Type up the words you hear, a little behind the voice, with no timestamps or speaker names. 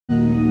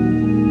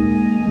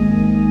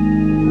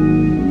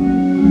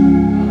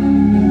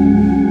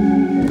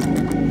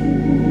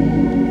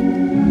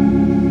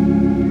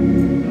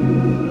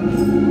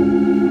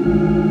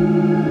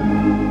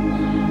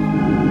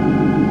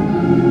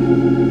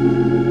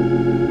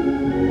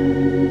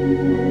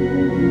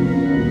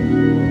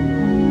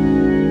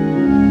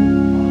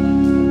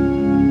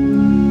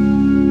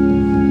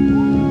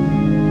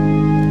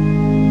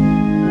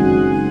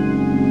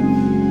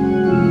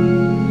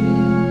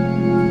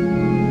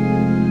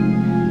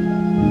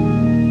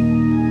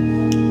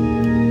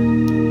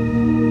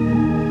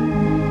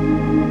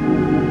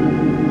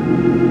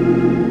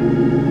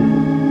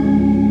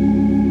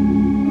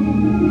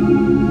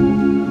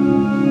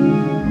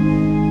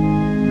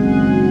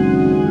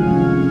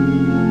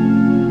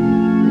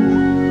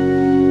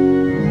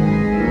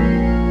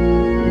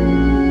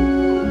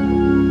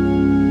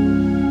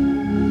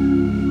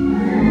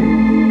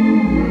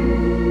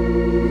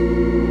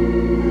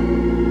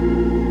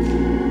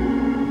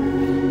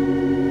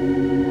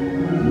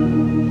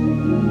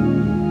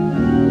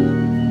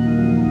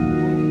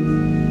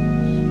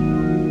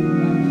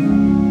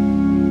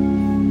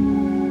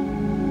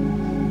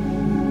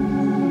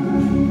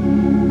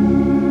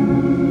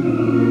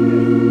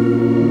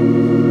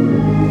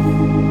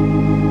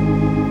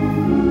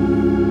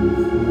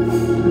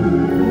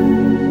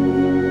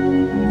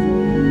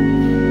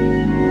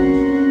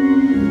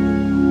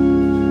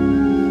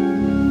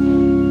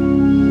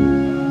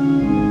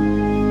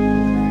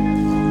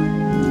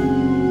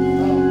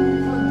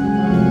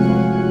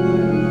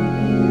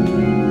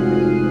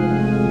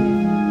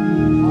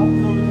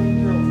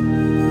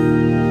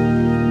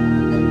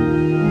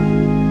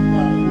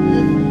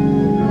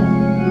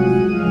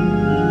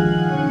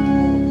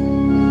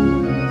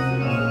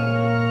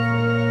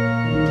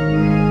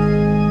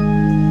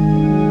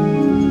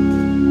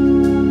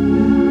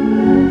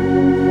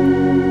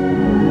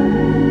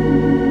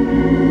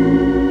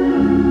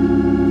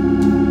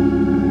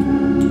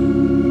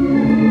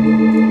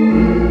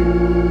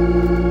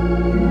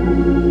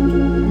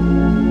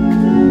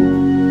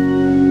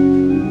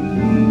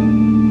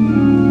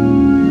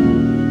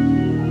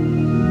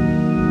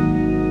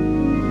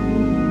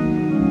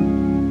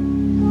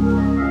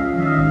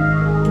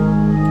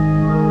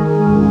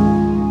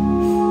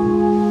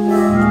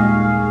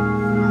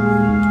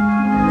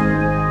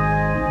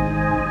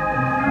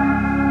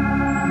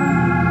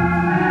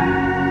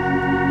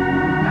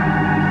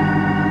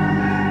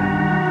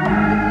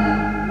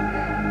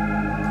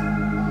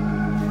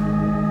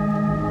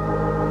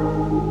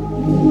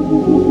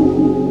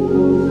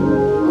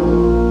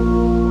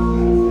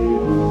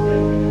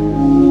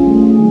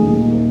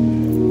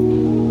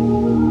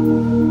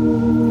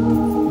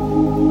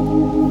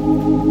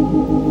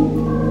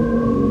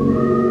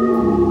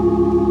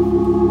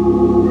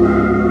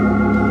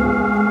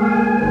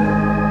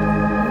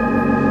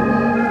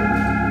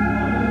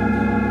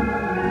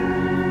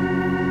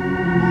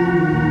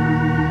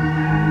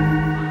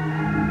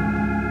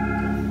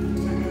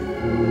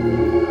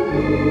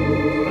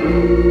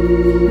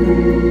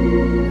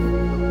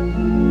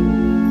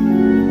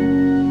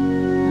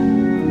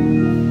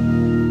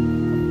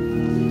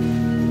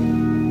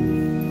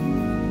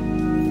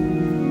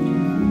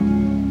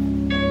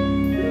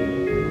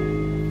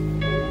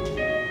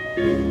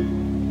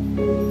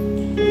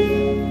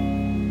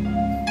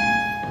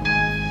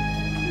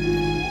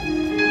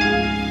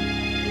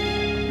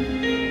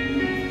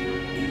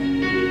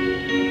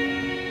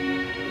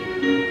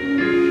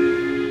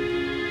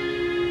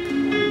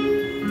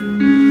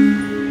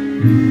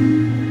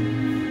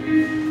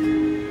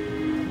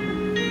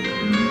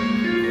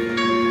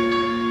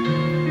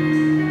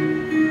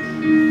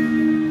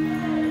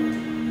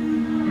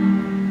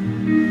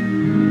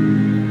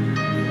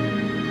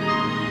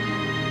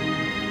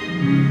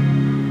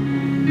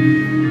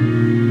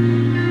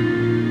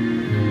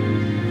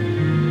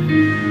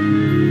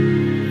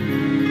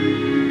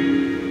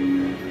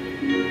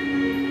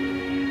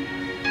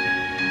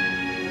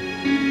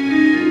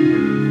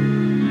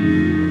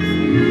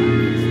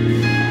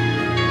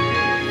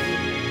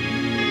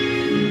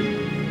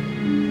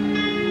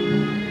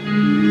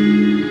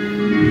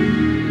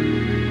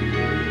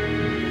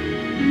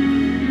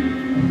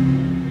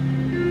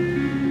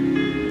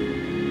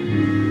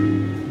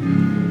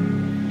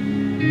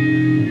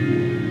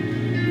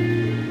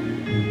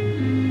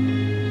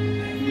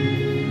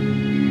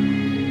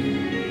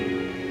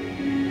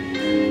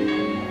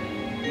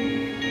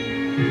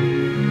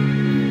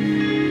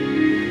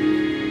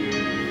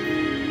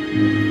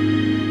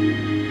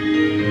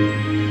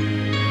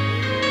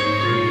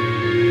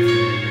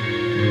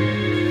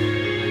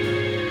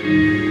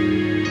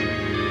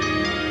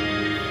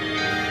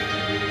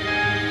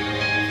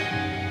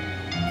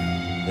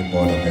Good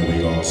morning, may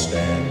we all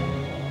stand.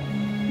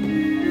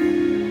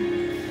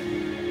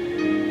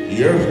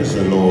 The earth is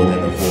the Lord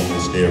and the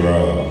fullness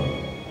thereof,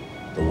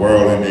 the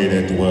world and they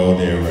that dwell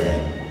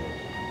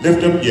therein.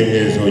 Lift up your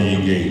heads, O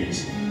ye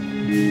gates,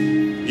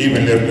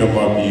 even lift them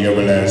up, ye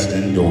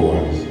everlasting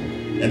doors,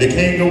 and the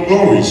King of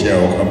glory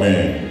shall come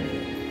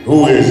in.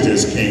 Who is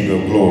this King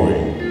of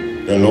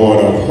glory? The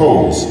Lord of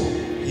hosts.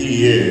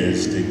 He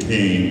is the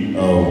King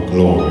of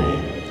glory.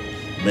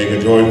 Make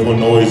a joyful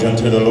noise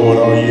unto the Lord,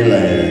 all ye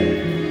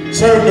land.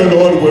 Serve the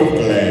Lord with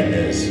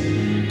gladness.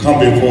 Come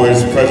before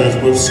his presence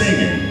with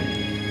singing.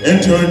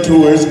 Enter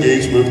into his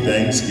gates with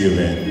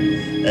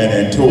thanksgiving,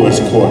 and into his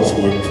courts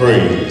with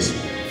praise.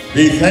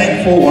 Be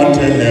thankful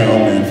unto him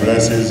and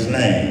bless his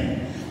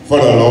name. For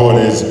the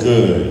Lord is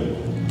good.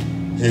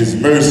 His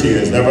mercy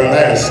is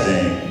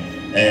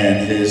everlasting,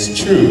 and his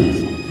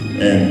truth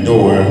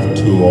endureth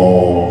to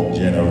all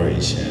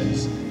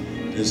generations.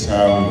 This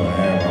time we're going to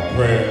have our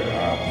prayer,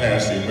 our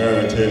Pastor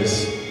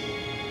Emeritus.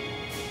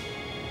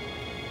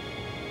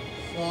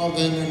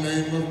 Father, in the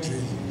name of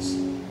Jesus,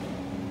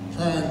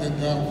 praying that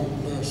God will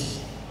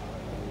bless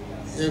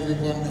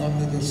everyone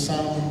under the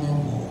sound of my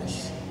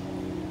voice.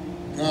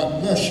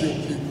 God bless your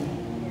people.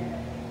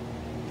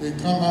 They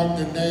come out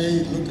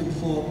today looking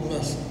for a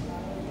blessing,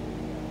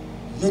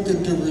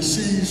 looking to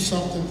receive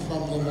something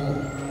from the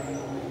Lord.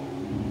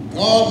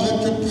 God,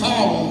 let your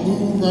power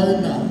move right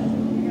now.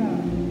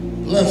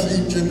 Bless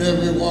each and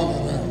every one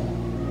of them.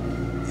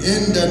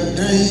 In the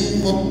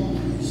name of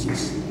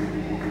Jesus.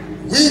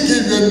 We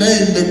give your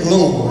name the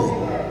glory.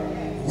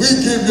 We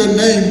give your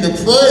name the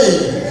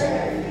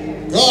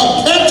praise.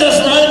 God, touch us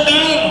right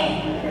now.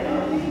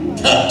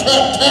 Touch,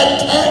 touch,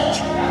 touch, touch.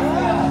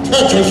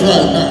 Touch us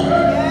right now.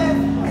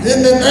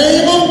 In the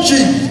name of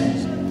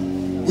Jesus,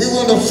 we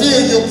want to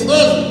feel your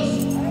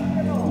presence.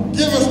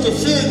 Give us to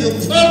feel your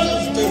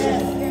presence this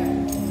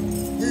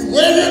morning. We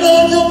waited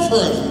on your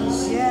presence.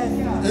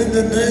 In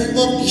the name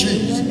of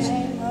Jesus.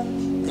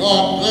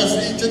 God bless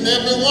each and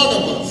every one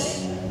of us.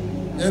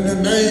 In the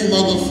name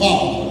of the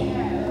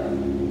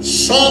Father,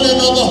 Son, and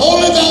of the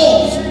Holy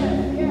Ghost.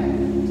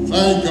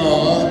 Thank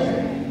God.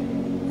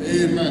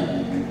 Amen.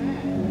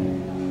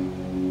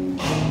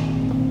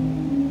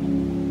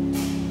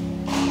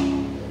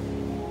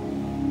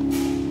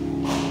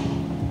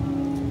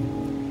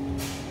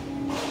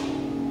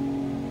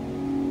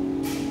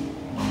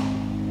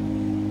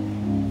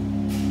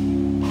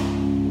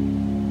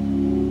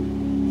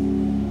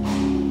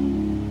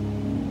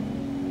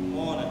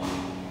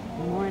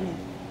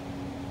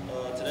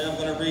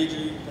 Read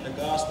you from the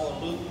Gospel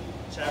of Luke,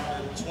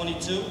 chapter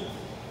 22,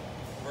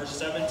 verse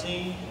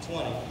 17 to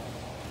 20.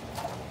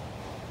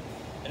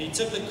 And he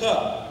took the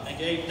cup and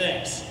gave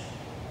thanks,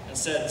 and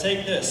said,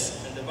 Take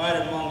this, and divide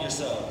it among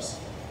yourselves.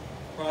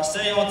 For I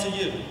say unto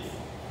you,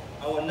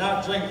 I will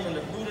not drink from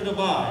the fruit of the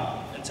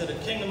vine until the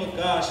kingdom of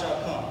God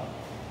shall come.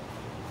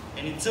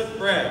 And he took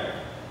bread,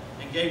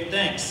 and gave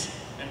thanks,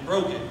 and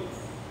broke it,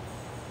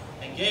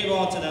 and gave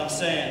unto them,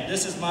 saying,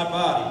 This is my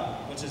body,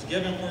 which is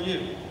given for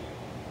you.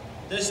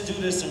 Do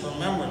this in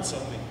remembrance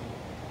of me.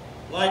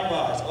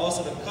 Likewise,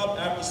 also the cup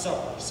after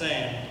supper,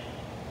 saying,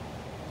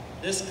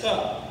 This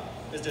cup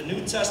is the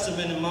New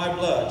Testament in my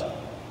blood,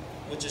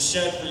 which is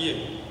shed for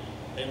you.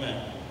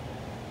 Amen.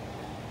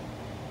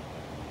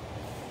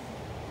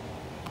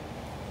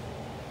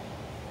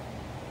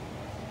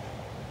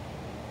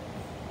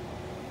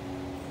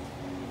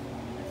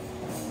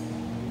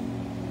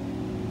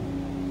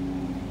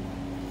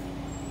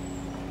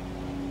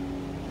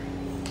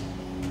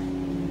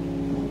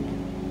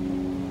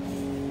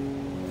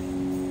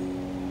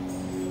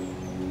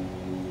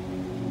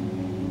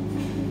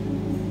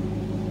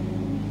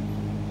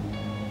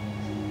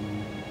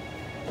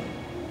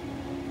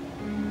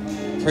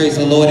 Praise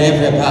the Lord,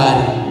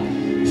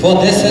 everybody. For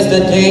this is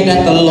the day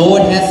that the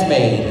Lord has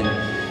made,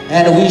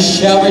 and we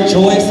shall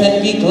rejoice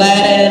and be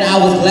glad in it. I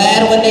was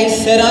glad when they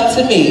said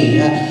unto me,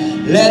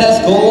 let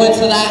us go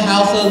into the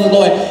house of the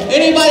Lord.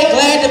 Anybody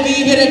glad to be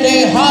here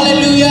today?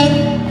 Hallelujah.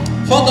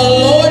 For the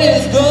Lord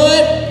is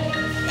good,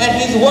 and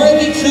he's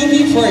worthy to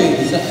be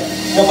praised.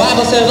 The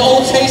Bible says, oh,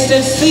 taste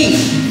and see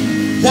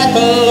that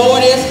the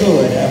Lord is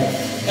good.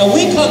 And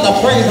we come to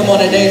praise him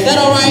on the day. Is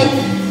that all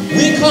right?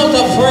 We come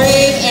to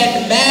praise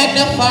and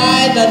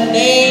magnify the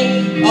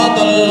name of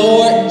the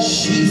Lord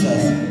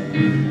Jesus.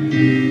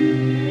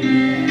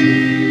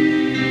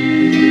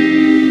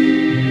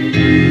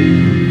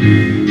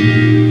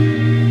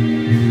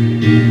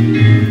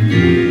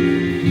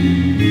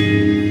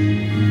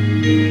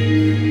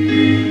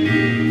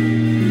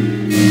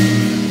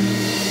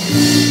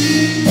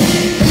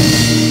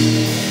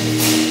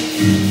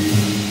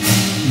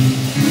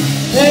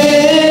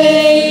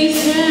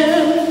 Praise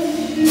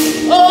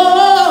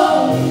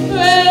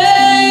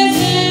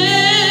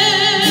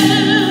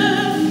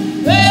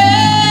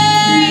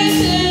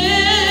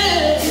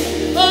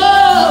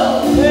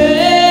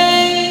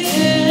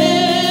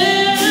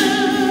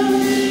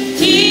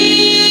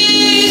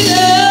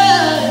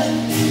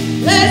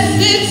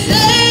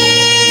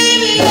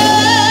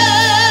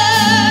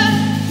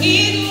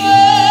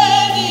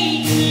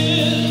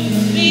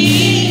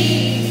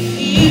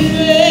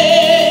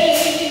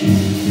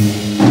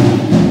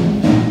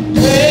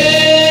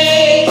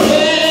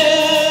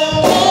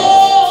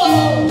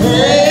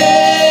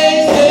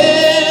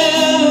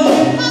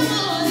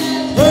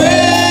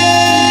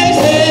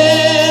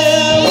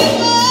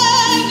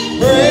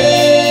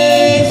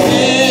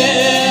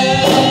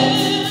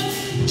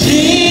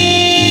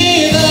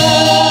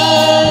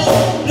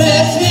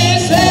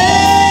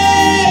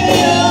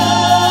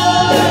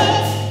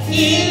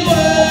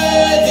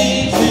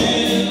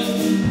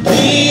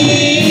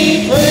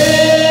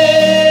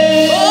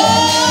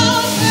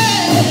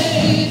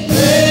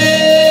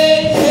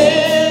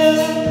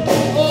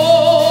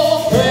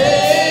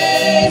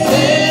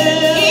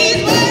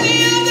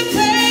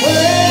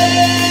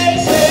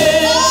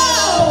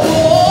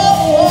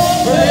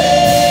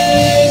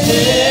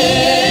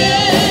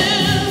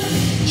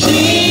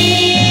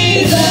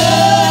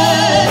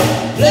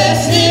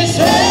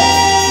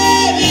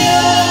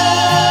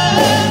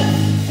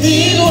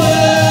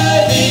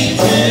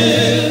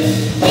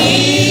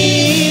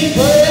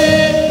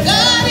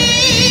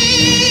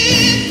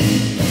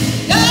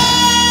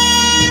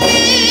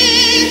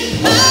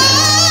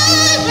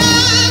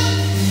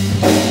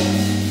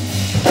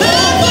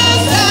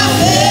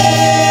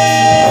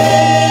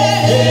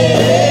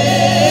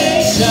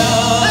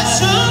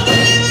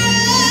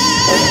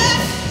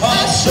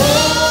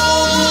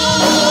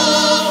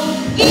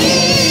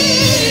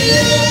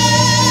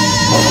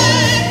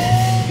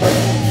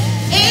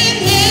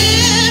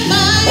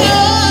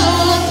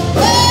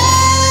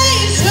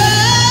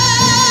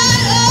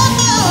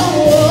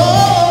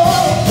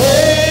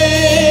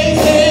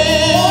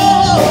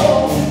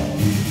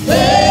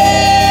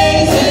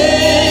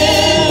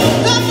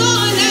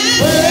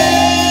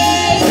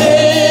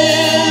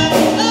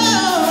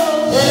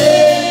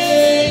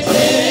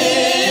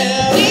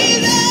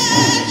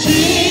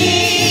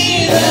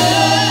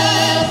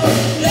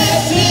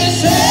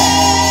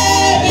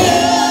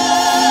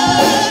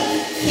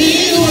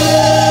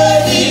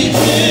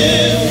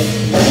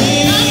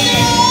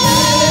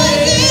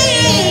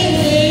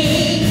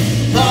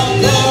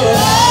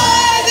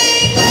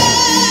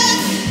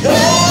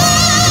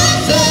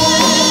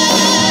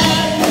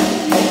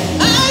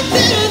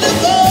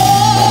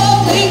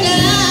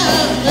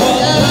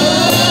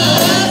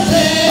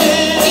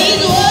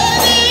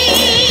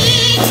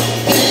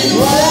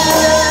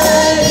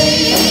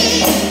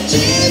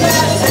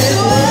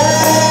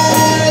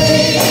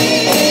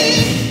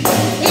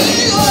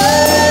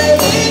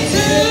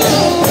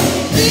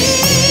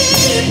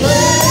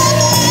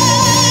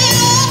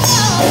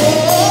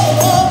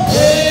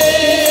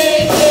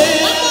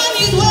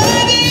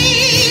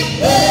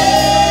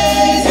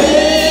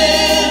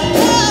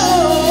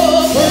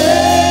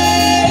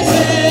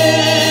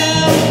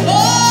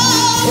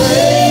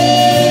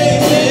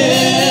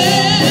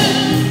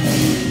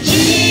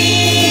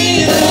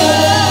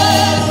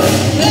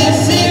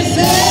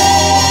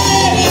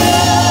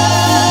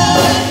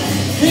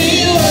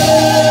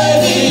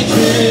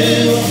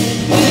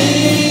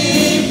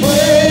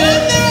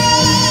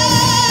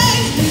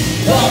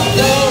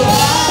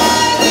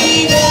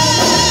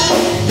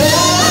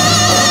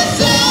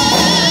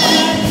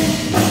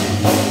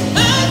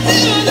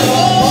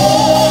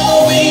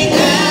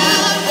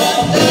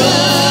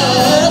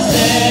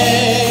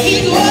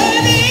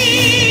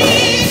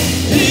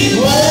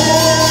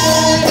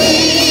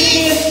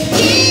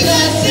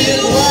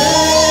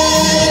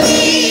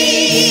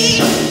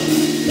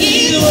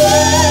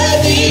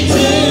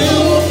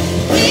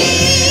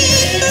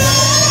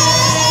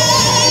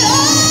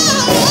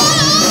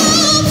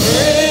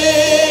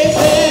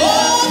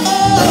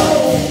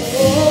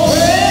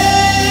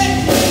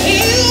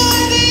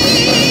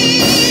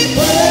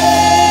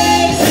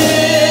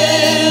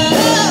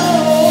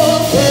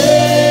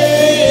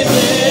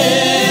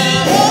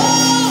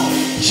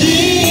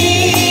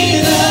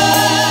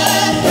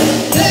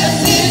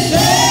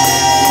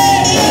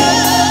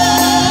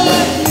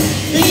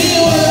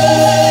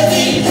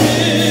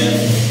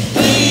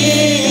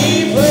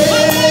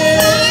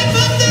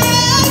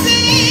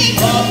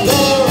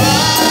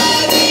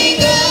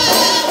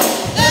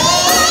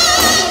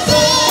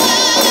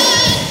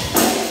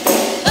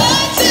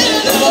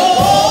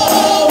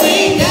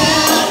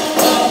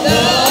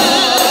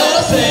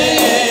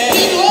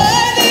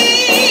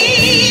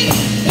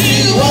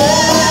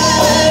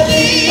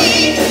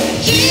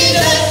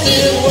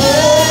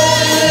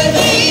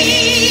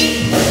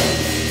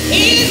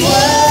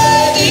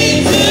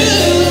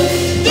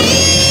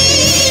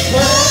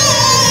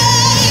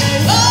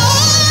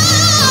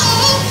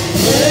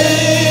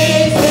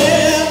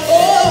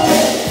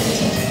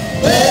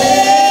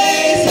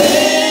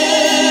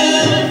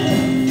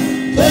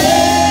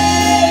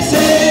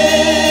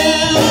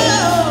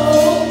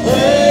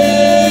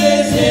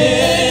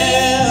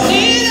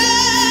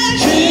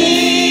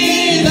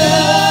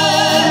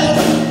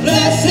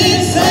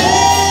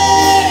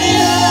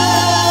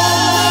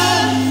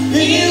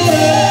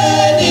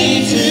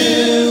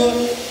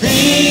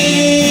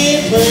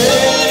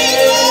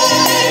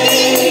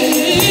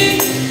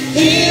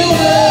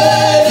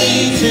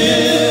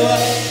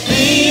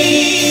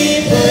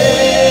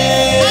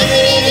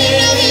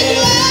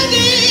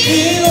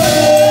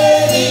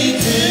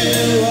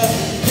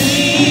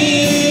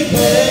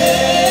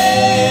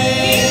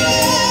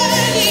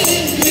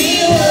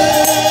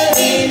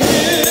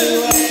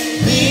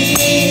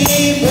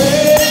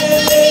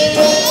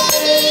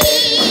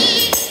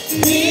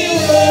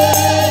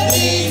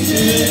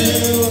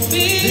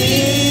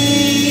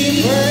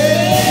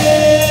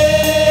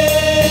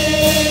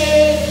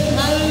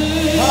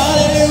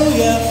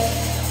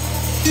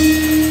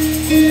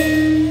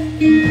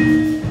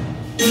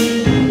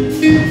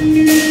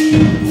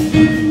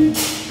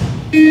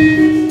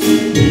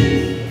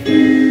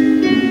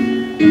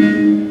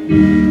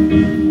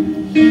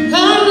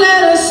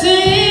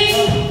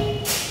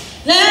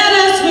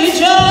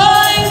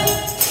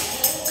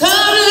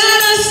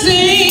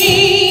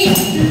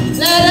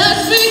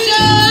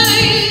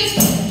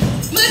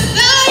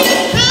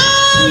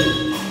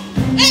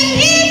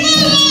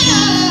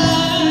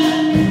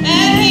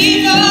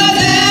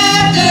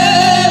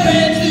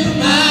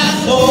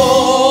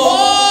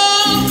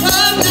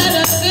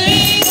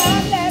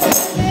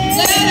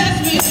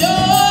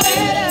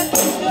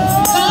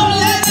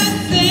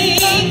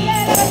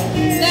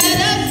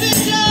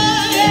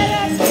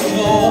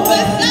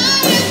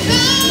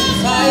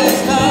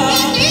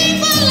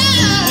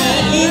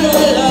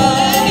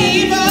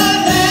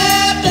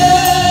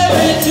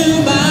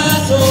I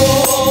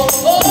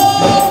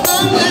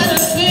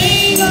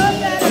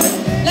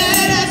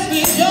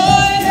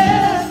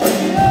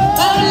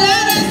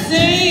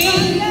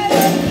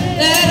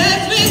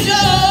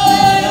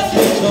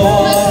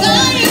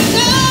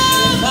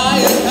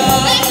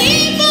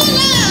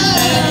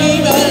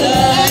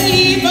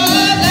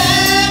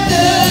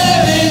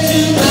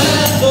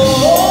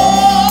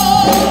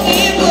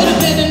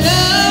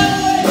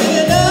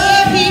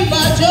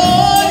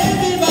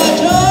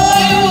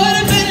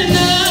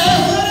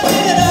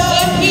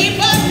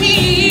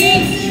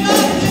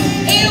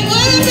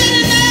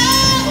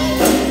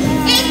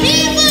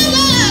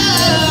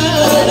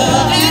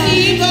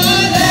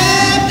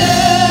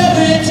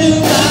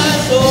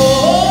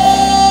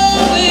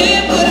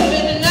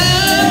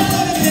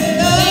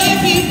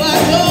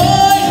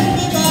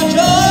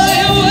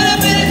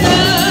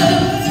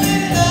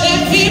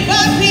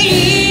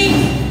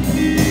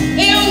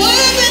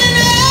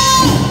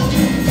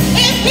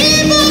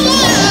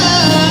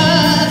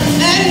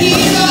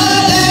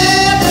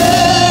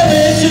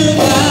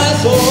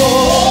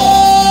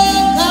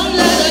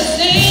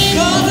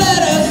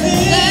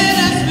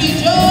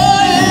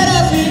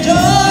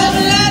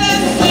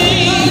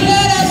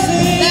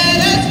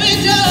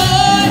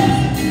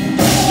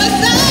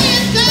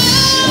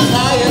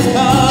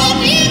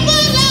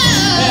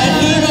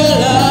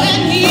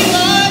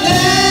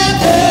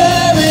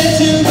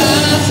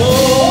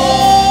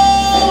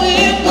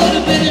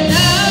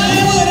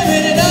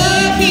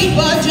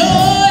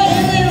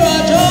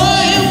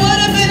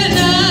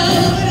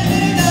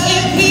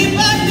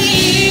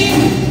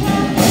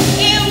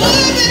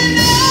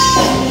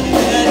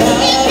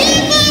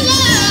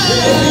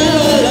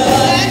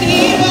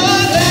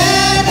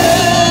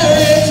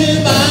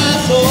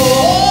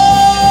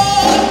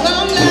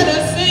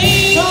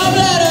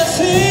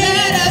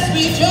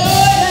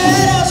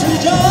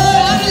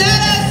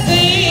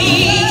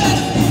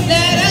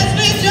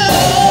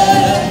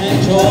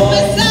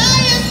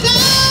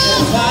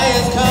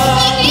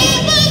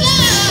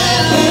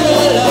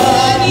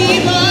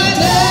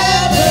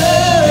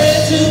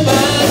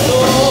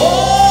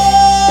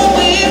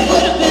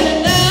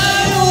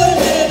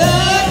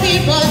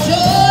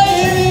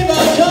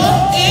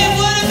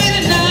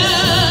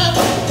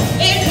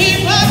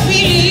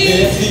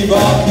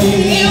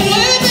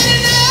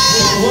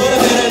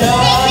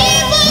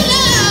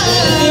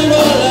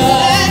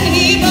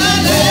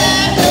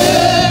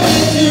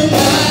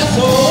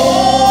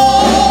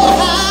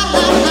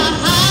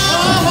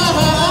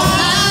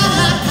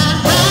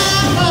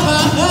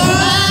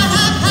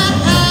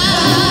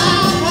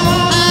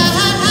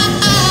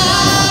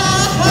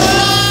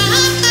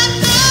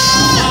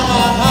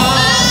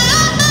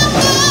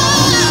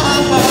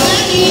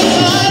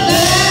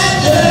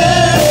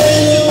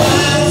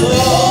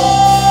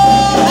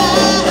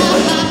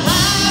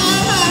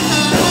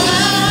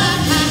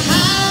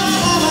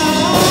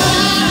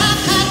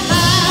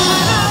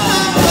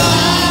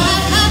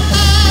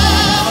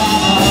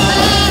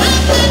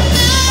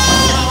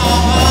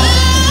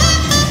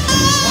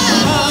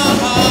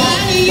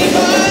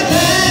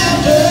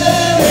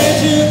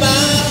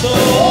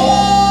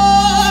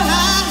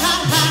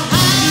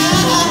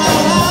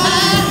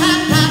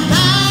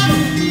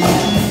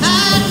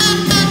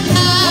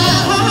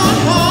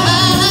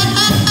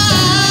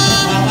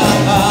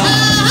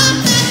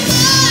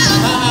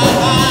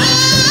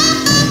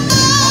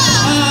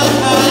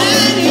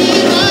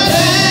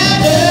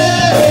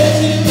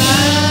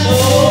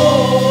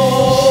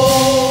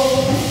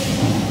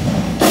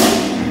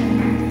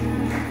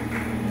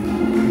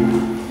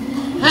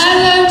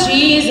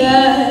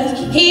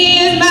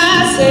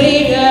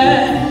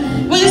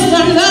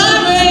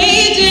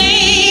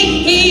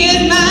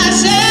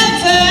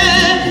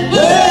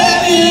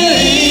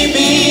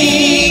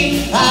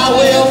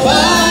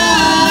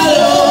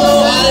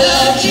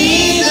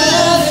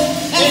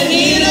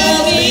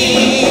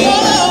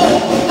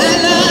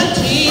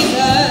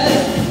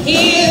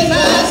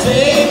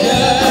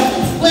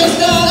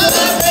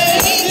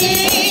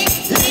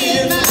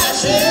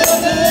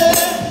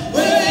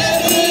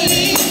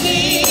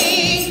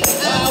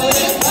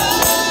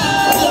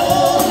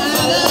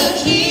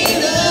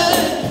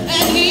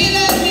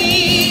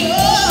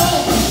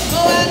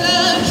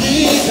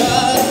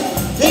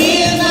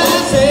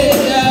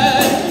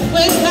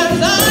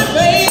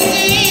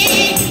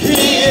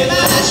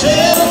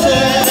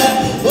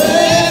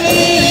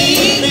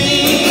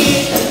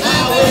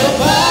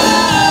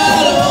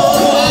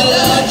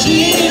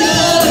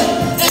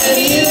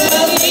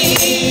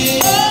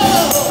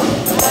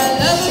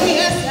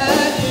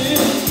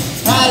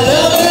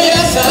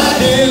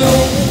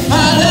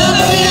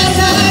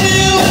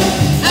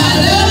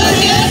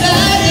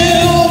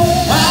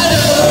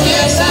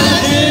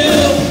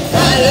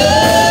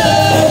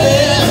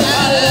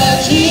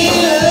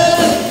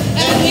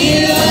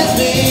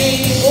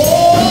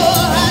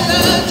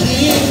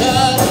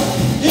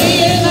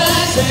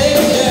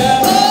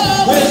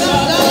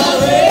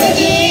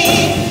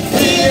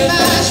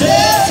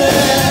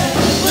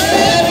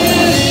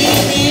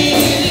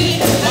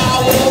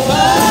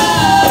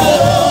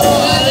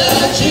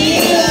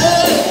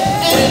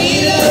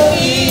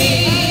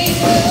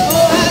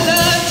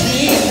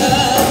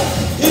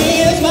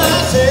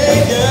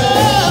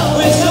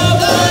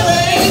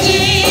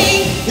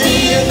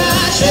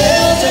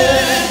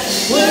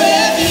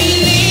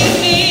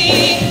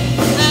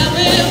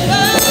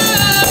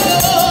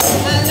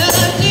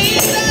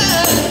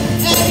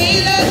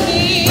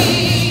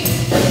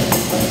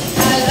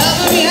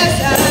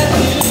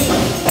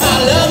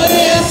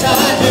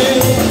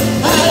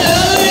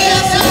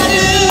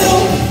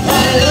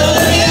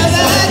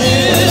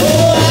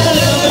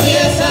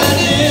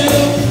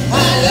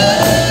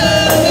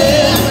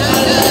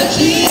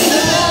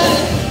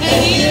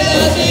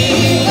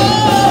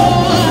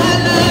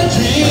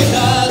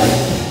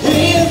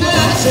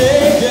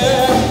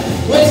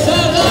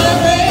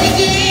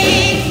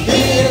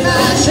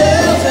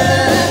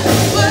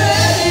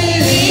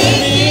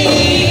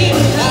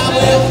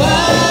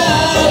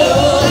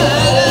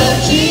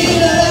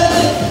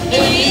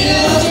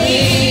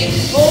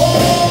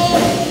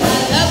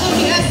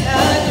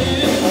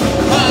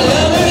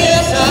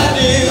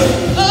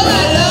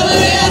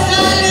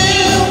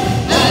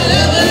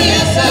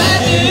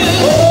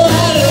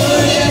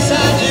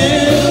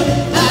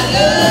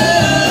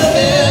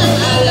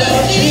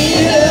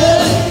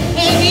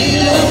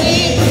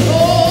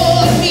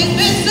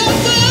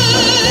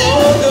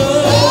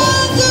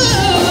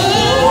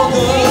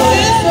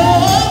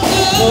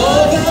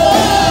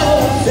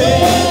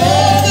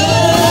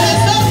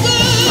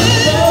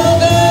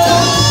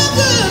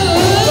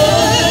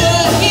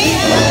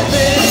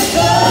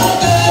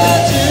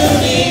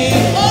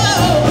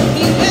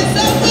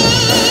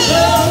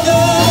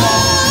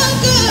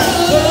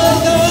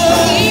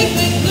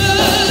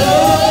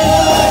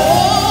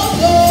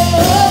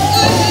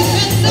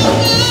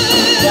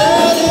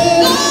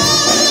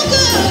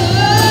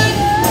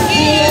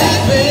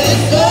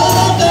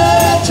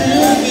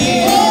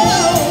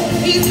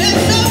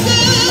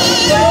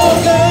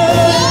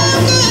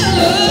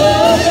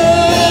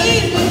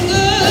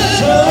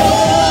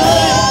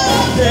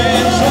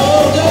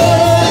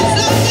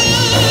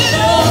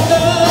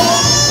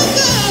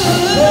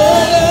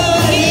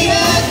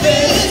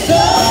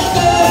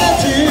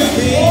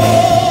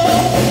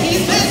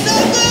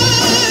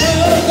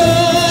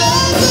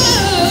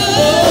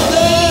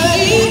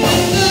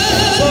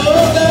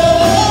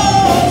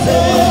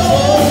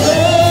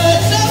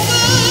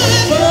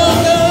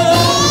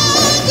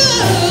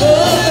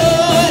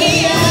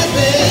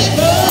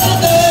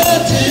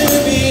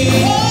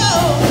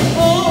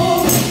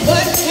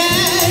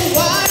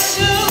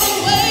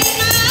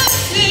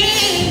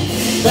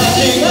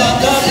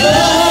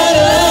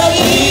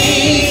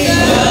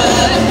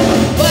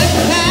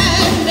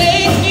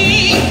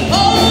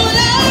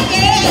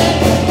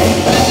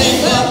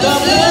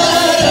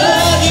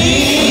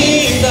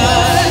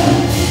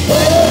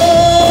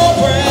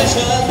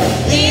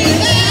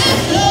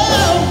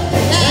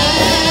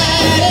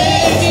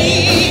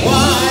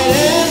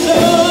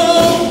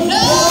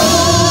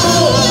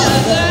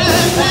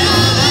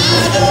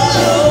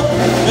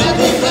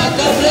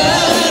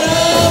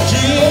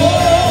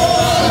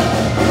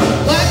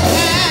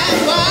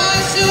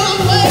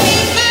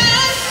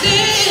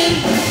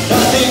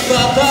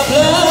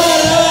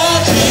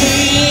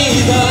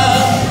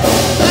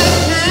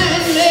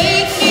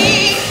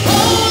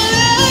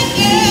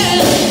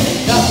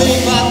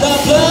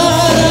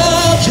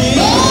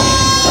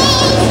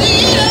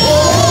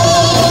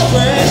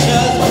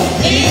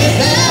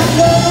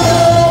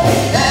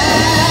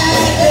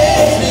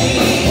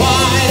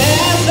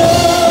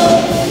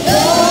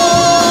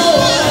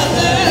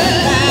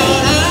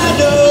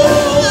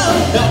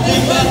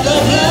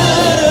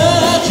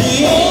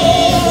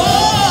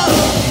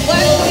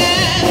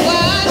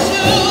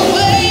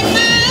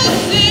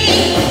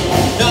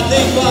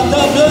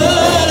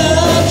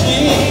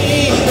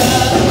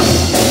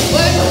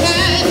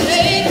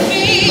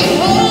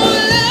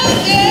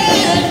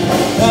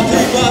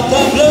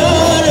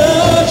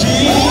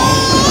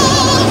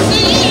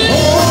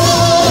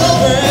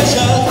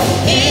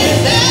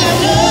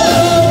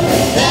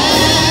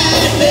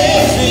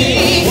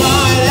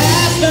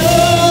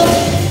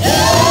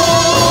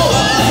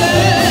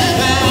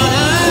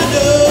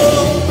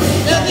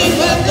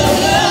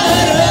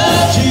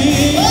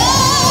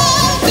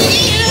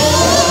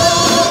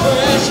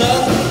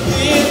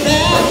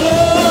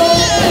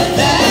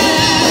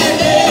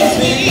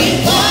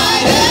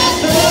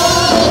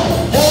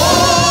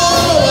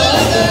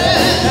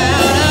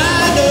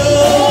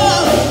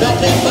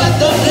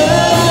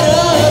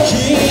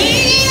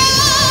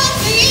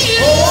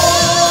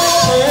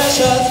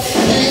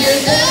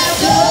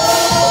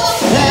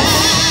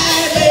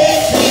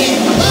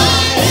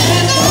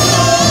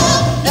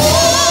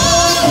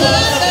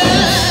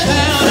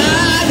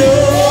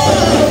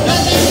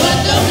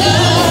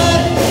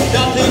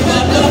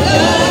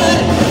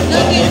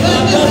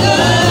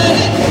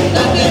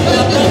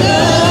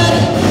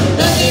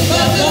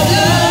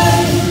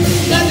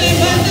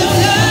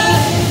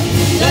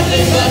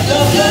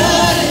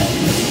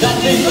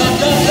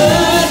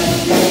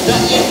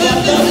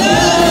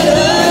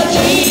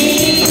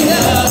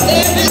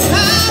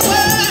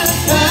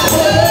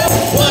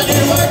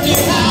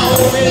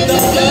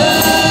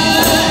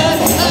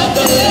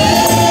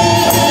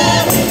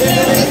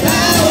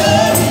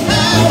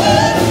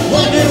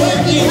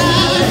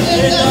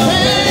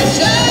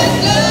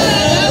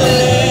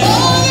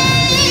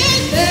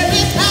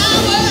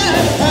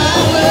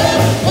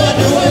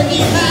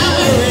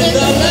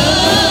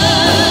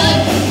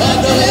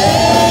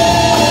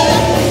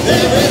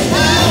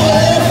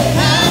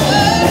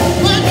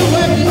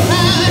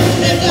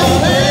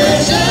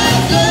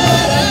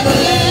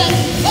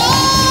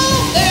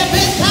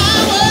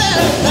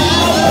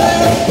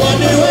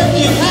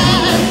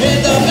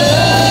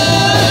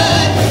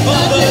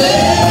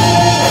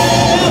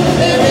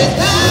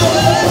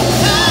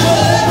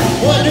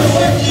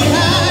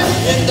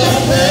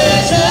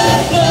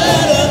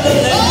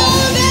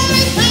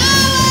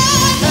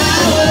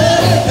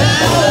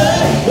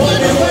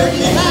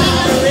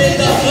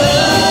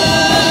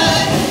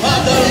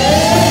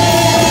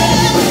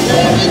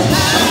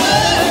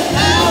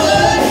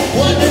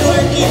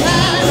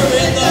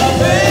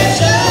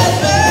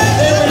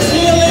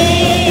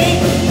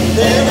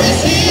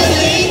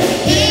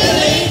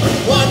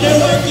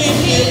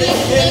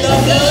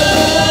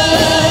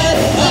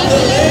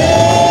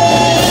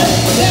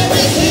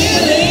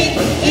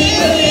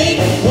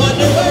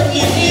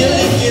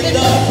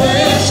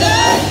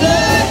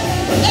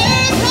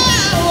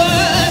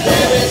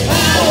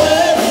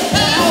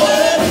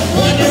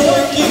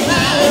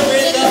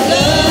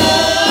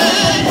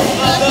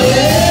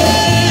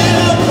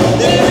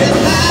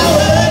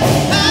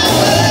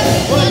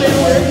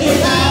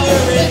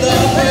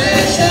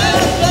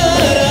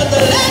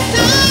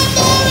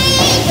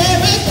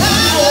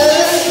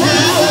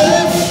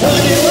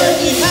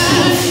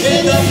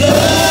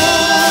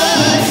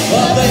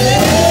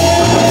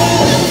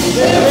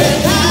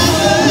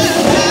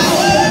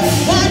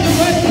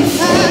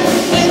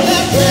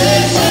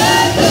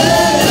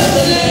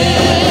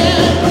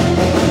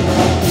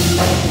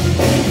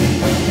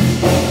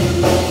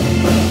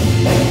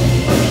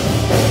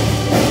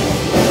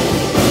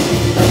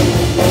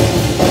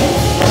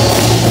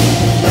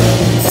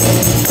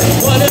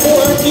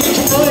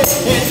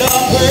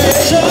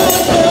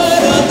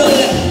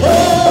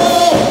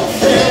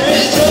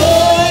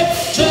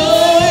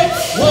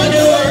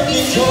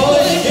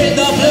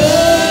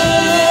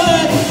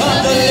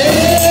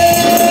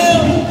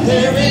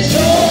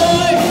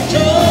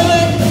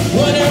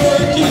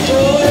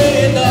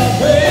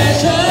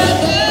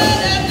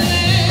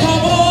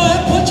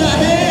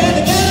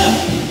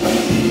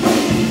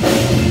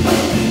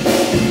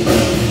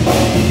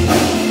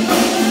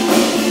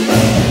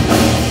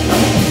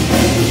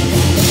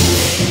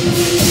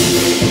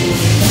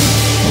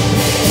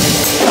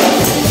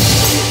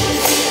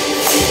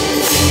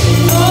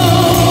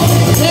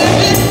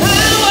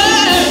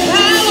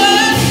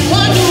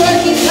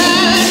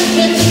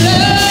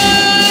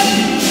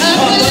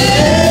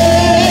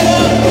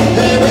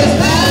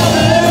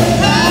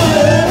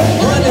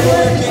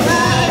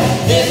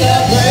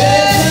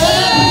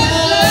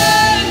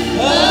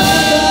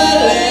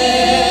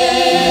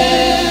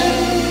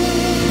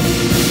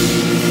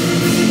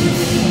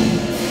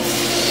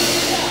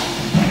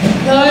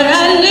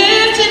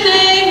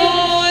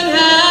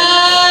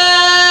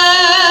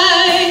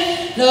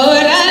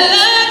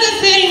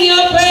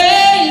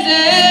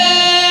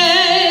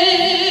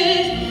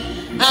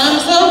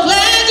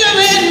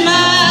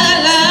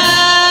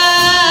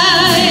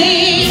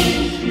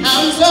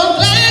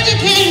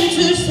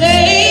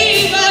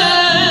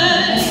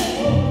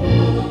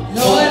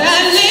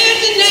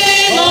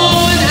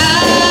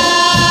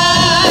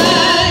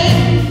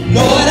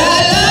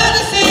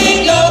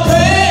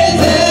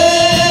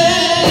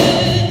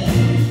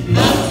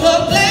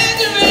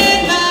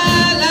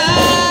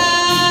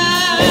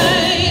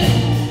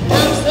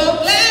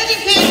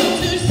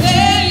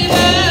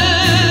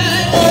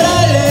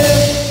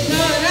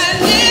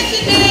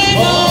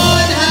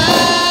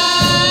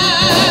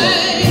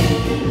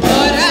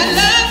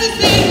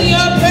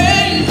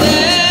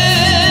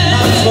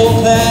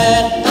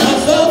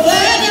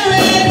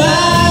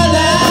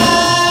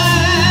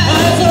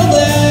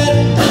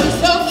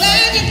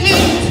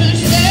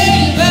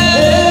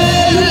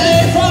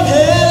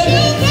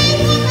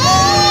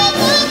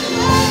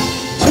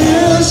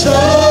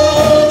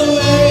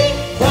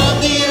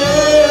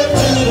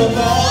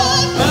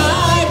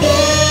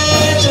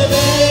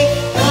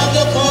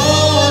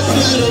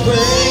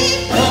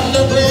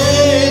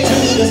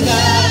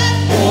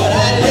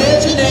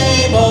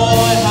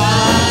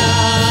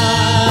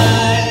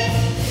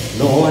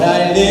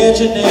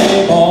your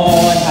name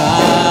on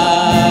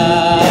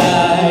high.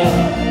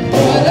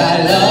 Lord,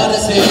 I love to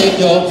sing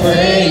your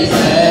praises.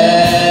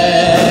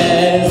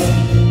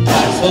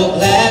 I'm so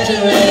glad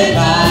you're in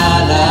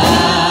my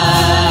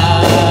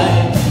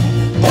life.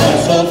 I'm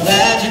so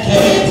glad you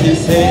came to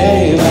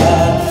save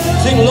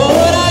us. Sing, Lord,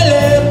 I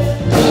live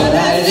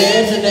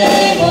your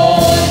name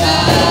on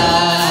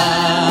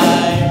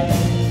high.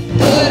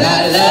 Lord,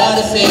 I love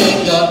to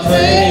sing your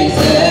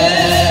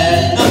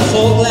praises. I'm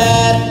so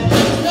glad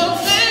you're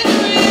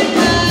in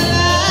my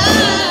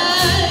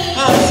life.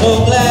 I'm so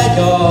glad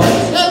you're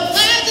so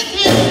glad you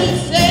came to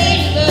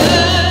save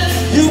us.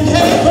 You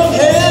came from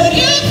heaven.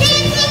 You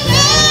came from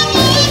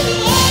heaven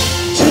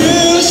to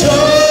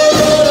show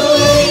the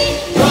way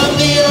from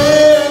the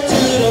earth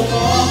to the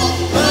cross.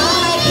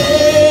 My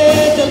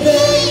debt to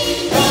pay,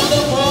 from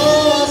the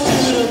cross to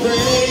the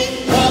grave,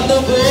 from the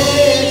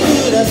grave to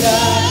the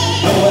sky.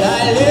 Lord, I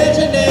lift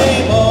your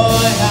name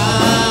on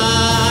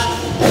high.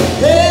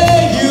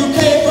 Hey, you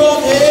came from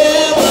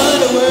heaven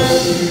to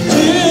earth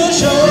to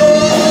show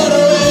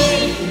the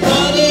way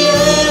from the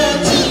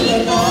earth to the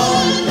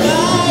cross.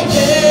 My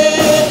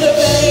debt to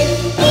pay,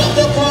 from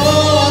the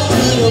cross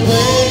to the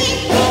grave,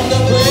 from the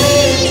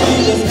grave to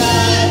the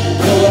sky.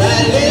 Lord, I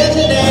lift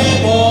your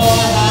name on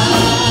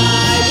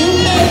high. You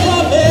came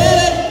from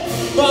heaven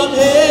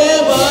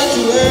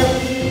to earth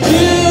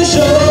to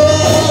show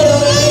the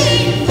way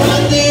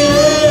from the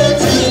earth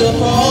to the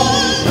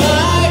cross.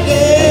 My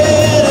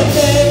debt to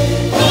pay,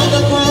 from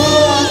the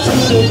cross to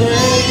the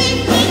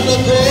grave, from the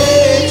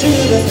grave to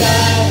the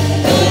sky.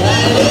 Lord, I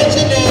lift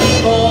your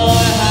name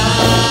on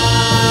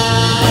high.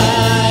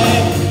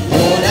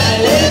 Lord, I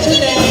lift your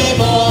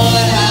name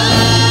on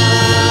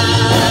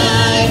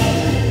high.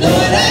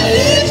 Lord, I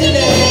lift your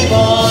name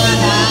on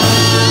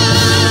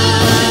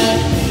high.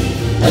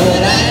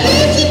 Lord, I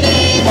lift your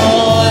name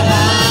on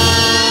high.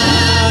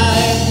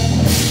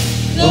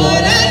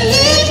 Lord, I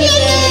lift your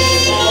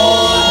name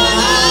on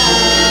high.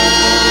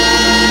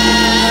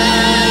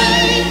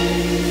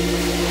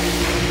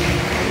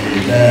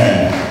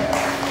 Amen.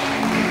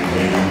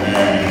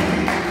 Amen.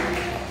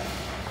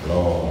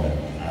 Lord,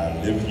 I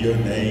lift your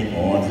name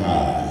on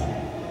high.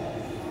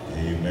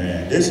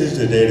 Amen. This is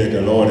the day that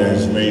the Lord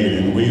has made,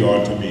 and we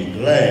ought to be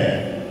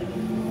glad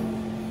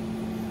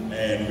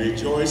and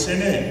rejoice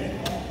in it.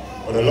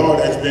 For the Lord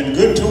has been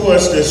good to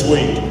us this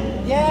week.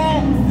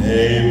 Yes.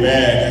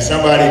 Amen. Can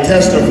somebody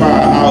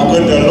testify how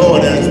good the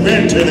Lord has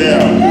been to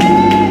them?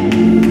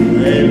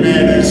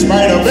 Amen. In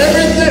spite of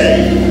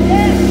everything,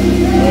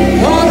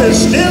 God is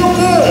still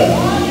good.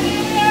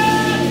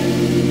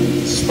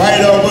 In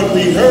spite of what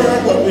we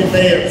heard, what we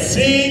may have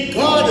seen,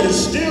 God is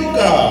still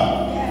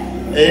God.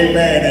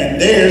 Amen. And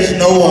there's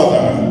no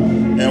other.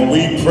 And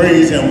we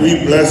praise and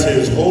we bless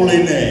his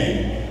holy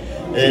name.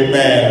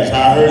 Amen. As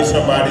I heard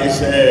somebody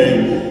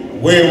say,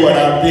 where would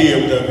I be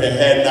if it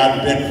had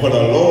not been for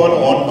the Lord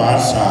on my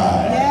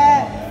side?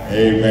 Yes.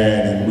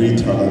 Amen. And we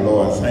tell the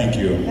Lord, thank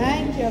you.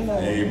 Thank you,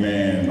 Lord.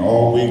 Amen.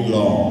 All week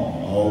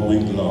long,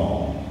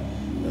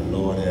 the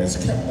Lord has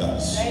kept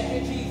us. Thank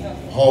you, Jesus.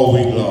 All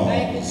week long.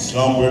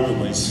 Slumbered and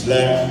we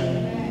slept.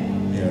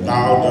 He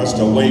allowed us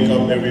to wake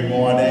up every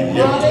morning,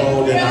 yet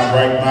clothed in our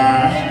right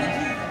mind.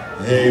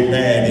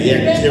 Amen. The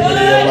activity of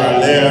our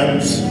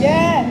limbs.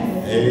 Yes.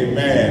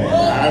 Amen.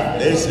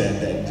 Listen,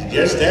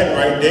 just that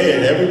right there.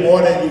 And every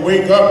morning you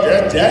wake up,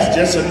 that's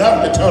just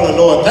enough to tell the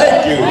Lord,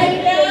 thank you.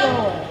 Thank you,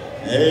 Lord.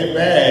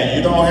 Amen.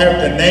 You don't have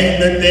to name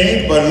the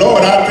things, but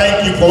Lord, I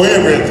thank you for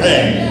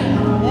everything.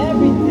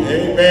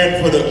 Everything.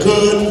 Amen. For the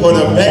good, for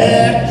the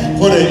bad,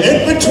 for the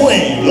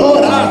in-between.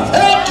 Lord, I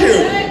thank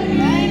you.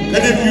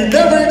 Because if you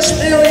never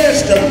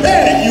experienced the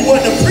bad, you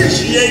wouldn't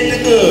appreciate the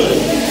good.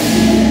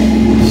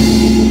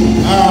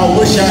 I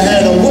wish I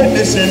had a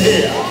witness in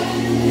here.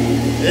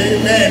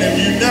 Amen. If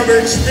you never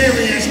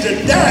experienced the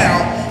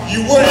down,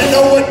 you wouldn't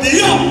know what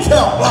the up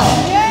felt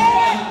like.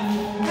 Yeah.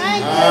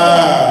 Thank you.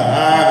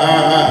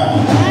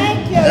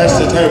 Thank you. That's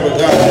the type of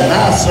God that I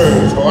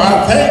serve. So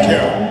I thank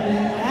him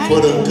for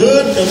the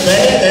good, the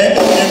bad, and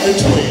the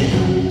in-between.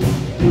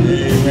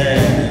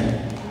 Amen.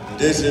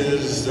 This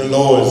is the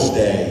Lord's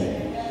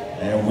day,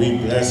 and we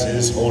bless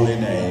his holy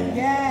name.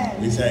 Yes.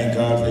 We thank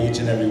God for each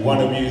and every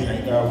one of you.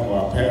 Thank God for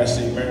our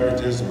pastor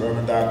emeritus, the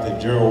Reverend Dr.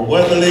 Gerald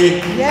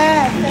Weatherly.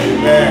 Yes.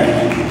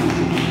 Amen.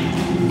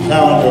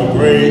 Founder of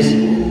Grace.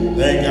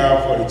 Thank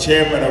God for the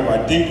chairman of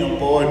our deacon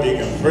board,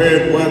 Deacon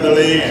Fred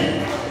Weatherly,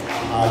 and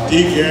our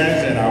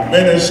deacons and our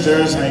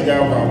ministers. Thank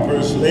God for our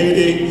First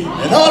Lady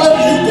and all of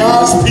you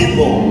God's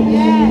people.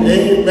 Yes.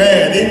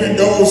 Amen. Even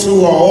those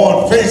who are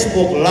on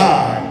Facebook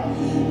Live.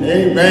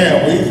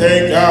 Amen. We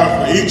thank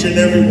God for each and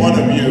every one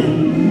of you.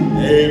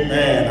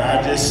 Amen.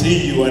 I just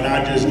see you and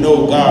I just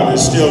know God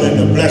is still in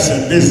the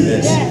blessing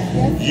business.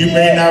 You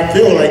may not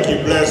feel like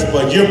you're blessed,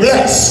 but you're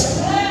blessed.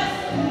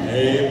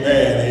 Amen.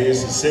 They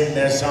used to sing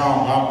that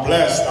song, I'm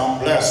blessed, I'm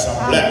blessed,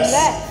 I'm blessed.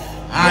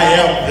 I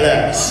am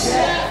blessed.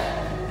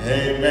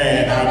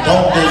 Amen. I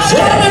don't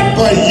deserve it,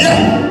 but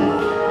yet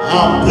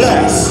I'm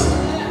blessed.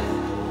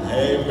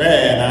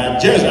 Amen. I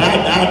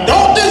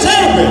don't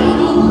deserve it.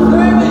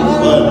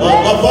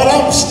 But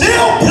I'm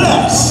still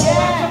blessed.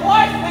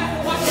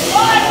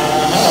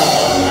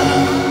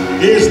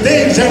 There's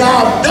things that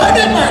I've done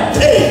in my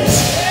days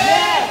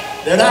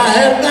that I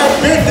have not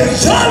been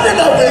deserving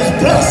of his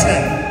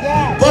blessing.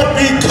 But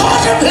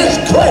because of his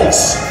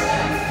grace,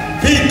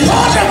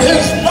 because of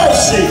his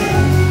mercy,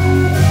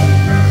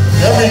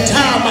 every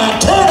time I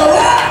turn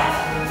around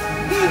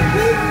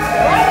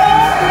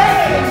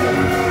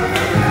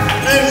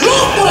and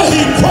look where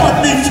he brought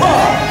me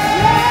from.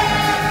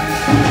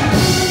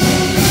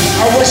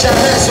 I wish I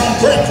had some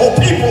grateful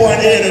people in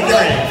here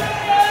today.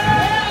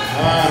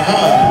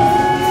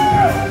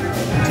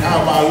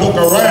 Time I look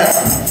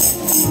around,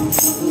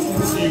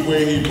 see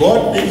where he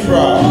brought me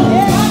from.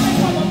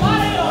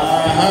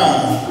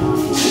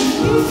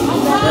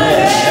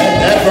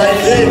 That right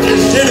there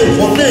just did it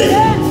for me.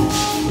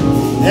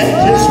 That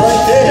just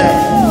right there.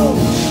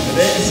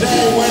 They say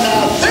when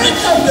I think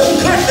of the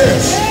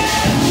goodness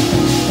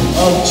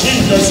of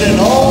Jesus and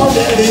all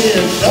that he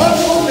has done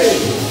for me,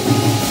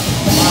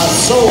 my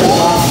soul,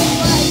 my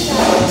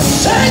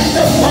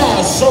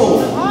sanctified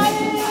soul,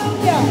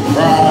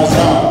 cries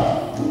out.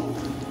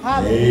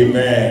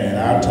 Amen. And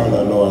I tell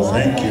the Lord,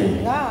 thank you.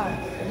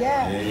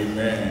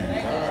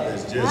 Amen. God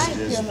has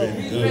just been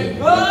good.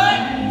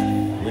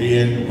 We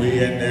in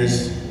this.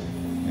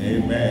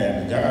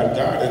 Amen. God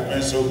has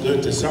been so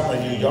good to some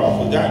of you.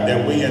 Y'all forgot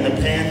that we in the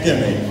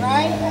pandemic.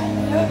 Right.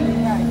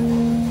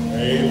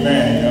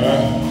 Amen.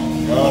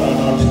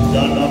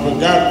 Y'all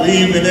forgot we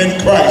even in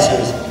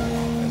crisis.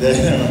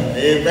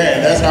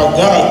 Amen. That's how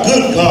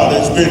good God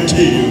has been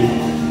to you.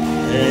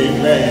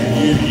 Amen.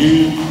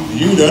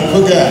 You done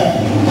forgot.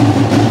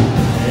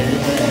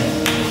 Amen.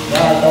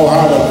 God know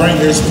how to bring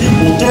his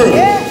people through.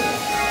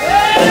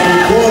 If he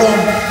brought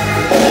them,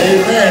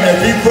 amen, if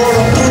he brought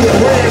them through the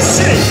Red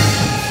Sea,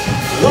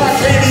 why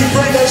can't he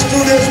bring us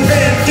through this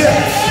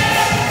pandemic?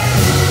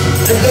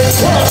 If they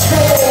crossed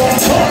over on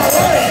dry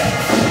land,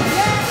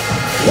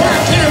 why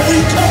can't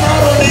we come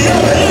out on the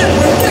other end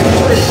with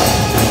victory?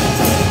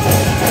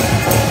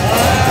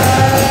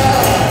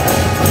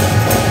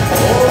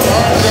 Oh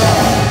my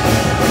God.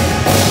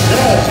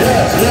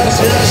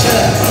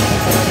 Yes.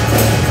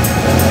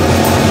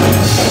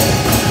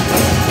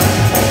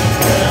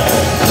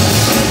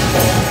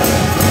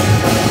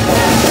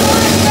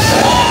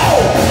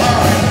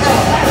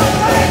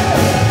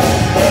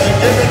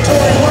 Give it to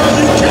him while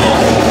you can.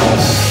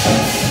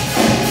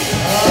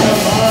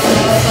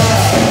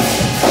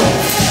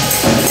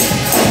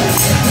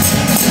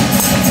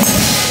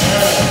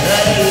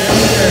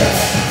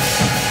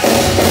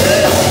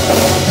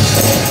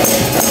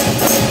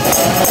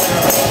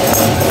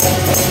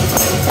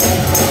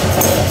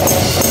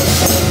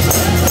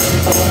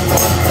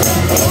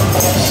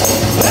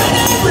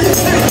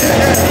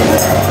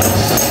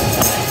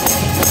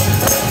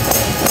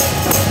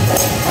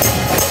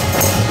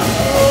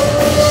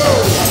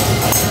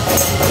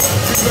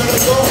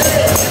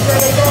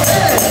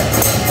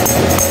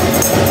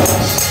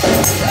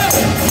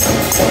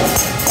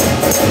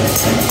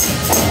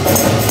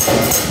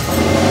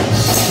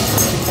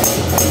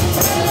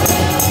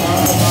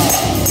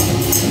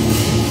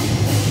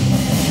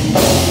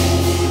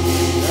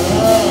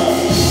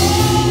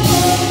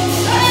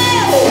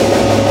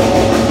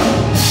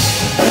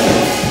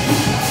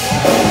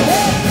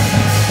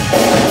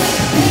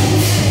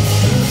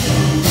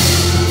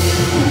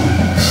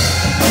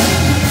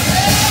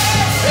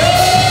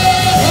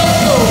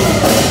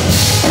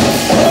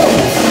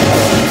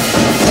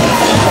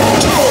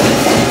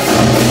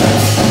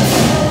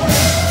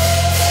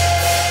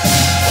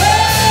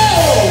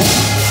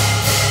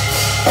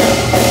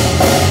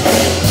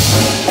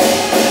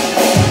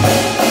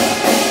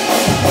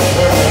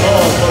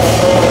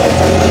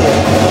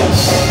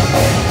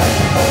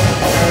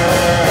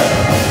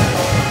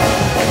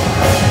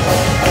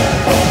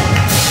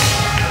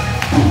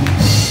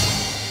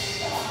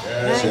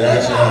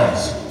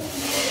 Yes.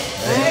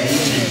 Thank you,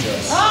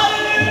 Jesus.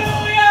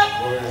 Hallelujah.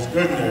 For his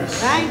goodness.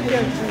 Thank you,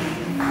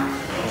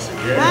 Jesus.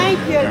 Again, Thank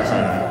you,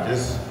 God,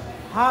 Jesus.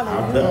 I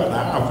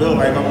feel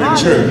like I'm in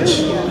church.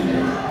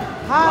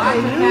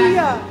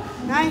 Hallelujah.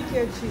 Thank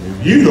you, Jesus.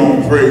 If you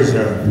don't praise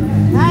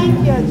him, thank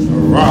you, Jesus. The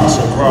rocks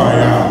will cry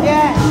out.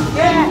 Yes.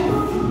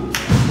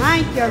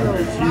 Thank you, Lord. I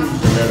refuse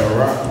to let a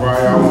rock cry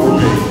out for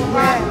me.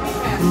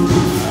 Yes.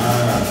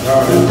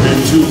 God has been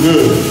too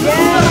good.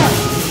 Yes.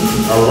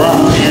 A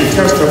rock can't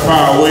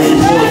testify where he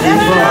brought me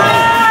from.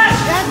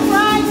 That's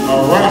right. A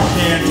rock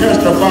can't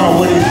testify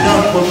what he's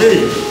done for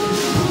me.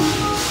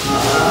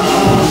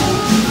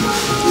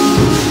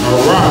 A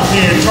rock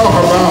can't talk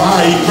about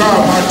how he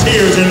dried my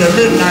tears in the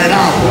midnight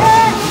hour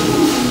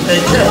and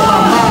kept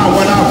my mind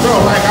when I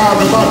felt like I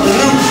was about to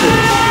lose it.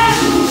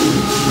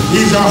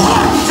 He's a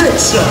heart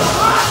fixer,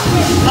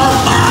 a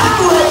mind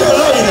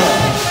regulator.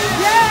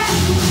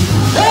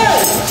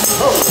 Hey!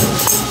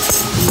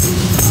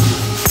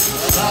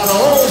 Now the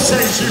whole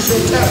saints you shall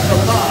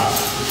testify.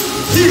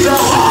 He's a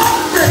heart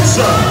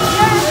fixer.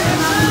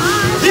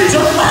 He's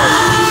a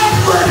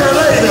mind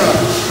regulator.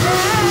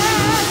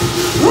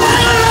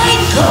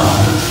 Regulator.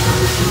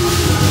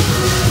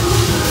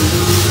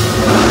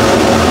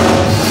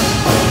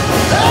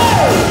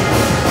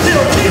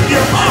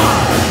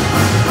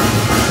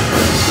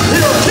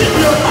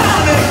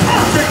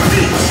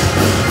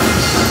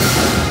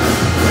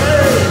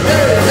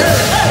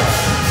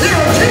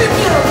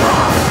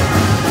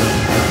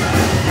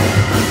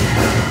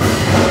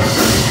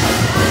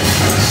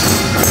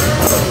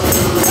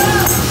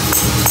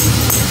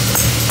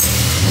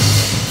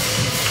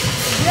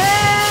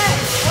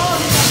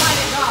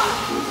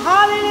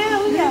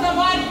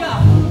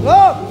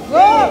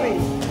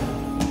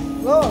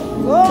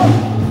 Lord.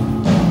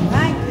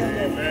 Thank you, Lord.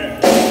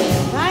 Amen.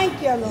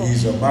 Thank you, Lord.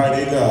 He's a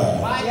mighty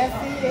God. Yes,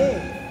 He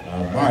is. A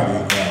mighty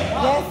God.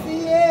 Yes, He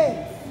is.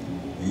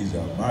 He's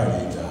a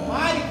mighty God.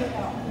 Mighty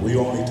God. We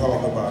only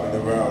talk about it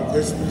around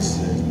Christmas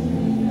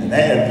and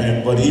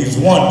Advent, but he's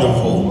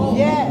wonderful.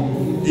 Yes.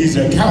 He's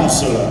a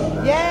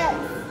counselor. Yes.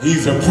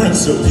 He's a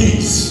Prince of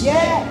Peace.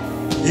 Yes.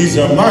 He's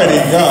a mighty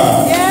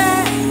God.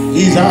 Yes.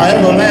 He's our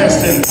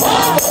everlasting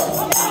Father.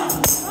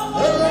 Oh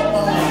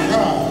my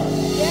God.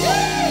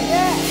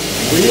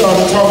 Yes. We ought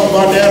to talk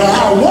about that,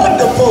 how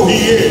wonderful he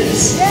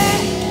is. Yes.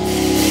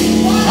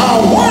 How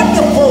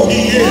wonderful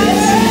he is.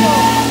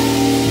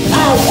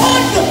 How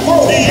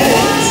wonderful he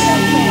is.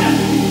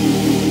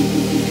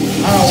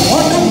 How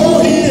wonderful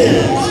he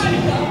is.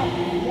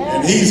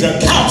 And he's a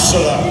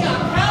counselor.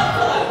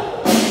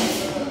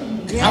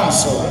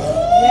 Counselor.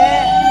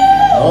 Yes.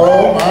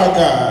 Oh my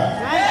God.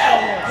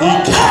 He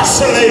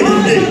consolated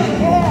me.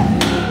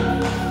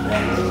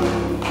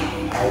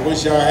 I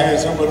wish I had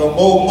some of the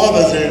old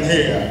mothers in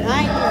here.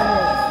 Thank you,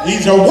 Lord.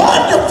 He's a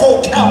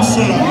wonderful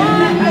counselor.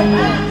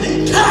 He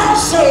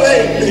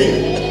consolated me.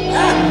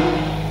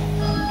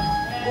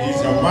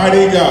 He's a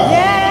mighty God.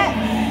 Yes.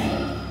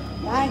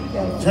 Thank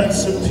you, Lord.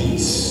 Prince of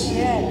Peace.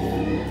 Yes.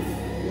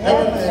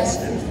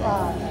 Everlasting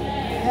Father.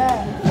 Yes.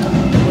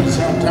 But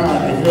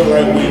sometimes you feel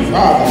like we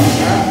fathers,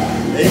 huh?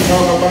 They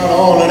talk about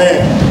all of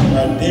that. A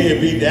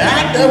deadbeat dad. I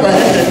never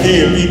had a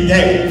deadbeat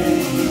dad.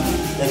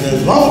 But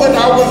as long as I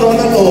was on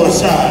the Lord's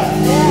side,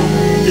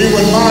 he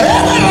was my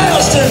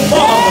everlasting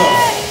Father.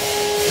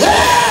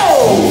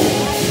 Hell!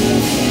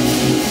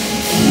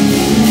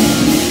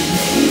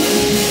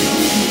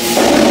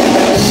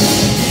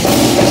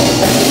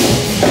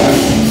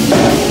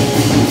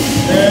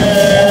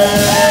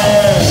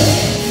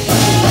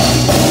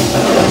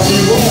 Yes, he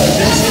was.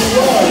 Yes, he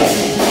was.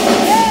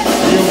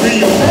 He'll be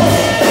your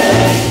brother.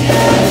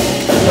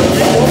 He'll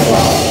be your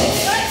father.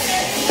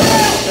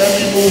 Let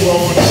me move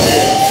on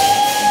here.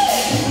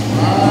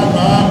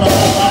 My.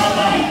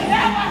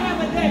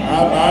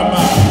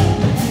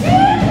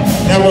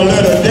 Never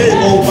let a day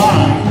go by.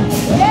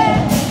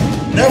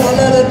 Never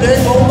let a day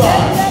go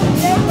by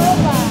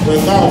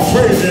without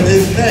praising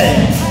his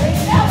name.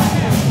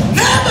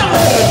 Never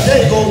let a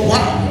day go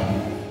by.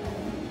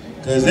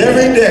 Because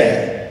every day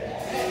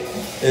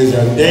is a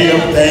day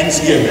of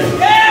Thanksgiving.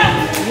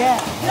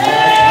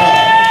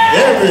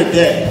 Every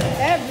day is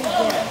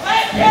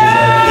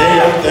a day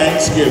of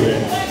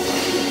Thanksgiving.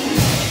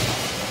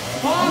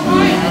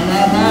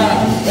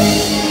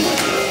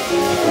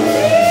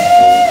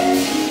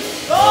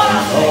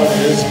 Lord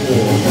is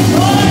good.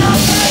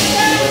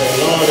 The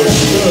Lord is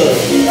good.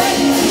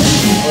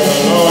 The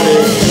Lord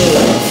is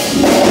good.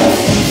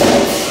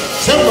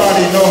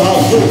 Somebody know how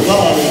good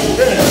God has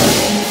been.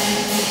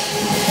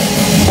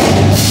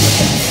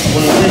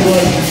 When we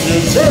weren't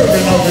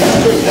deserving of his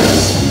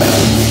goodness.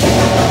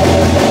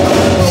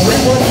 When we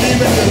weren't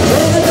even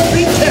deserving to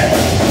be kept.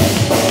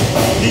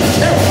 He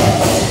kept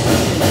us.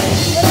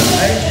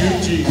 Thank you,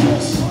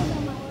 Jesus.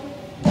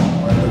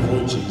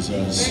 Wonderful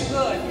Jesus.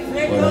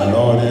 But the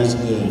Lord is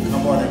good.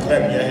 Come on and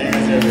clap your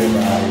hands,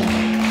 everybody.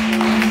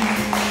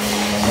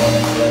 Come on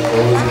and clap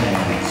those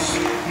hands.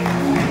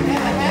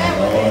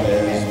 The Lord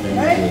has been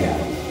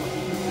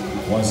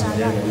good. Once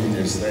again, we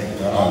just thank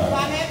God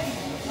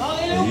for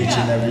each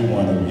and every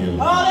one of you.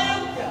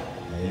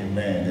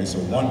 Amen. It's a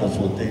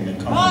wonderful thing to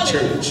come to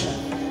church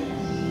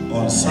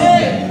on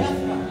Sunday,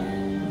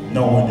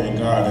 knowing that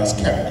God has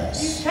kept us.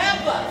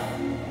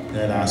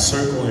 That our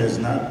circle has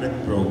not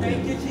been broken.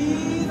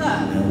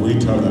 And we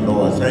tell the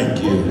Lord,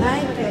 thank you.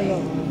 Thank you,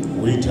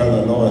 Lord. We tell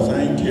the Lord,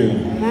 thank you.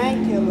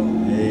 Thank you,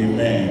 Lord.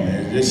 Amen.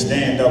 And just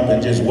stand up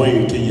and just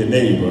wave to your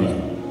neighbor.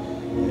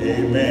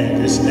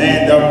 Amen. Just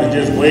stand up and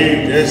just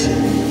wave this.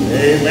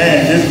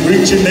 Amen. Just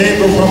greet your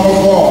neighbor from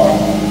afar.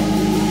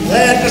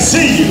 Glad to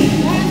see you.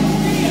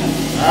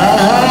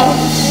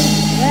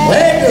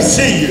 Glad to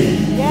see you.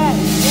 Yes.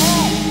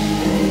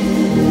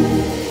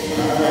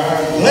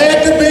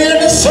 Glad to be in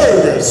the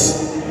service.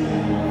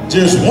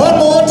 Just one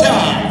more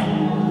time.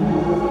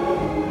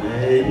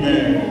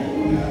 Amen.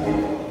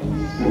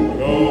 For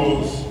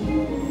those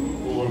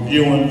who are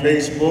viewing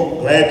Facebook,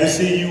 glad to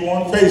see you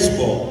on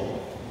Facebook.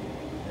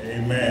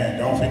 Amen.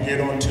 Don't forget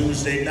on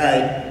Tuesday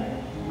night,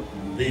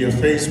 via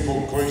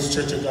Facebook, Grace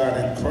Church of God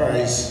in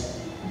Christ,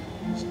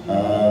 /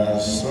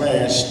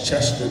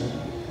 Chester,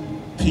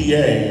 PA,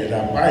 is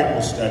our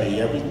Bible study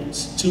every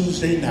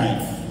Tuesday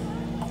night.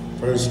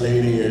 First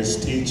Lady is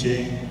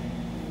teaching.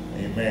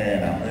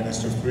 Amen. Our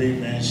Minister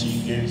Freeman, she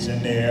gets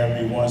in there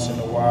every once in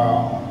a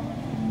while.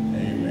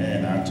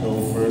 Amen. I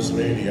told First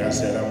Lady, I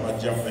said, I'm going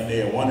to jump in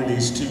there one of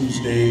these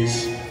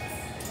Tuesdays.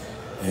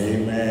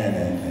 Amen.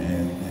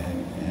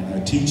 And I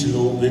teach a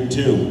little bit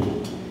too.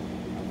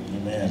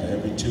 Amen. So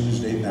every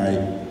Tuesday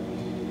night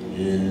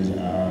is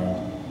our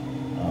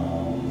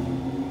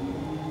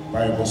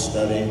Bible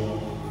study.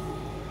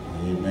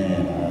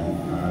 Amen.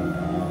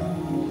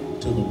 I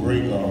took a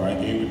break off. I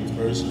gave it to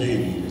First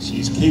Lady.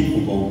 She's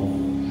capable.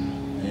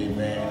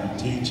 Amen.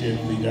 Teaching.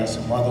 We got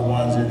some other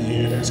ones in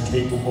here that's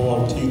capable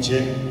of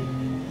teaching.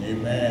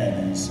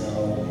 Amen. And so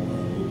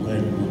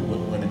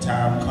when the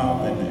time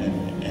comes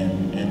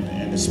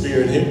and the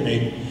Spirit hit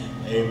me,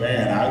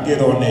 amen, I'll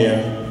get on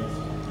there,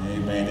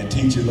 amen, and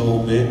teach a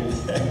little bit.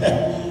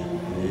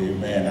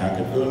 Amen. I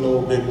can do a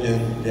little bit,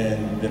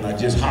 then I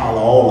just holler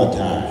all the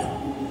time.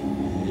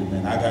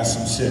 Amen. I got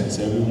some sense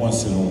every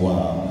once in a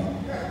while.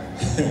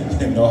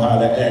 I know how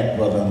to act,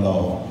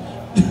 brother-in-law.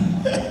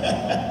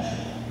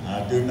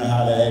 I do know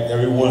how to act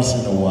every once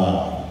in a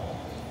while.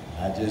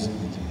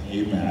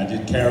 Amen, I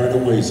just carried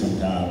away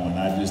sometimes when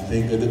I just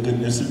think of the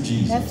goodness of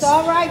Jesus. That's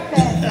all right,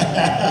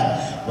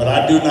 Pastor. But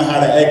I do know how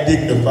to act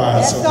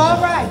dignified That's sometimes.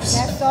 all right.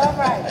 That's all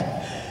right.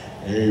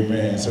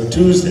 Amen. So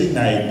Tuesday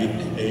night,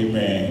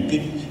 amen,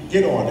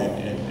 get on it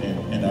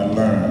and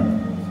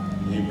learn.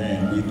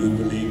 Amen. We do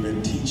believe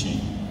in teaching.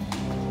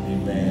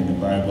 Amen. The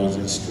Bible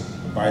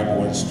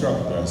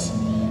instructs us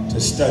to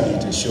study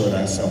to show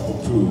thyself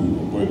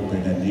approved, a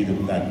workman that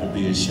needeth not to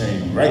be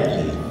ashamed,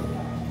 rightly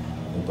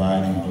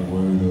dividing the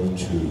word of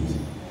truth.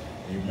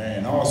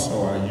 Amen.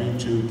 Also, our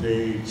YouTube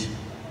page,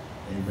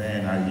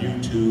 amen, our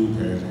YouTube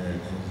has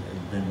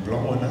been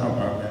blowing up.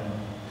 I've been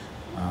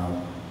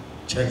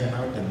checking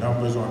out the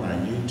numbers on our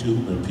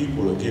YouTube, and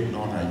people are getting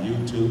on our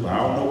YouTube. I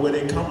don't know where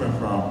they're coming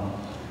from,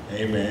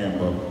 amen,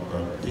 but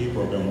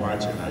people have been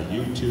watching our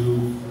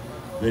YouTube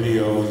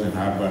videos,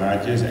 but I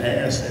just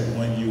ask that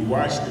when you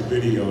watch the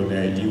video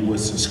that you would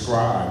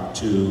subscribe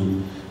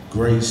to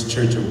Grace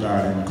Church of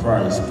God in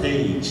Christ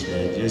page.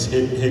 Just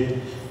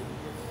hit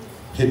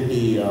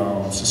the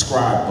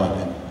subscribe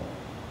button,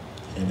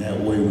 and that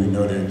way we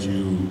know that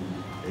you,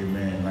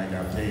 amen, like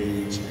our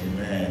page,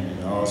 amen.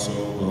 You also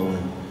go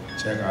and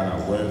check out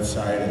our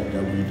website at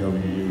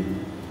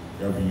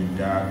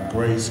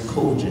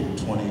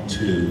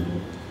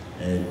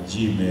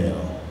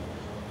www.gracecoaching22@gmail.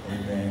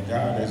 Amen.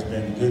 God has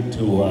been good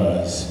to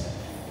us.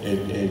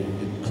 It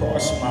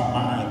crossed my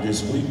mind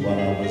this week while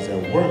I was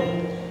at work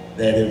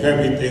that if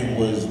everything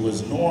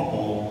was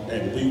normal,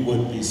 that we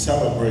would be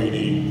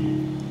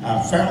celebrating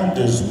our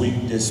Founders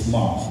Week this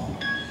month.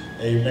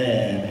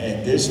 Amen.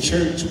 And this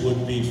church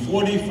would be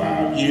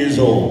 45 years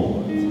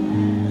old.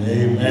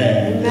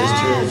 Amen. This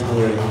church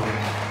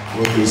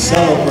will be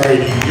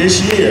celebrating this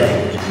year.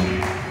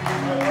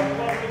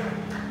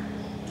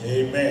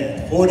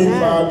 Amen.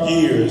 45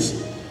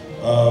 years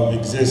of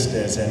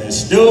existence, and it's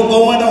still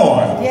going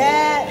on.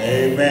 Yes.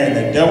 Amen.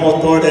 The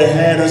devil thought it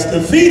had us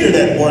defeated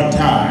at one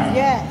time.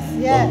 Yes.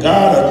 Yes. But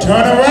God will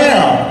turn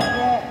around.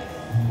 Yes.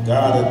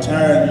 God will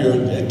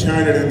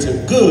turn it into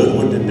good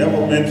what the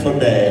devil meant for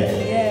bad.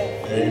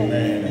 Yes.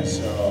 Amen. And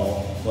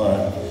so,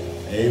 but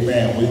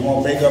amen, we're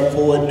going to make up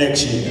for it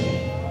next year.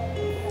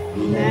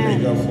 We're going to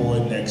make up for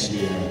it next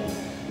year.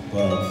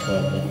 But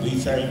we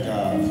thank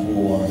God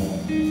for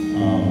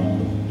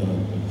the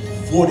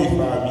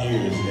 45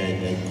 years that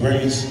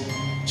Grace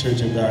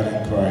Church of God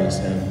in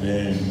Christ have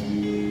been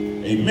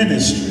a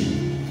ministry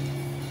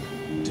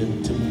to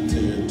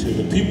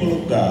the people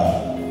of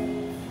God,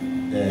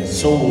 that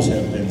souls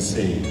have been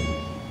saved.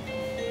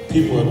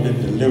 People have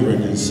been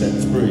delivered and set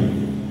free.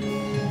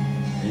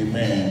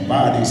 Amen.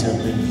 Bodies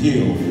have been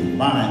healed.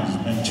 Minds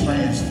have been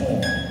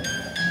transformed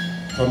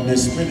from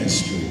this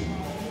ministry.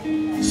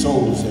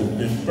 Souls have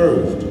been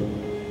birthed.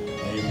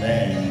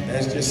 Amen.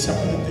 That's just some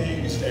of the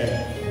things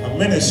that a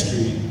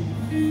ministry,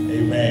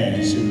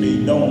 amen, should be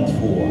known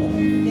for.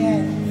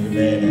 Yes.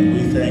 Amen. And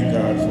we thank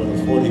God for the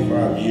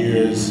 45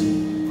 years,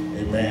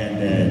 amen,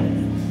 that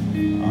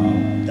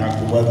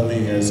Dr.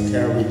 Weatherly has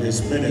carried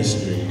this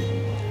ministry.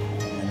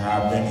 And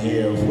I've been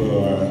here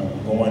for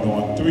going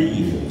on 3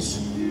 years.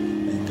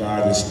 And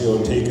God is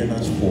still taking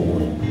us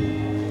forward.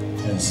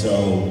 And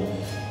so,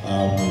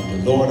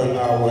 if the Lord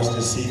allow us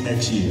to see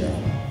next year,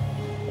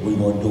 we're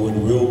going to do it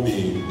real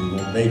big. We're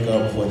going to make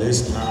up for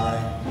this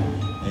time,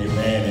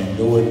 amen, and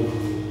do it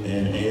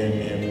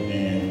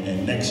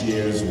and next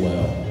year as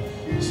well.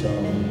 So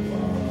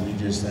we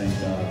just thank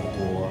God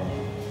for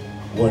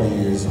what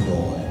he is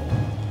doing.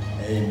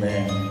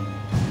 Amen,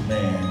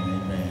 amen,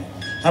 amen.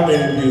 How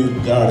many of you,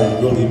 God has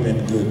really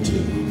been good to?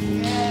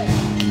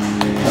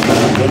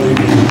 Really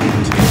been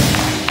good to.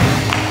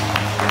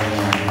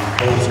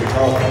 Folks are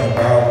talking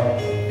about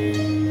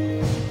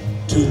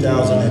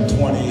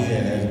 2020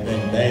 and has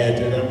been bad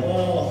to them.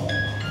 Well,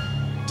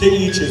 to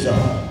each his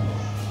own.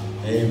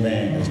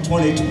 Amen.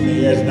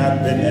 2020 has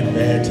not been that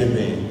bad to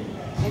me.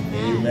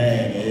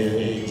 Amen.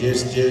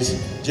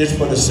 Just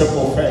for the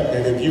simple fact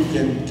that if you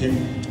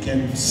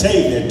can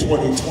say that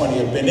 2020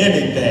 has been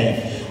anything,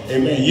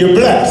 amen, you're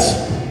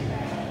blessed.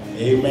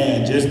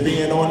 Amen. Just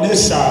being on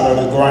this side of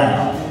the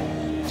ground,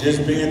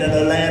 just being in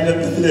the land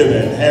of the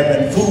living,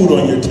 having food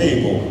on your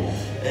table,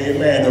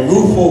 amen, a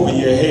roof over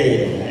your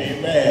head,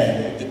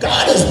 amen.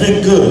 God has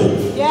been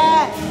good.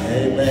 Yes.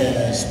 Amen.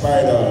 In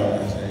spite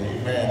of,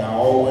 amen, I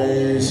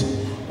always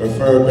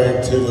refer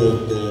back to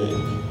the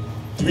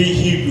 3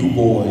 Hebrew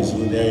boys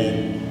when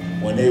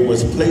they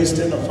was placed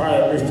in a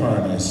fiery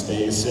furnace.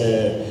 They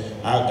said,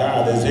 our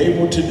God is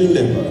able to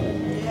deliver.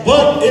 Yes.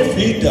 But if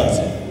he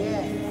doesn't,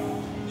 yes,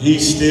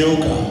 he's still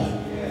God.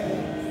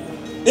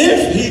 Yes.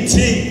 If he,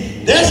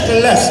 that's the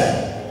lesson.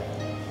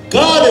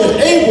 God is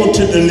able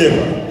to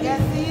deliver.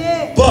 Yes, he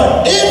is.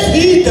 But if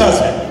he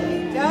doesn't,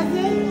 He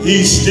doesn't.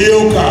 he's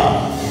still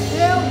God.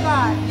 Still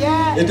God.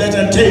 Yes. It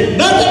doesn't take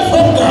nothing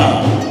from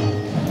God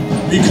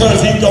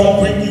because he don't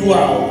bring you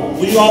out.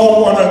 We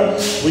all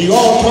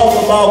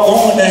talk about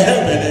going to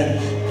heaven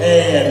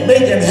and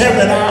making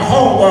heaven our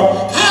home.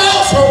 But how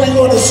else are we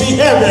going to see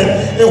heaven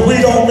if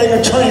we don't make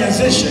a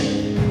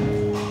transition?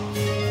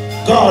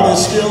 God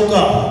is still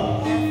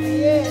God. Yes,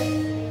 he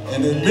is.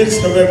 In the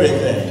midst of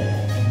everything,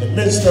 in the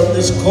midst of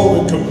this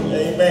COVID,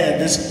 amen,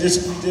 this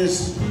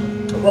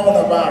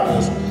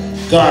coronavirus,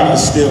 God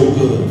is still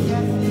good.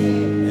 Yes, he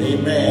is.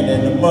 Amen.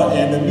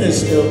 In the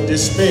midst of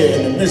despair,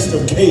 in the midst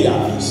of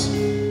chaos,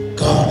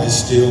 God is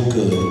still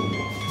good.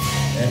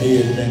 And he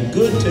has been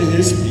good to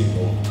his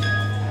people.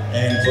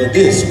 And for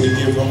this we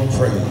give him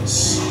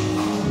praise.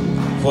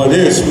 For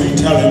this we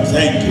tell him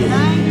thank you.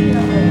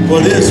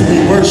 For this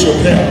we worship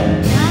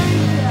him.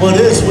 For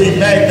this we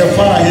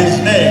magnify his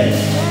name.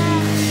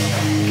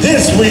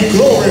 This we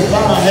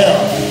glorify him.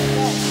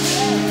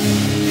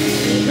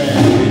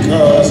 Amen.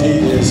 Because he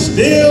is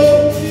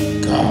still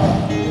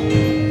God.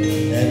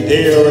 And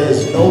there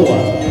is no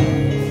other.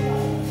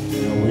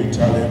 And we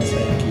tell him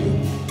thank you.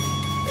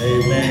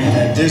 Amen.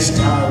 At this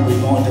time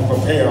we're going to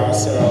prepare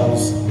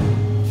ourselves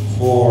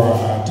for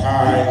our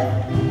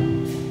tithe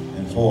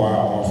and for our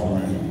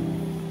offering.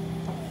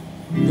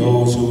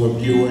 Those who are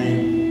viewing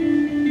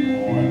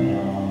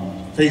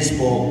on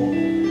Facebook,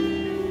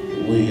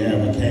 we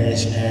have a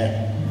cash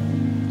app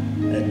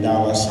at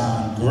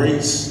 $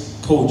 Grace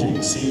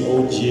Kojic,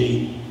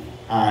 C-O-G-I-C.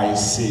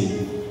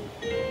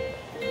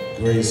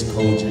 Grace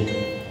Kojic.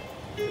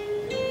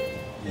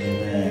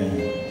 Amen.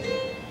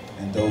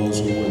 And those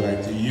who would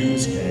like to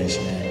use cash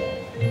app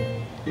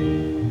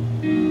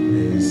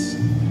is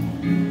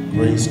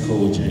Grace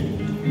Kojic,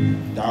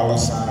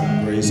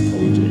 $ Grace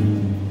Kojic,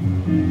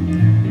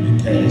 your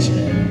cash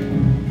app.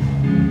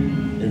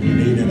 If you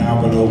need an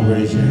envelope,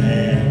 raise your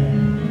hand.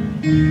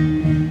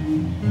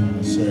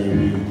 I'll serve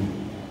you.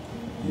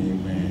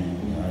 Amen.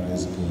 God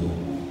is good.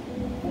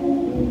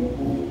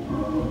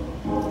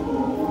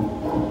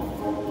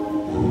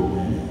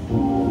 Amen.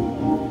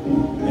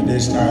 At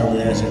this time, we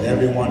ask that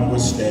everyone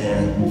would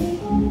stand.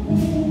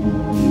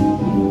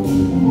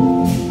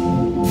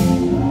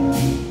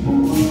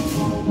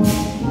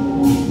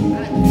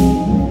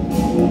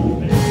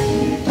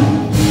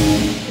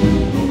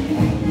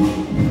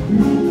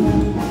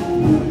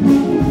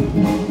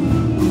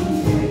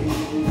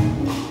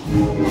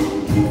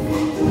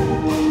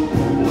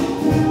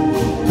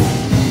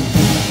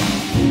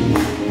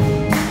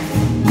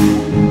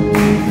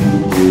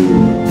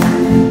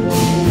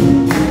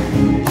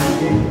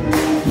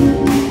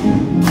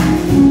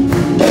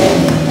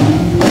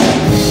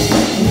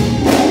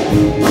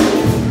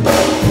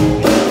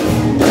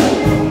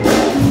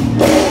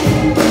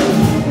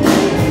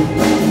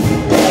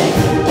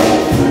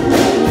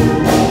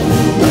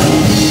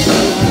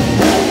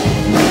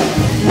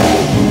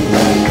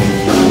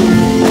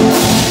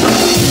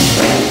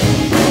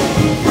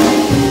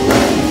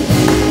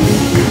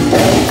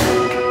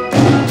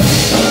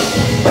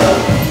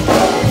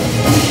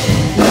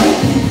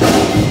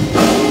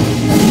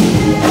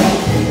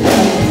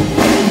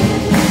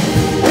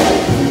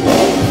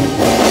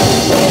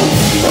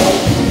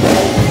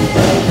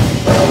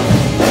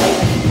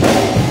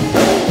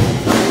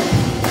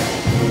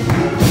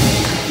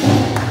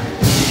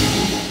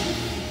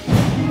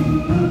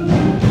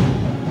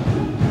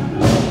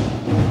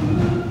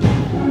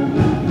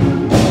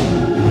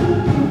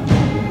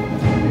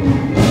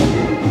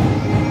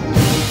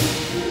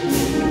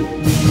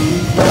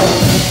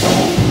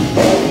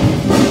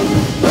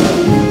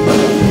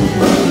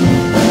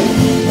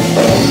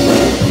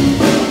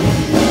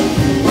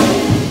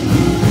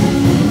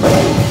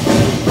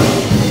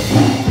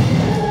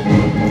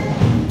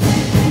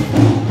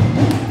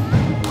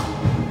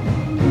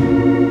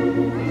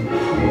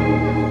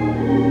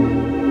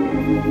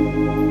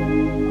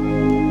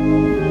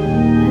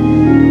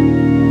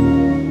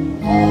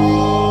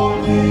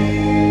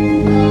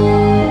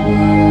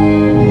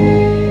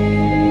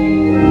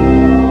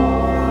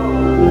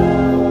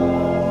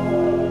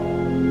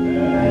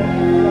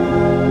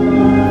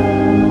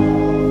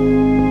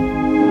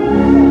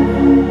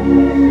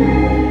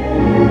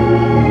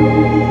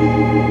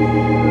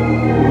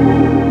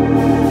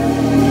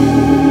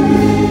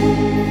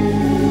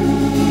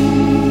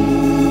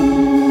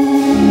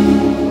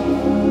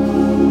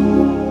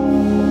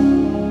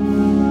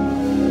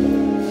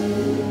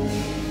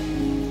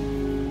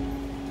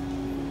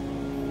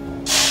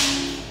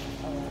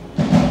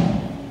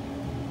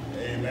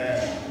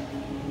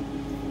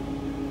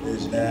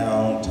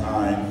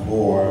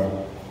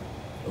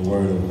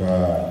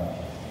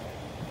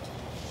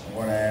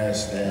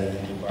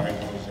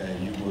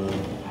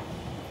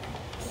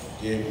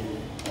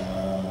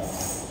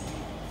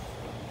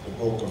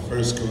 book of 1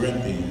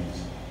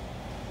 Corinthians.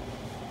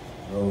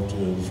 Go to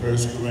 1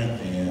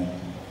 Corinthians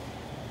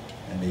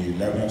and the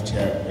 11th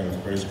chapter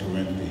of 1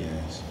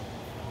 Corinthians.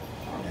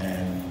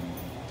 And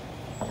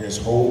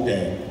just hold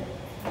that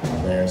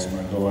I've asked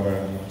my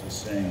daughter to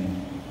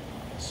sing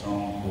a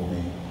song for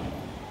me.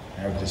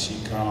 After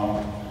she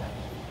comes,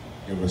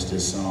 give us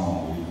this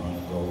song. We're going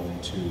to go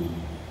into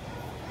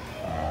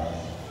our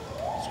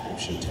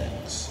scripture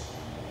text.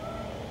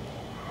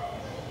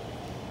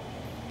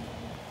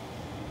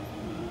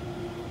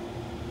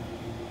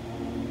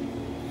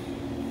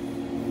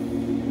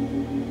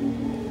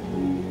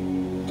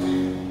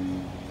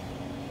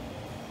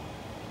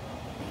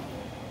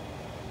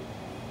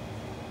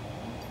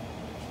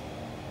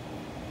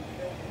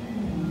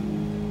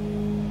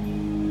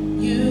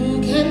 You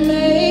can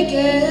make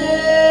it.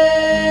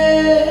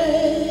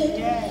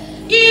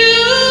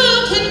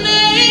 You can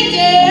make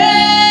it.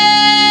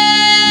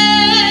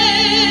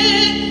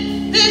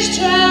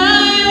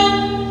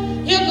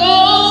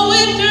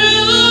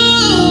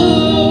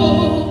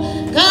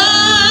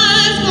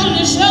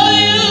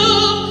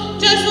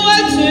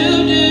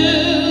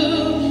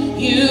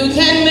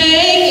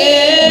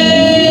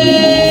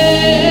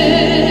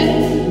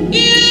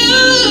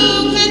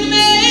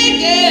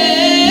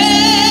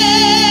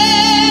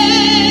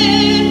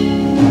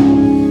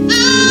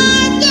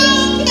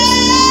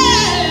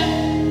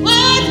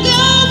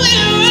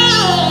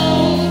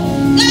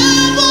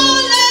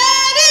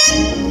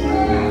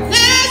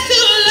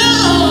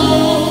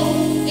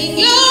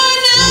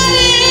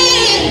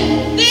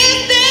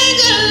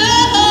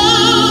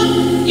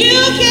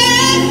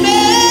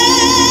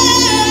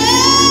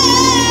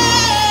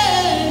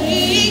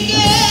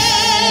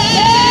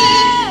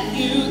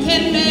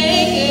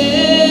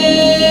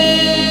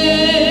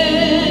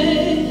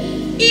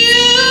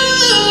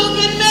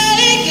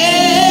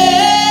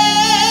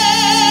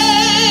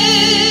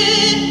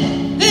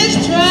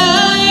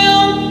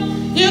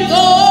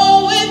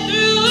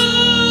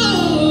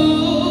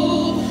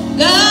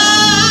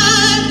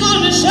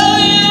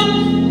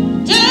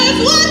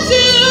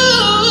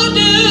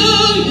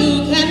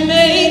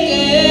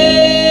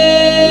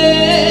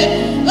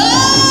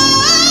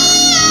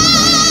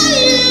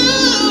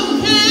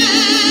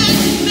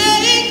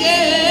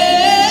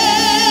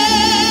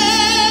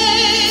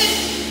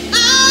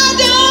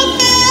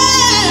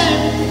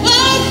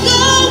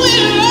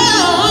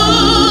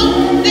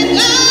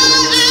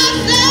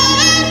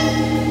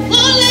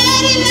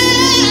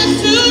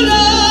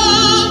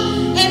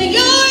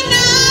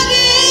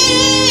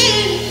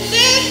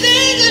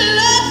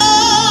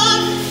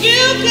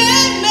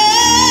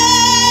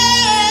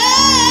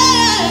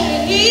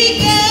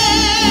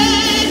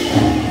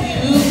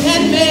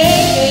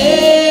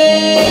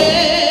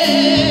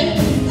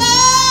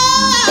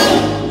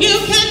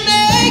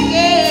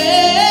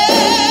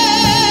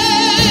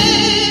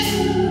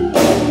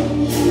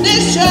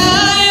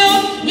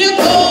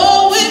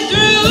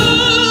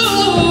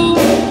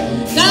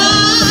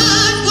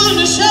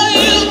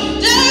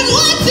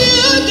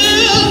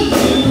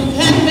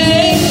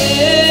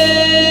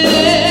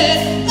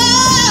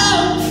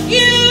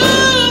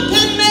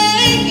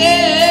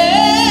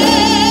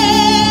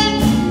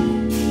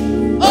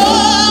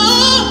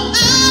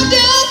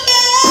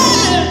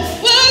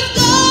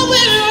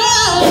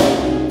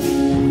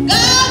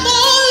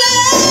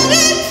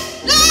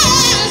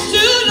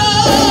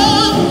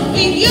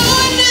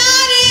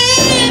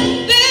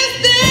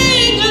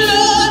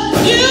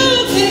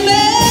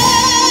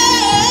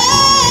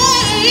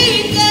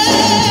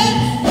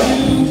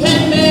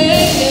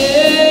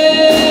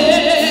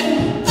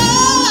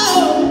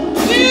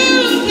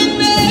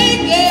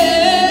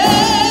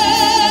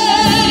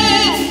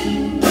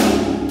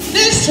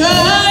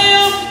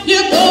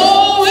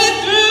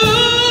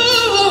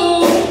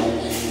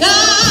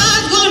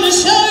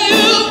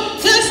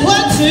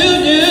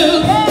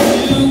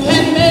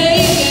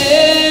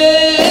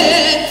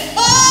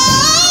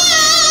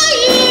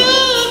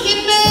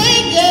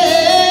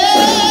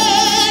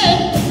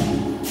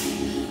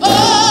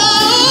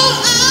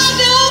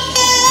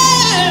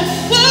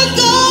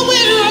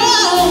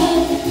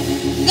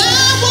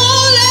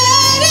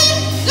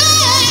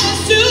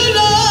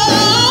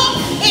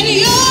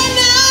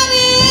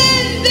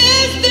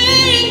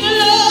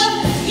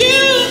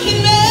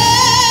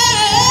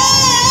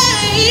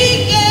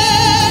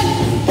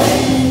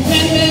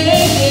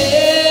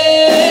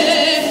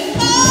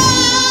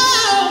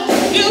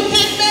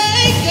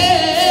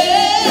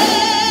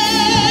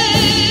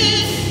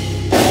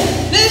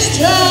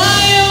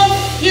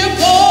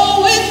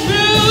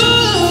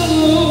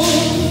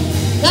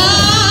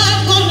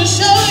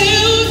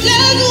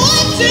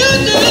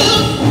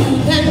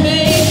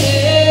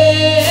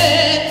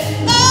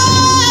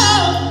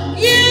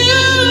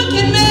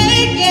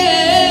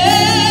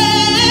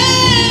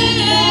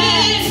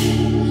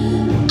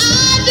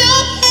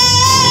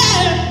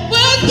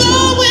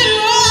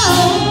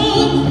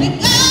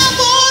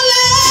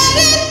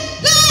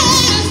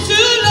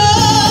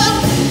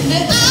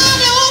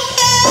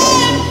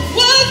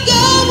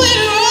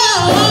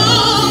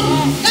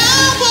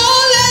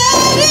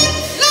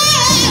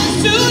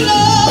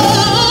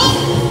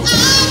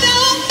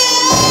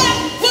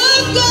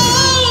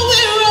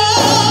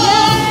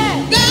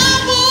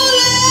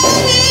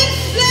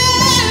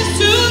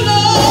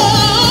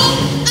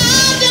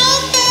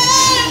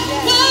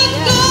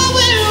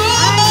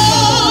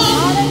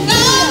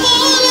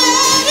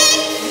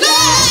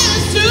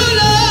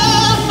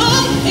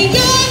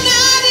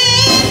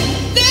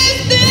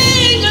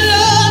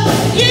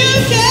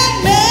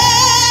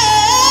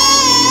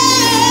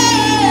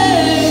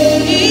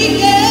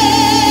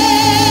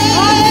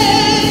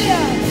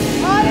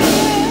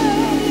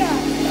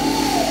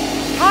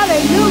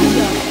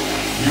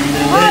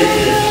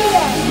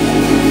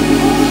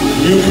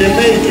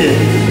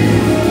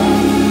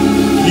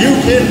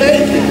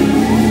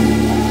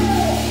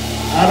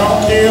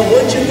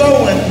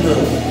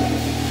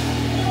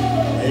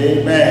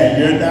 Amen.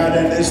 You're not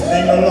in this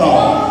thing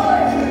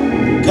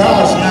alone.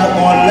 God's not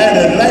going to let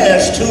it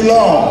last too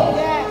long.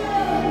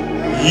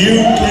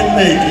 You can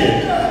make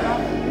it.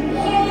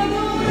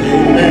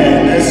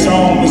 Amen. That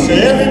song will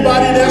say,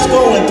 everybody that's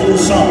going through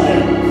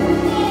something,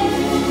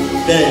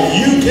 that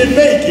you can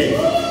make it.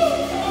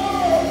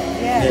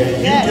 That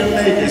you can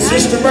make it.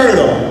 Sister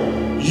Myrtle,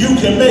 you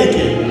can make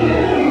it.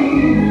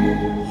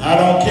 I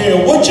don't care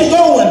what you're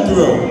going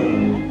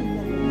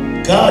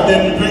through. God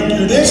didn't bring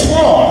you this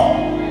far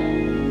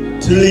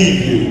to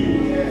leave you.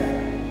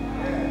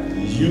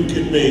 You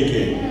can make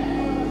it.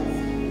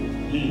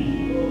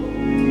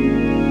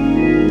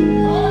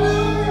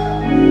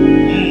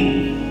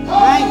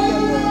 Thank you,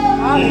 Lord.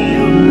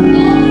 Hallelujah.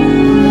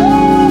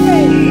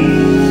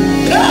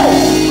 Go!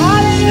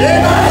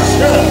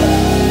 Hallelujah!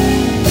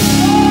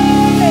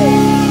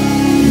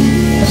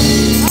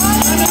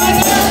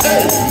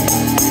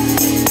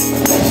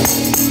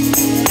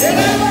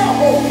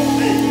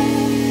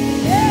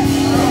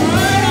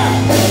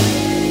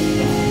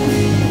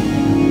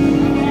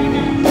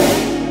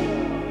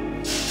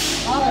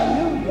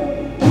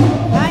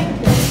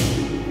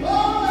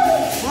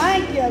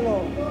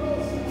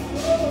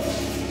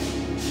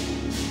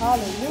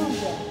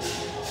 Hallelujah.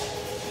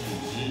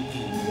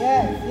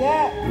 Yes,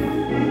 yes.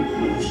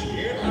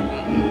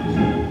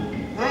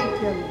 Thank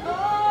you, Lord.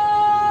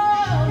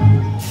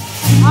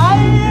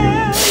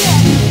 Hallelujah.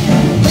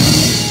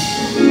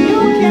 You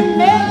can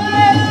make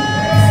it.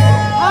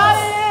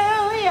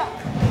 Hallelujah.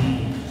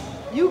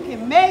 You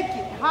can make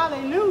it.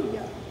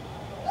 Hallelujah.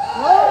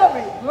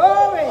 Glory,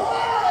 glory.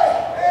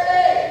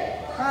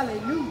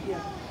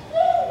 Hallelujah.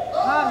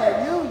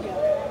 Hallelujah.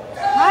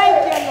 Thank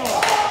you,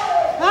 Lord.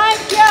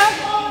 Thank you.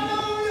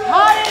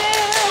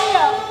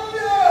 Hallelujah.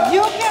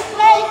 You can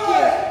make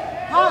it.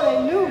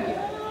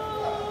 Hallelujah.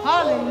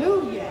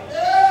 Hallelujah.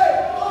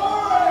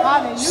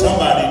 Hallelujah.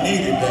 Somebody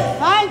needed that.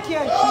 Thank you,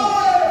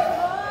 Jesus.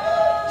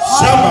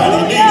 Somebody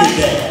needed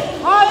that.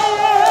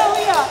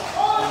 Hallelujah.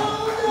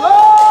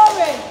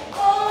 Glory.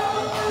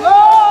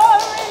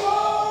 Glory.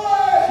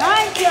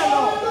 Thank you,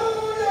 Lord.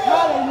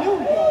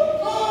 Hallelujah.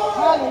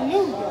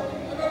 Hallelujah.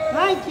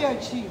 Thank you,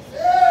 Jesus.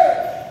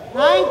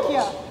 Thank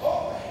you.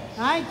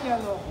 Thank you,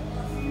 Lord.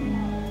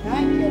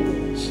 Thank you, Lord.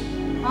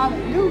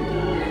 Hallelujah.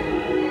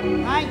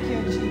 Thank you,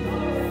 Jesus.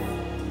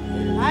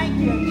 Thank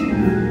you,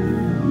 Jesus.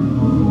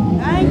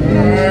 Thank you,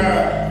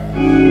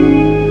 Jesus.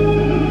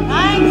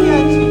 Thank you,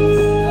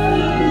 Jesus.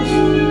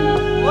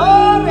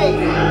 Glory.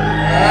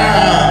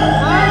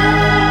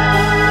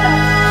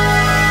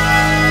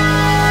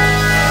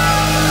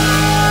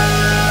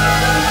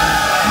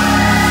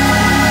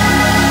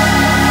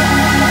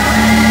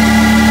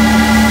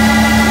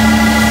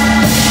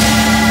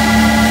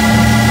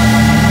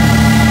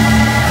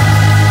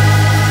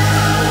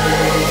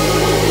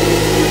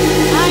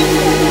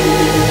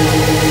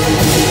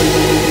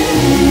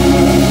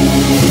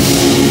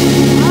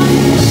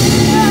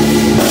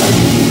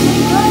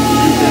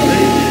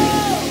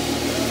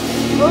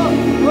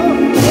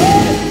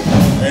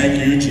 Thank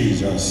you,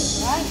 Jesus.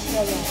 Thank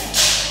you, Lord.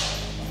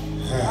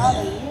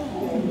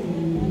 Hallelujah.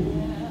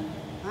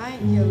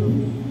 Thank you,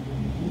 Lord.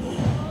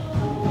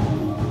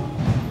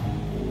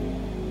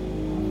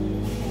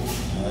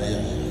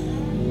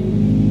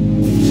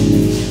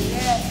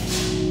 Yes.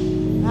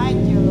 Thank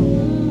you, Lord.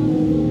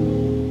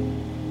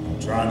 I'm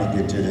trying to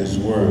get to this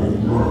word.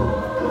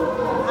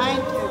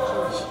 Thank you,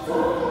 Jesus.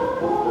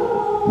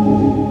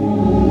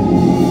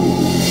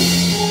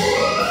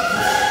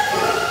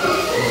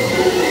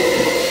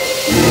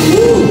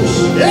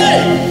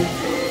 Hey!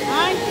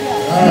 Thank you.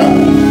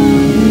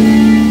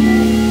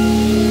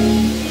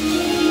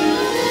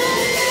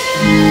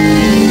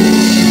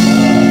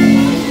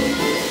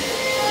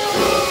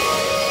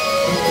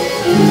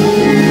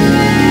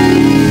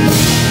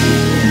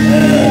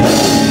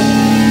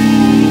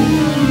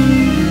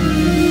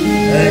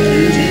 Thank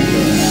you,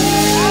 Jesus.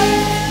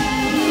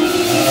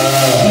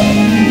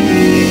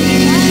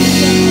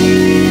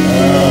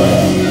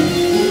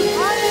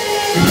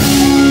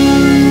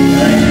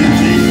 Thank you,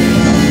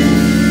 Jesus.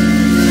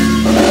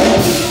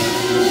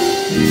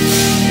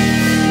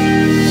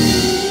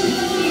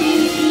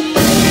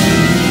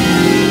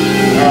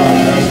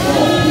 That's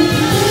all.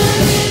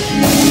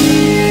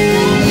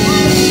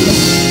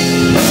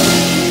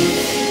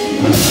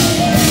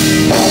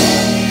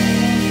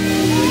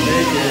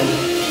 Thank you.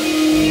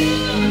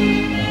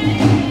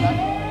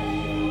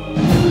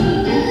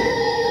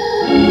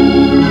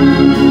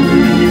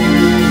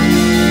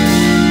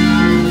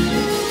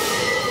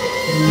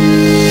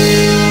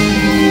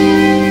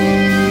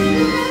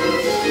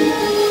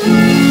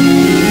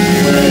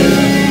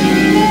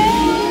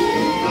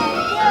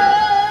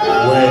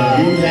 When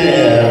you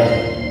have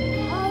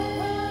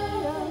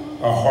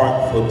a heart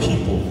for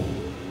people,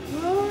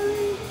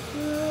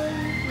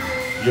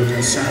 you're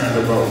concerned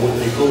about what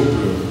they go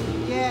through.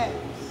 Yes.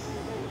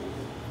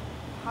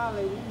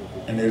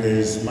 Hallelujah. And it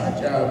is my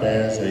job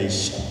as a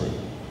shepherd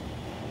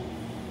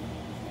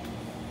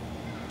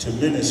to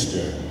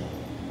minister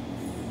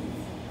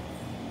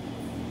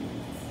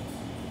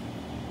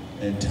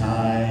in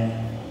time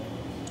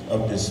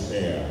of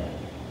despair.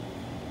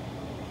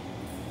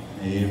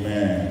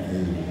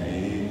 Amen.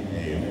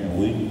 Amen.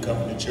 We can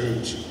come to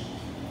church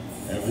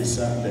every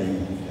Sunday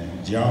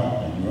and jump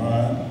and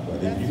run,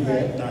 but if you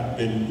have not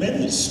been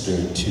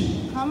ministered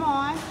to, Come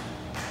on.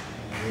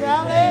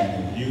 Tell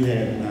it. if you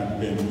have not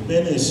been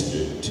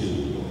ministered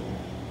to,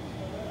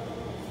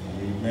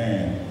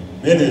 amen,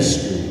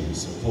 ministry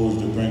is supposed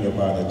to bring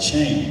about a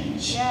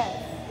change.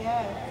 Yes,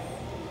 yes.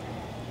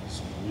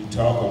 So we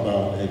talk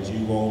about that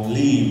you won't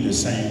leave the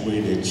same way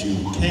that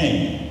you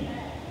came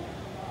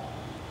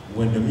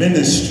when the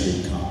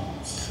ministry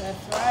comes.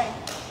 That's right.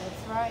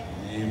 That's right.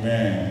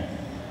 Amen.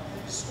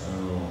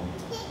 So,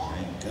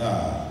 thank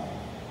God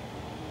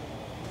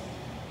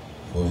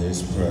for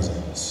his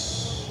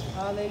presence.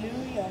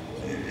 Hallelujah.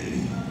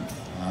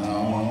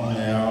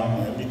 Now,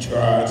 let me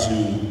try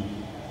to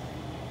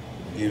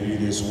give you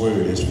this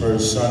word. It's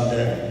first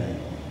Sunday,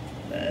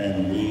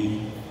 and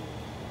we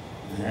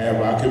have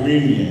our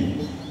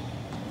communion.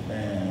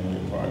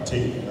 Amen. We're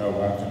partaking of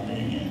our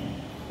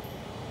communion.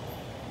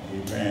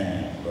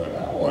 Amen. But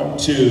I want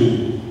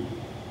to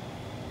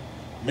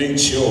make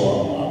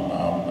sure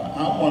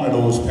I'm one of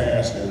those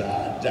pastors.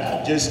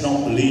 I just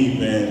don't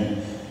believe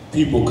in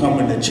people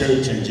coming to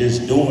church and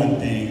just doing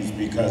things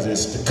because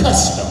it's the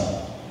custom.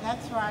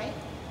 That's right.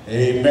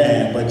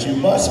 Amen. But you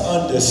must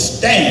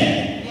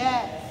understand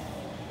Yes.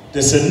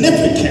 the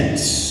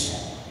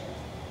significance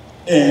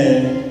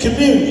in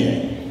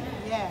communion.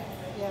 Yes.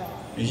 Yes.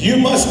 You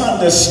must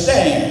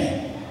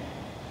understand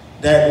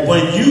that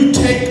when you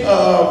take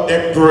of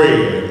that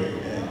bread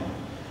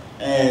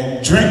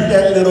and drink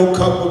that little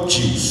cup of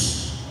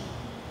juice,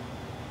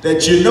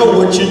 that you know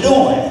what you're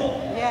doing.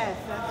 Yes,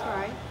 that's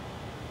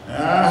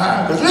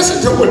right. But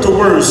listen to what the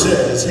word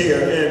says here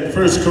in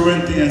 1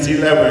 Corinthians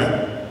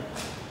 11,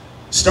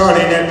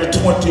 starting at the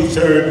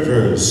 23rd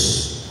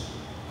verse.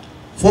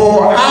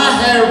 For I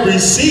have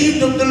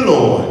received of the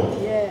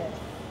Lord Yes.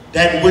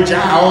 that which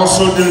I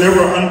also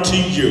deliver unto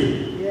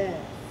you, Yes.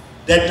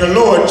 that the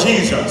Lord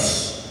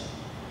Jesus,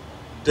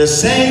 the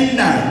same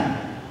night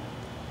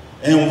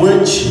in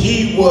which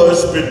he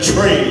was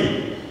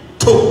betrayed,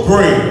 took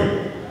bread.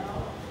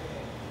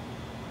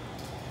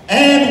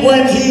 And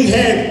when he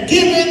had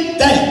given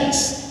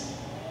thanks,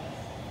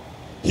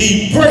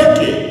 he brake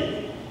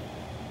it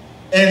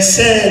and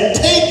said,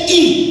 take,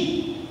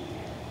 eat,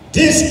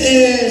 this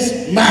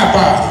is my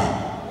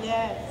body,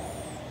 Yes.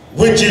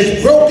 which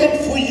is broken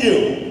for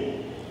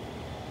you.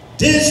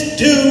 This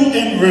do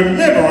in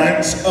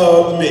remembrance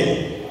of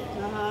me.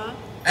 Uh-huh.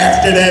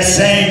 After that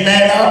same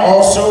manner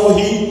also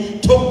he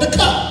took the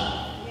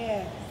cup,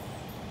 Yes.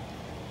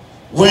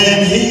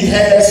 when he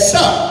had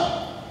supped,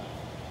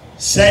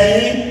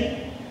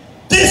 saying,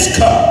 this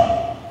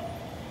cup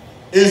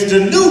is the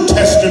New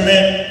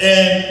Testament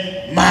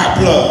in my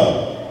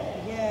blood.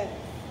 Yes.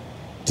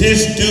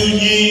 This do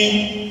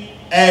ye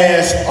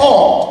as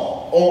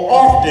oft or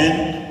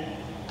often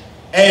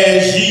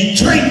as ye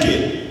drink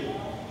it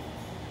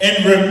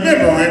in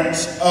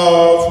remembrance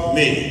of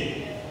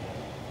me.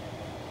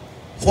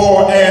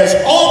 For as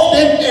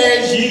often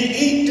as ye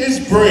eat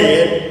this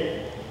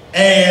bread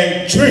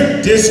and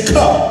drink this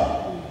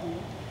cup,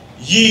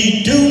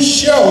 ye do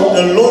show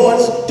the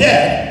Lord's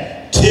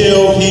death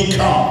till he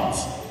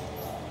comes.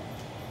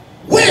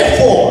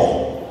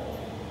 Wherefore,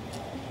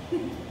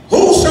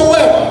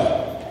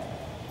 whosoever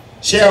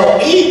shall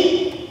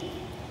eat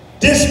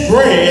this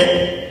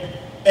bread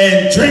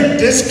and drink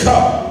this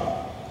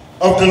cup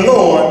of the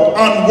Lord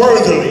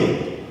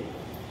unworthily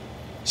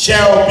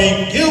shall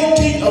be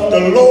guilty of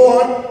the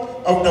Lord,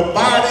 of the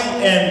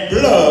body and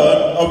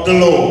blood of the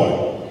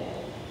Lord.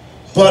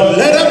 But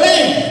let a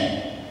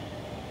man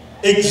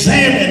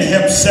examine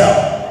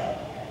himself,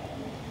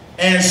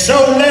 and so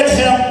let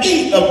him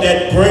eat of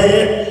that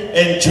bread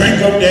and drink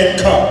of that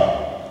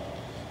cup.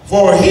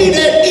 For he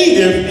that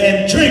eateth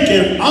and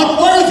drinketh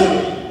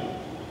unworthily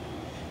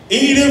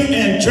eateth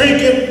and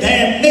drinketh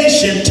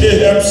damnation to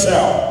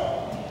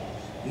himself,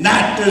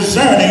 not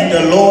discerning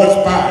the Lord's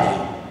body.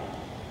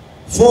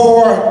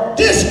 For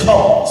this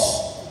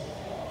cause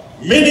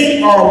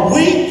many are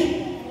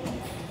weak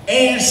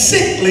and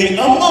sickly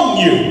among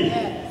you,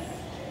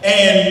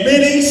 and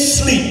many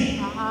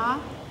sleep. Uh-huh.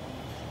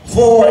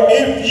 For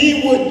if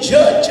ye would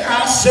judge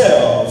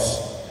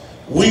ourselves,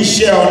 we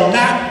shall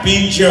not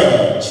be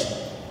judged.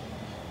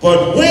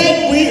 But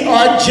when we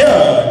are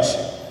judged,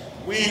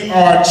 we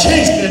are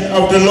chastened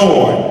of the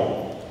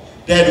Lord,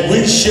 that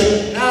we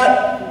should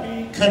not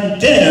be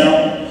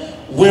condemned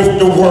with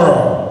the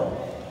world.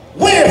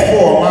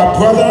 Wherefore, my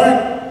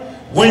brethren,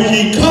 when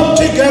ye come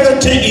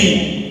together to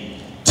eat,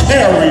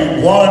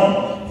 tarry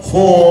one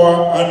for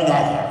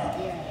another.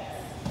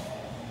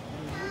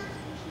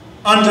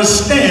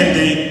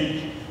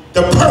 Understanding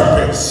the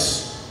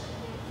purpose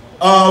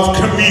of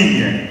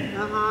communion.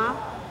 Uh-huh.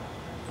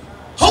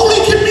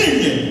 Holy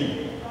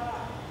Communion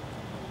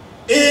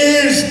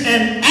is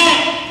an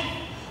act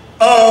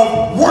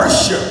of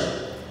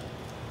worship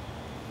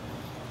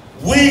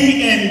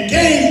we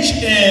engage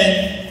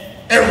in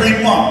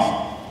every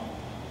month.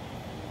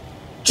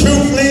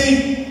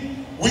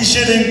 Truthfully, we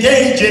should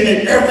engage in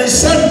it every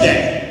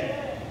Sunday.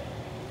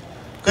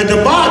 Because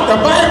the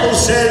Bible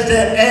says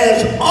that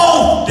as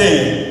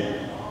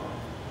often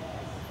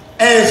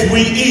as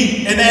we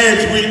eat and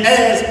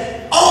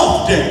as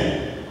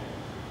often.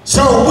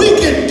 So we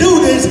can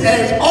do this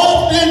as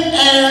often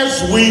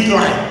as we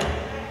like.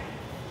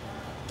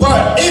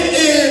 But it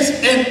is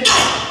an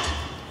act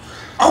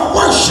of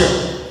worship.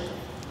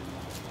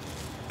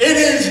 It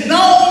is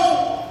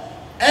known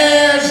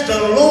as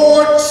the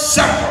Lord's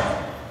Supper.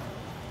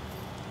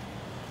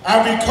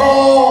 I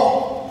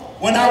recall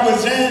when I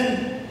was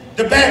in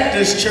the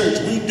Baptist church,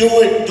 we do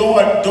it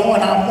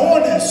during our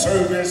morning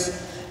service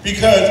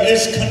because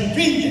it's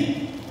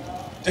convenient.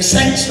 The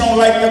saints don't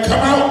like to come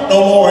out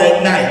no more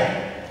at night.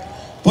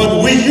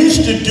 But we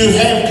used to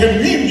have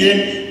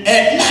communion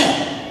at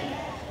night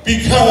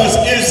because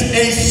it's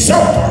a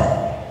supper.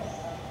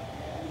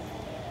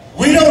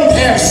 We don't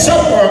have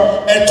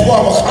supper at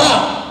 12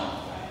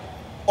 o'clock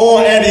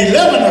or at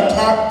 11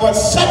 o'clock, but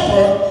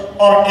supper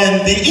are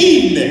in the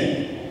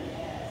evening.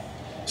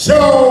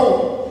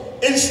 So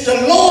it's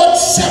the Lord's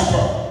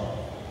Supper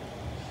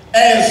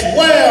as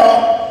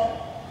well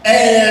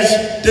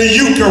as the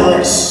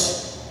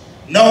Eucharist,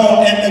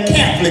 known in the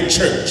Catholic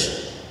Church.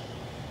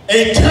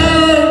 A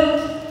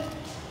term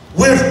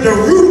with the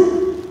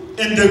root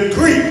in the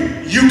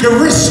Greek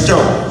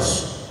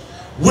Eucharistos,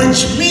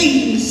 which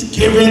means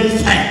giving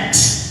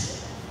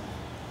thanks.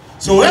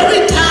 So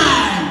every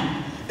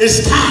time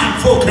it's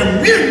time for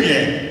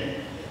communion,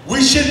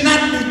 we should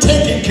not be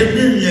taking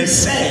communion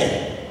sad.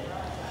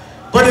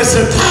 But it's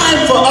a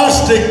time for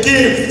us to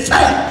give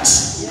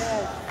thanks.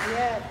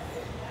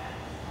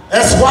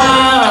 That's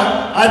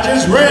why I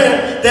just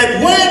read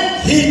that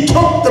when he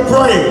took the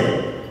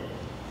bread,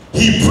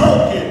 he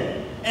broke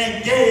it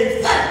and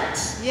gave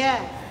thanks.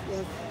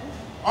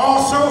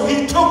 Also,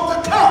 he took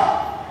the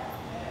cup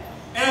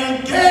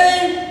and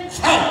gave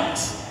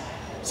thanks.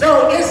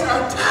 So it's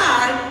a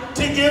time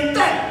to give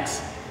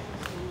thanks.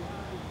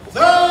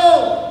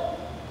 Though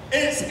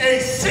it's a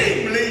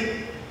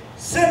seemingly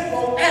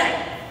simple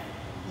act,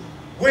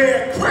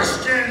 where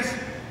Christians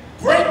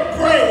break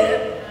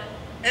bread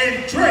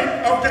and drink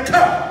of the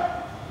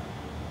cup.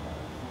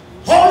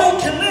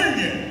 Holy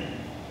Communion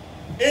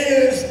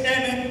is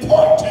an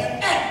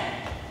important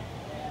act.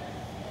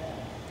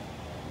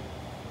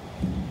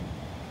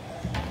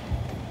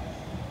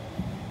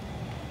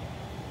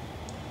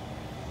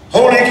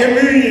 Holy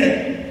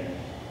Communion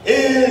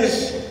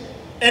is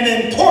an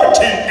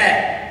important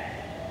act.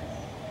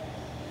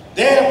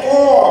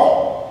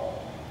 Therefore,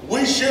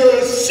 we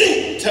should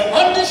seek to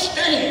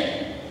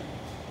understand,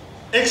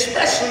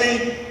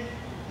 especially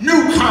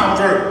new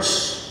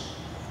converts,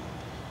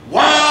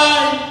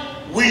 why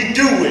we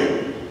do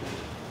it.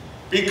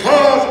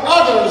 Because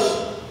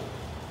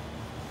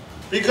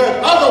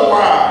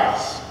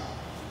otherwise,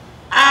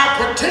 our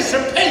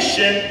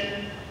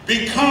participation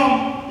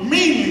become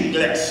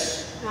meaningless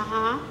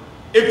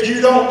if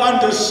you don't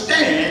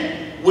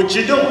understand what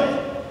you're doing.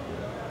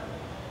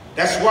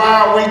 That's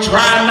why we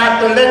try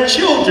not to let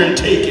children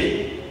take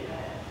it.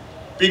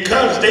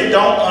 Because they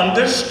don't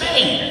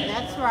understand.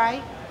 That's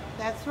right.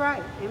 That's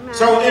right. Amen.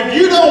 So if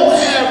you don't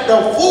have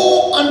the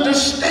full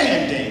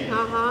understanding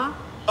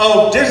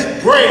of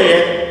this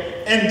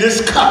bread and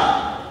this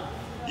cup,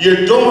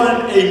 you're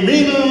doing a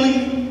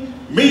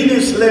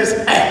meaningless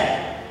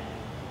act,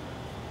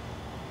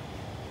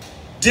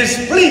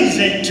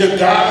 displeasing to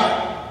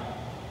God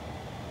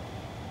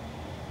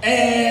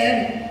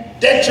and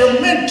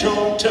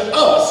detrimental to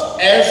us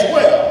as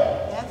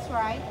well. That's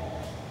right.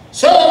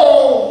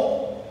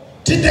 So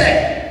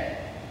today,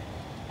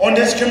 on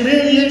this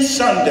Communion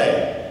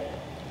Sunday,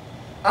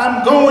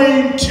 I'm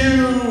going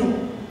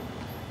to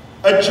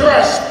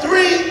address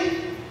 3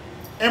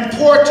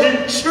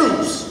 important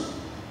truths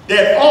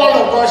that all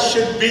of us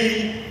should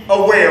be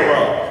aware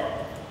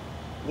of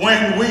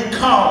when we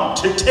come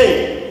to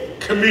take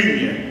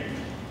communion.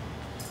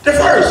 The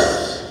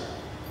first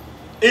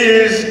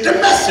is the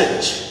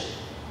message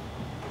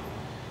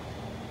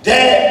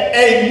that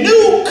a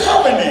new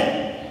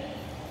covenant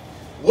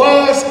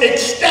was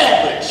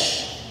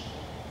established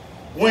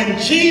when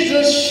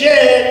Jesus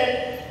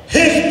shed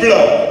his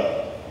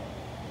blood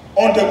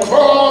on the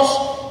cross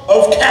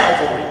of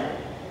Calvary.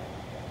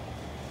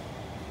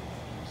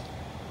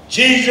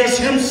 Jesus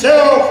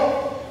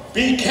himself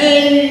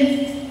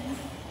became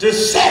the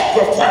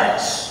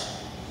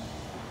sacrifice,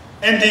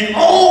 and the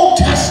Old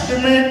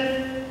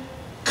Testament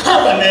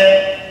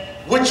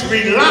covenant, which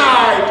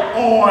relied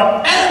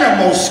on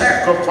animal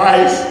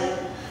sacrifice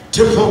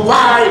to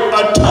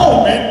provide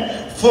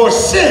atonement for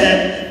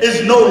sin,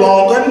 is no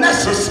longer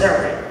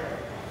necessary.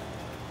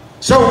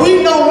 So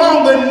we no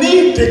longer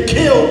need to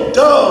kill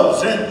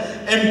doves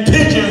and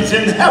pigeons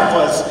and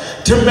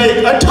heifers to make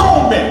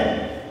atonement.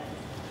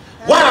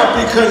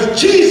 Why? Because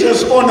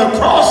Jesus on the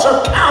cross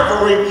of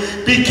Calvary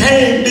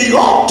became the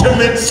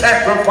ultimate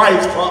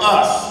sacrifice for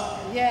us.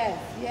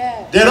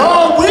 That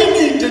all we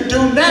need to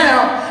do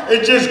now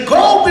is just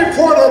go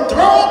before the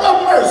throne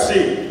of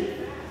mercy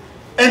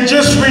and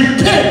just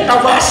repent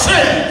of our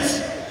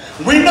sins.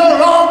 We no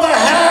longer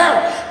have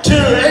to,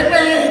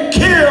 amen,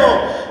 kill,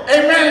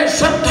 amen,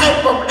 some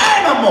type of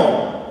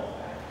animal.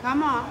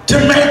 Come on. To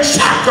make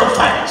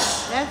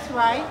sacrifice. That's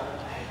right.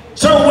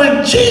 So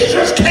when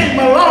Jesus came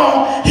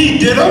along, he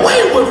did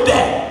away with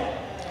that.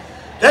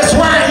 That's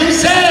why he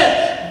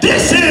said,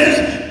 this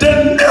is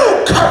the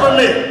new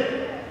covenant,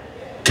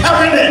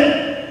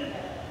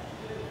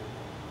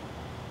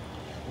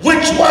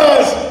 which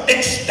was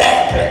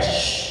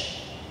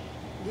established.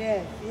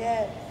 Yes,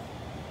 yes.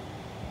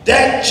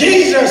 That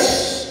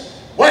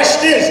Jesus, watch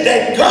this,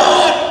 that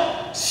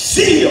God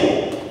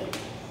sealed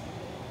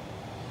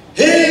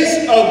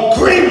his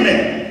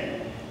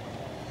agreement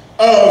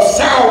of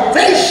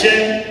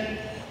salvation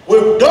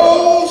with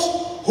those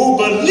who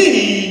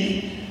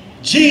believe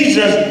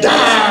Jesus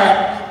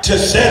died to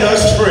set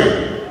us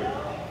free.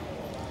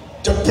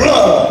 The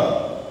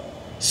blood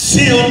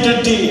sealed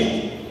the deal.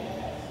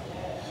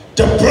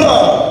 The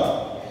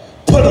blood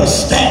put a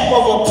stamp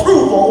of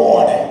approval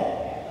on it.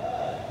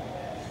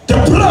 The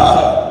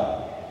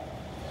blood.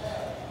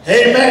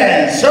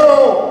 Amen.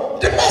 So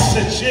the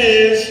message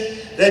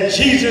is that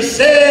Jesus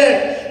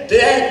said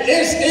that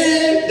this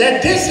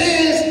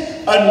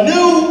is a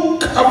new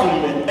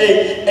covenant,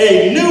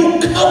 a new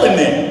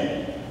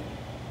covenant.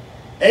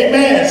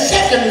 Amen.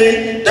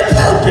 Secondly, the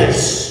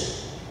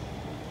purpose.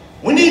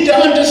 We need to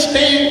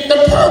understand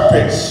the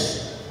purpose.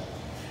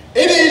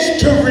 It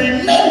is to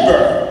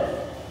remember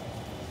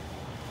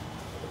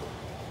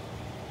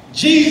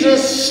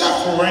Jesus'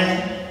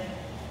 suffering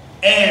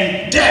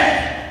and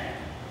death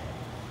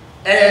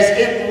as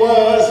it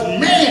was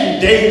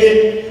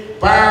mandated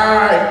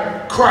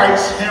by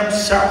Christ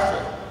himself.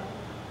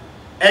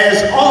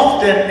 As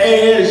often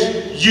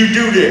as you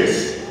do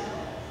this,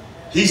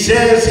 he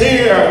says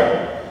here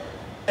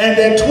in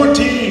the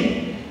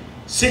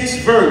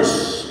 26th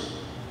verse,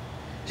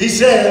 he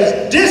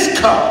says, this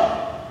cup,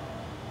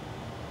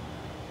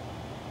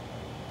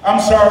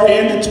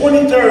 in the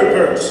 23rd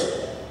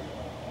verse,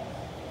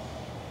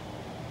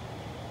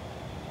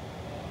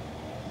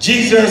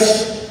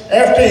 Jesus,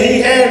 after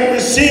he had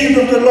received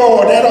of the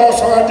Lord, that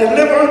also I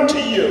deliver unto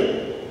you,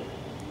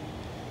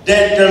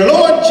 that the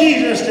Lord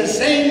Jesus, the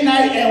same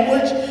night in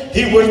which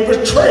he was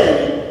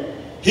betrayed,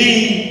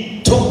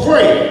 he took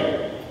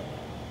bread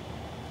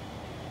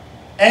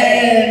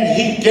and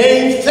he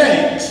gave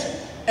thanks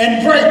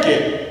and brake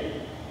it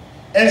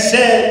and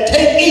said,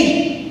 take,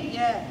 eat.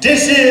 Yeah.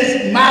 This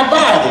is my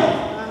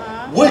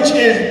body, which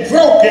is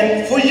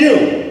broken for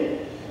you.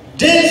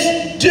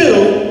 This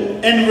do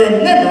in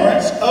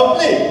remembrance of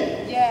me.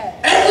 Yeah.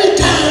 Every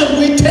time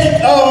we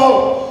take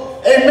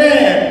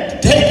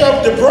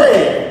of the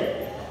bread,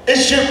 it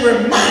should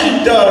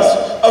remind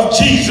us of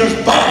Jesus'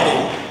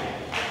 body,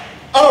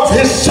 of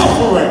his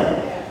suffering,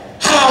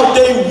 how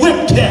they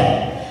whipped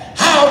him,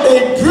 how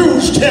they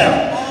bruised him,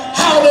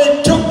 how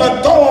they took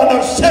a thorn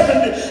of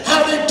 70,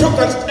 how they took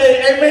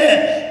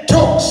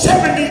took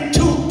 72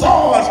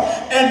 thorns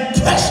and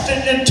pressed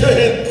it into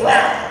his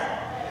brow.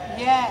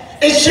 Yes.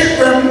 It should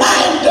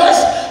remind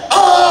us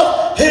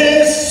of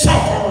his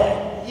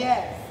suffering.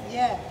 Yes.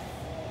 Yes.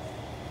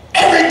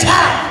 Every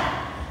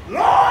time,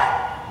 Lord,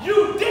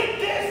 you did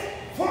this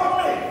for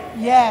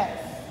me. Yes.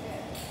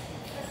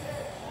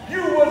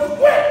 You was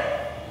whipped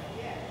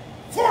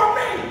for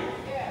me.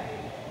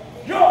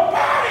 Your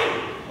body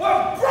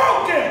was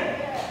broken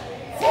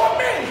for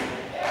me.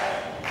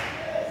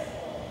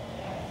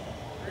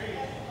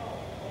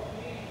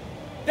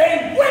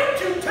 They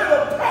whipped you to the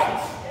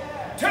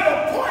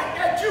point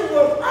that you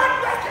was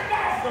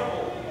unrecognizable.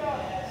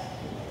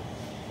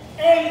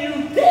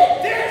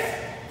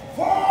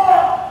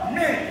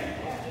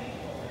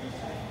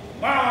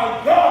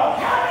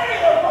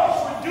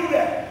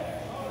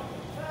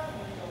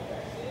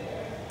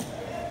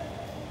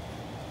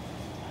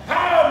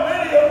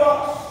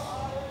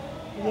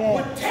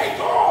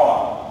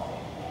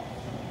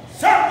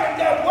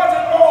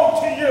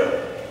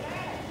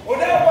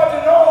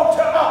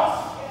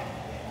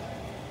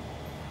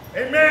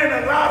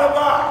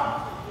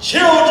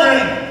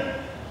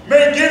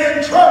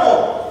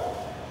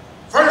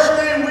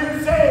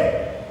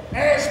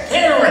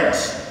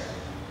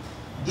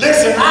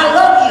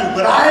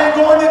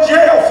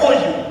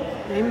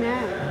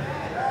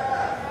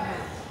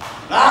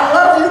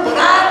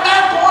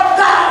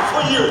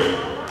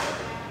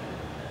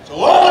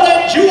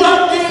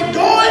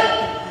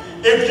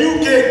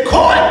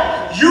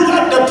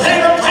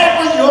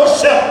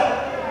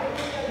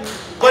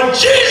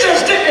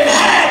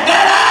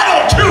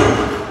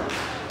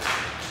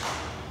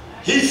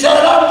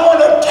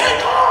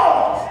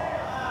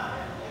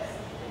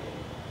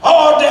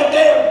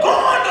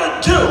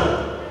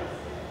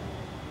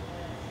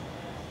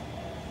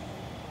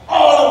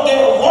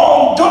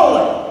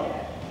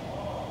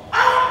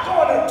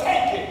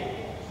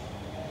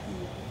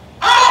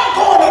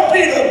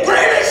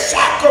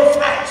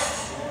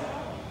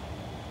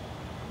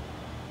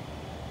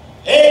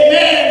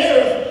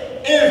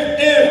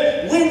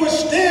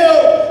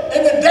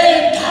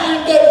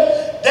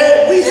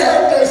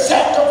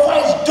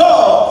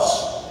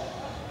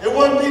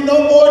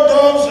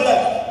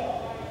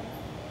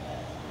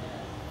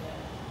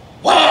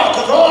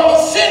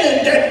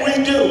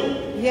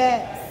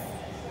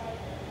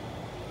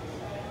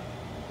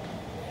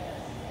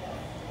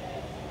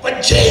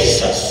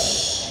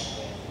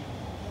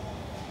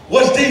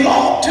 the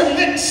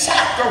ultimate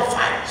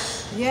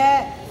sacrifice.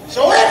 Yes.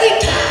 So every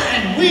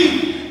time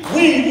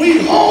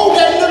we hold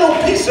that little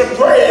piece of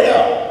bread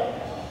up,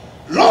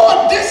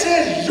 Lord, this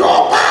is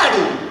your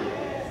body,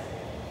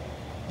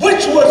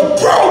 which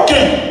was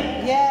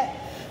broken. Yes.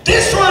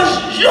 This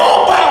was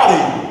your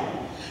body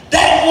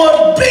that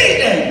was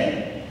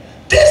beaten.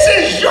 This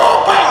is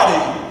your body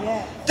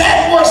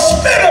that was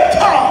spit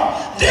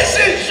upon. This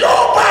is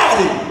your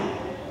body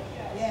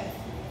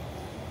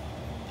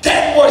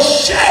that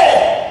was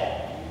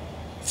shed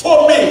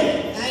for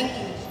me. Thank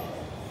you.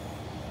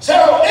 So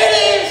it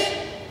is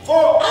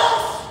for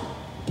us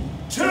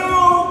to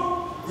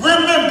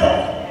remember.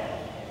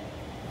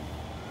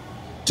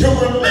 To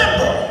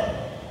remember.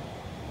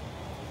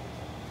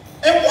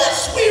 And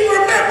once we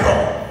remember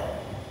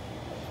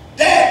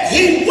that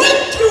he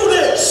went through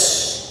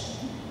this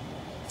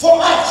for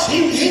us,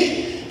 he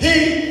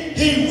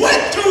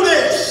went through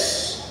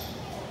this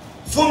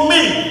for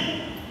me.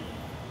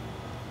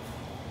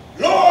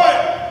 Lord,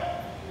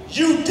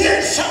 you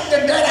did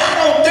something that I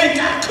don't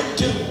think I could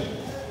do.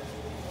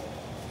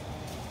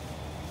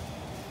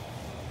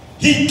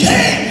 He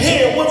came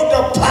here with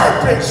the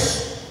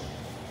purpose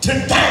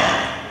to die.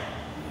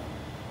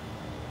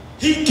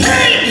 He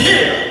came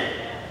here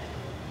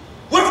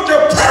with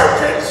the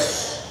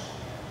purpose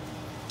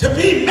to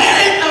be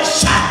made a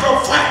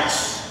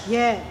sacrifice.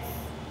 Yes.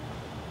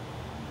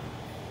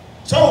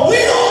 So we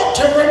ought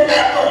to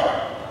remember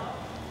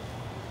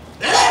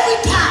that every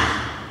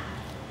time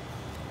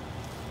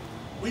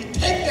we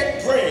take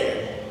that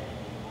bread,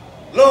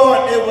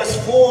 Lord, it was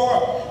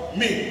for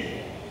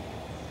me.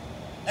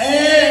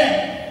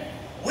 And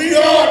we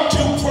ought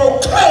to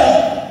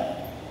proclaim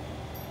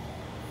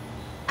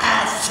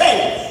our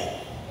faith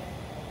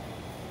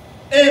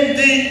in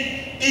the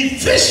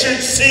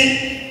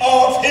efficiency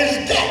of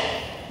his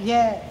death.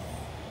 Yes.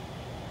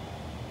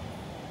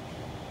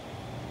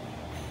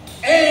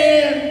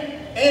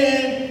 And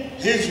in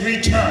his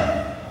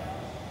return.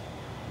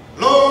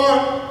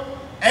 Lord,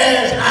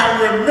 as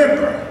I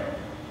remember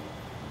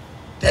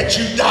that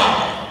you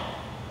died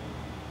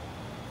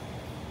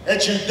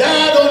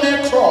on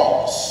that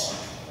cross,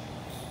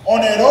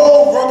 on that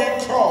old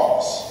rugged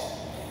cross,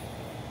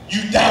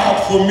 you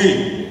died for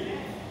me.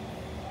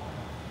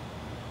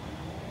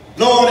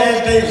 Lord,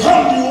 as they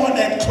hung you on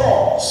that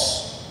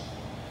cross,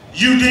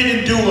 you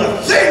didn't do a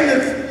thing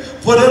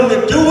for them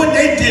to do what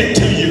they did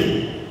to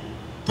you,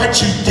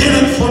 but you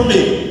did it for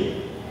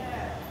me.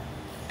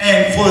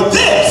 And for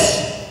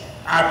this,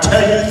 I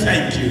tell you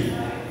thank you.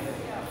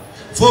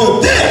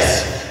 For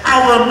this,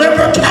 I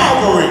remember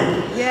Calvary.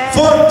 Yes.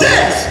 For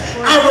this,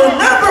 I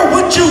remember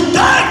what you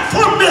done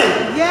for me.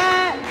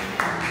 Yes.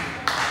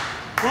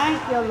 Thank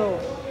you,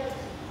 Lord.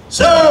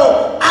 So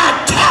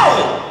I tell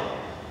it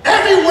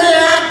everywhere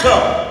I go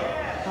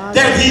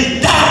that he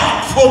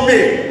died for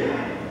me.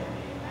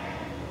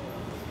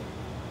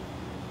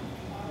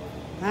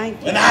 Thank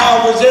you. When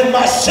I was in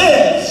my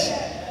sins,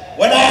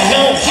 when I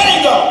had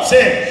hang-ups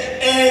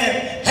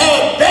and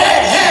had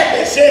bad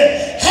habits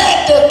and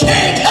had the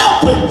can't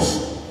helpings,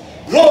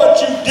 Lord,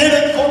 you did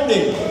it for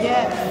me.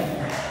 Yes.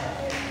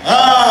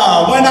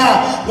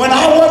 When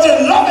I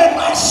wasn't loving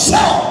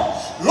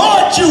myself,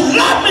 Lord, you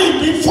loved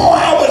me before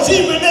I was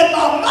even in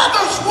my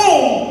mother's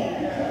womb.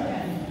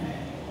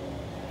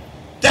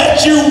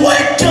 That you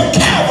went to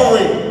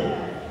Calvary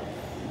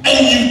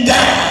and you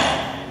died.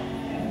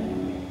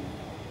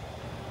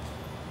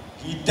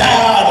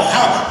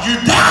 You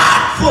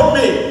died for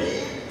me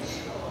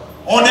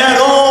on that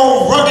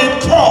old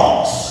rugged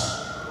cross.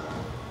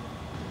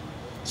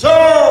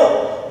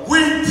 So we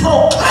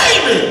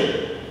proclaim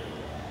it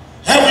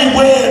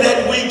everywhere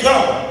that we go.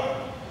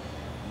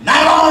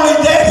 Not only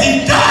that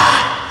he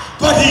died,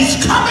 but he's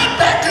coming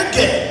back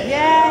again.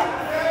 Yes.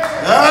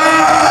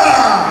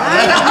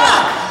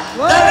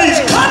 That he's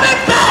coming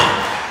back.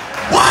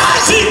 Why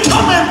is he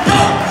coming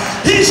back?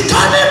 He's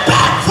coming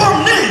back for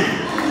me.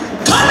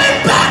 Coming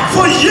back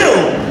for you.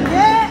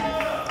 Yes.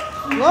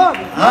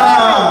 Glory.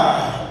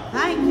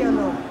 Thank you,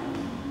 Lord.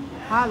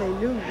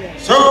 Hallelujah.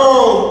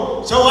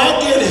 So I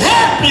get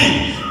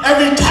happy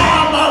every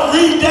time I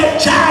read that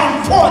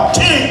John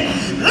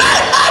 14.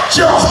 Let not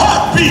your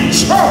heart be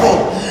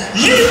troubled.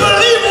 Ye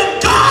believe in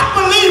God,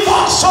 believe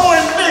also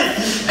in me.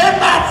 In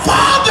my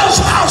Father's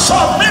house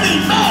are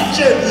many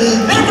mansions.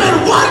 If it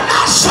were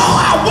not so,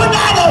 I would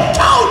not have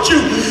told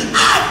you.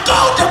 I go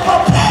to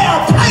prepare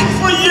a place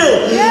for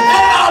you. Yeah.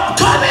 And I'm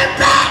coming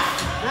back.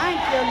 Thank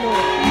you,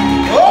 Lord.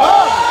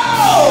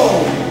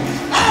 Oh,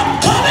 I'm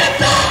coming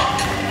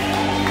back.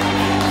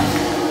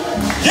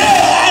 Yeah,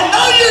 I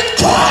know you're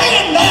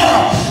crying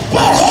now,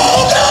 but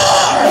hold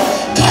on,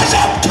 because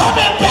I'm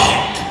coming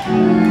back.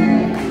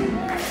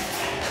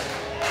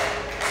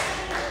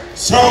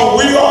 So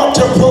we ought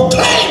to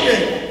proclaim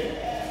it,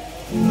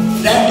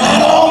 that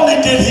not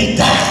only did he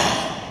die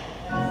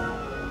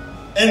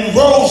and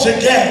rose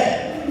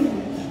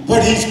again,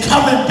 but he's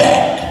coming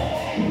back.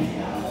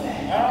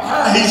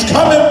 He's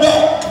coming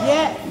back.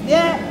 Yes.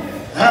 Yes.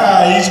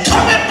 He's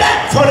coming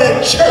back for the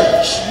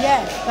church.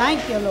 Yes.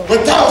 Thank you, Lord.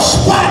 Without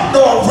spot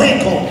nor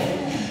wrinkle.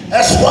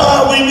 That's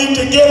we need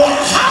to get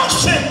our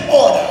house in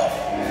order.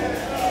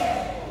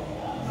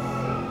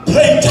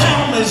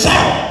 Playtime is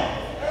out.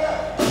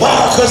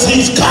 Why? Because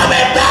he's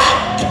coming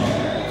back.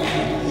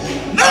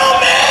 No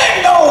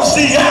man knows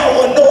the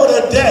hour nor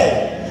the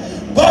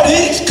day, but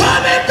he's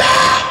coming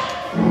back.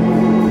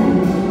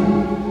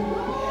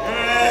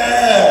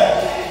 Yeah.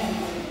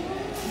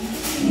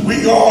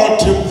 We ought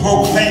to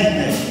proclaim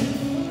it.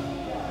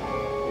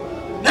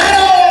 Not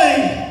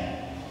only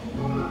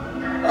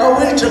are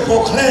we to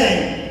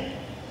proclaim,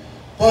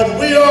 but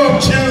we are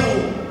to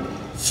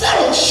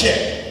fellowship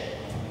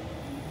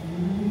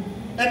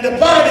in the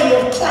body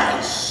of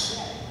Christ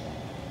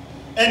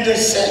in the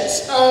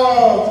sense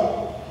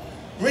of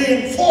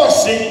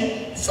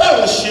reinforcing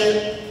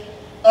fellowship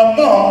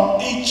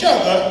among each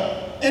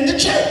other in the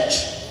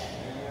church.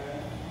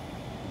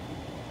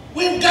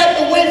 We've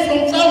gotten away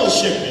from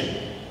fellowshipping.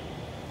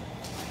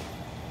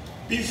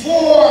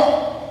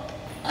 Before,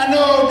 I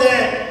know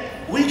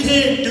that we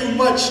can't do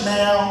much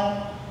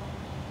now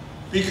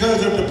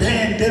because of the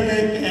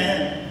pandemic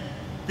and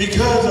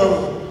because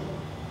of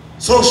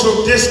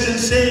social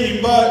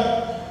distancing,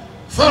 but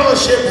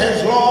fellowship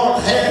has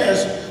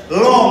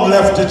long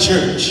left the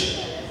church.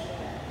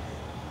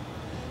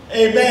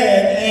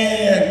 Amen.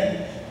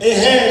 And it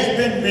has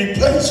been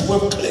replaced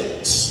with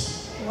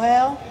cliques.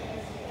 Well.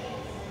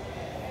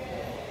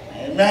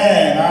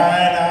 Amen.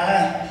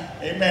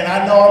 Amen.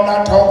 I know I'm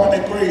not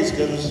talking to Grace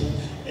because,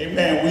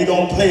 amen, we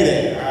don't play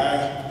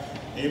that.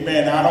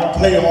 Amen. I don't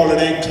play all of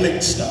that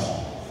clique stuff.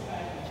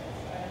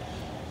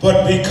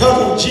 But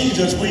because of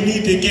Jesus, we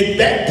need to get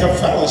back to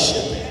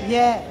fellowshipping.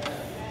 Yeah.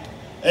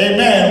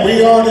 Amen.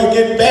 We ought to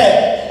get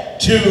back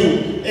to,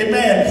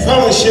 amen,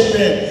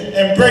 fellowshipping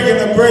and breaking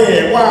the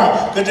bread.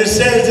 Why? Because it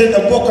says in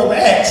the book of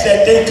Acts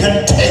that they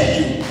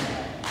continued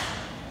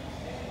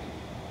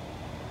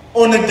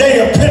on the day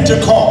of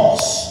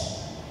Pentecost.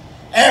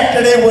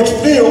 After they were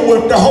filled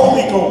with the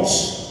Holy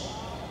Ghost,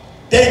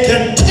 they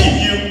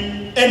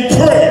continued in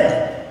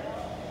prayer.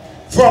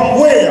 From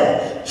where?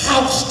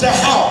 House to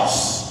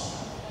house.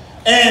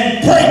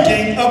 And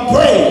breaking of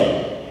bread.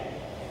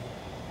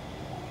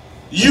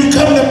 You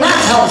come to my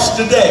house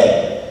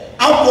today,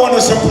 I'm going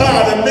to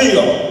supply the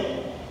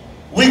meal.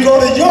 We go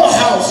to your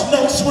house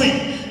next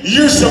week,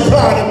 you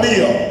supply the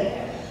meal.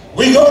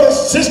 We go to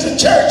Sister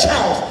Church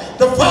house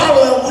the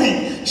following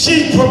week,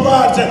 she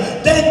provides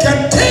it. They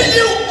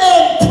continue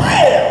in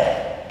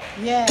prayer.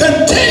 Yeah.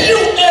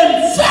 Continue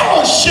in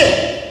fellowship.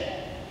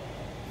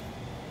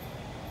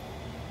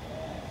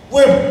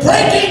 We're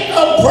breaking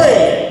of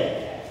bread.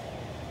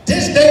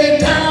 This day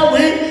and time,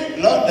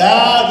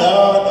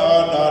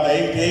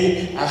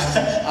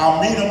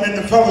 I'll meet them in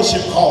the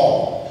fellowship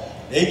hall.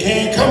 They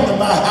can't come to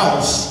my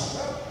house.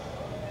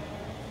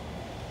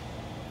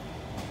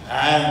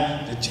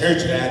 The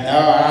church,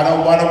 I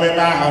don't want them in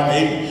my house.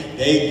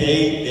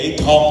 They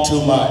talk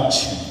too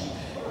much.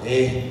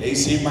 They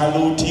see my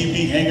little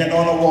TV hanging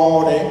on the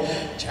wall.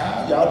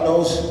 Child, y'all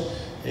know,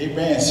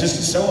 amen,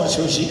 Sister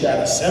so-and-so, she got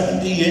a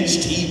 70-inch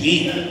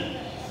TV.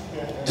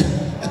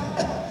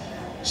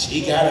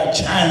 She got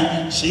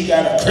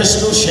a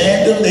crystal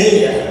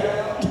chandelier.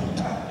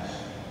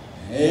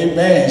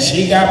 Amen.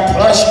 She got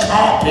plush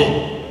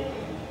carpet.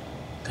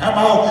 Come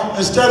out,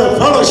 instead of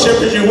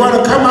fellowshipping, you want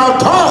to come out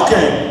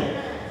talking.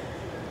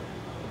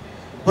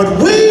 But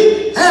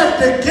we have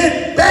to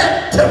get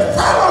back to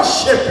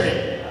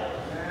fellowshipping.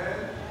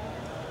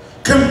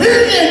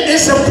 Communion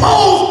is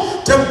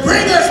supposed to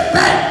bring us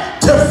back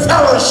to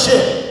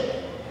fellowship.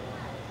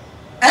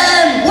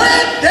 And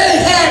when they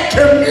had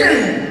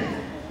communion,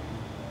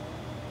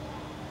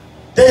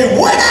 they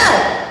went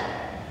out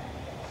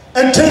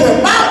into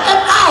the Mount of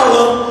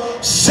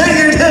Olives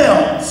singing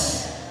hymns.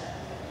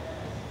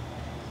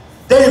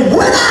 They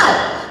went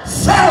out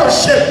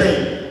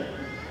fellowshipping.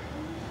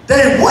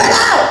 They went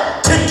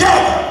out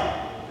together.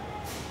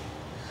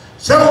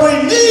 So we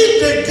need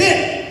to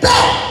get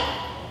back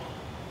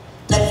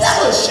to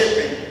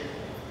fellowshipping.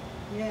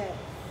 Yeah.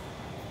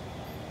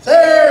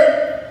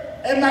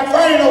 Third, and my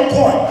final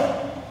point,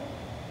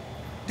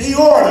 the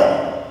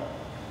order.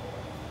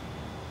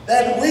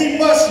 That we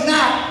must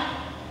not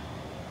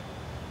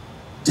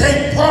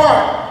take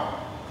part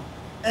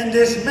in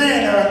this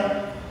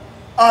manner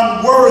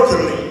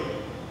unworthily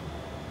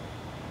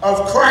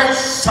of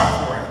Christ's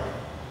suffering.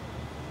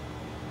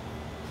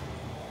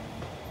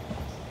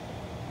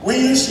 We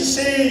used to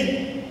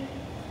sing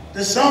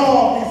the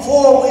song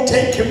before we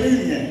take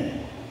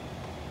communion,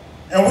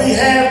 and we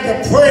have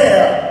the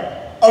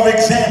prayer of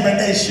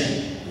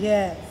examination.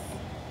 Yes.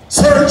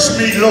 Search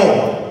me,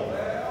 Lord.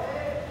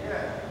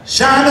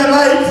 Shine a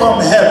light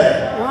from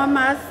heaven. On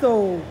my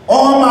soul.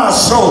 On my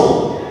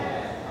soul.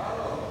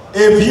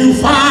 If you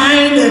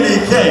find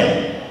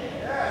anything,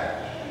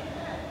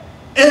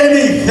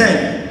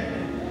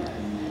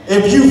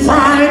 if you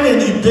find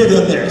any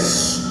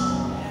bitterness,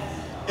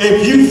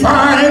 if you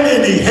find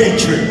any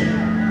hatred,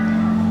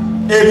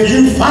 if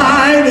you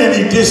find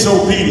any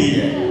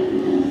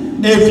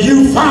disobedience, if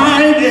you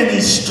find any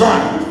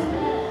strife,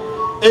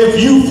 if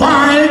you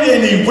find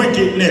any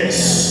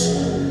wickedness,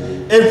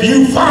 If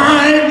you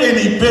find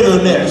any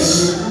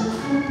bitterness,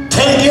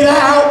 take it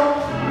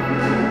out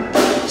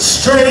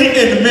straight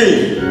in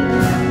me.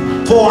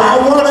 For I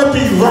want to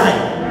be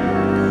right.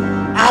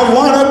 I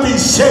want to be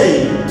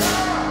saved.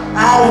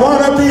 I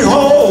want to be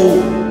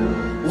whole.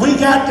 We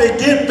got to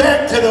get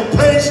back to the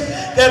place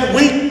that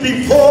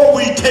before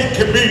we take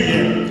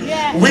communion.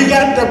 Yes. We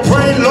got to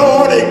pray,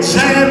 Lord,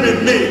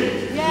 examine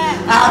me.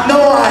 Yes. I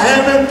know I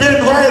haven't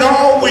been right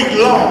all week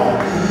long.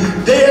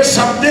 There's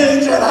some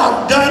things that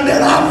I've done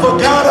that I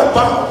forgot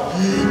about.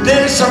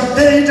 There's some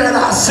things that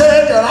I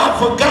said that I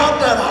forgot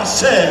that I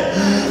said.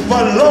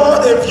 But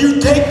Lord, if you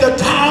take the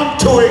time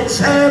to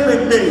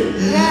examine me,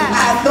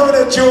 I know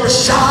that you'll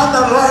shine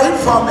the light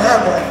from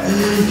heaven.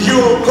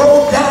 You'll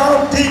go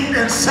down deep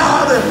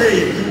inside of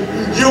me.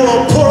 You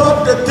will pull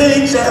up the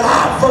things that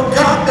I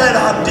forgot that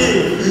I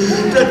did.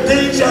 The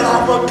things that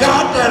I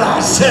forgot that I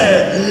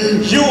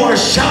said. You will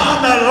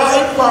shine the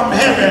light from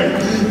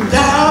heaven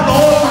down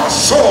on my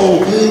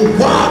soul.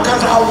 Why?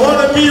 Because I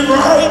want to be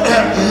right.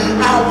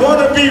 I want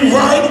to be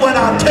right when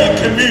I take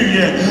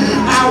communion.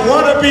 I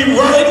want to be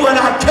right when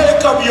I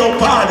take of your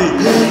body.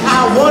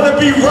 I want to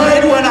be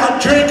right when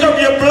I drink of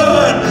your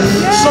blood.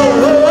 So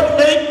Lord,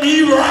 make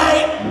me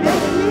right.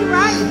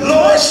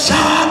 Lord,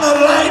 shine the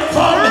light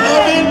from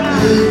heaven.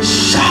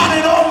 Shine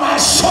it on my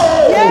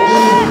soul.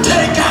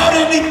 Take out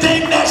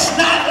anything that's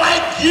not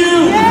like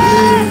you.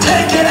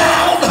 Take it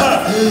out.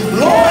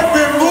 Lord,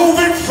 remove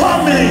it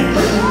from me.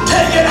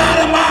 Take it out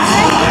of my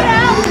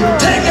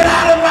heart. Take it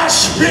out of my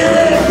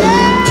spirit.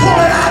 Pull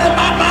it out of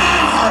my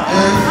mind.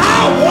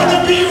 I want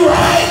to be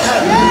right.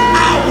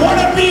 I want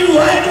to be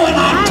right when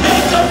I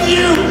take of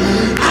you.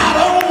 I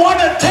don't want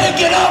to take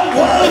it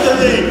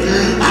unworthily.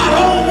 I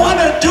don't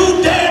want to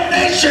do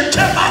damnation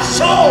to my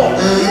soul.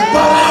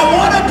 But I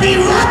want to be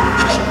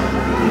right.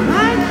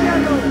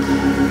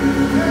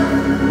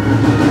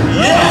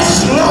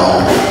 Yes,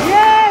 Lord.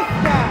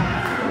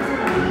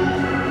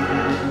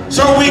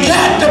 So we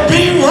got to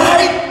be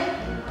right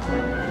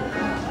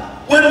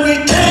when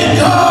we take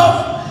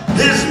of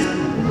his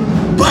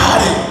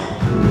body.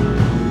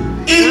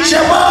 Each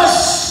of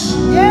us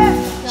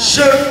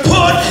should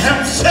put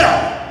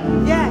himself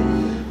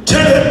to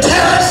the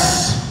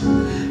test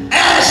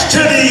as to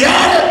the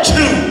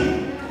attitude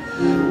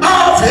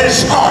of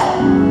his heart.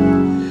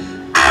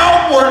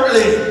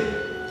 Outwardly,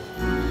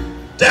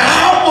 the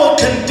outward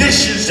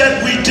conditions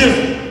that we do,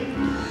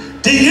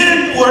 the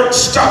inward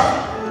stuff.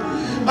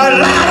 A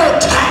lot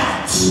of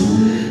times,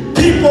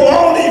 people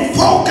only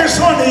focus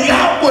on the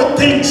outward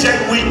things that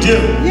we do.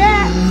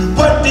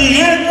 But the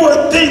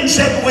inward things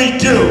that we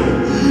do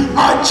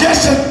are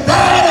just as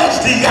bad as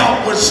the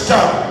outward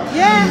stuff.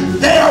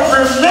 They'll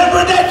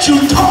remember that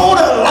you told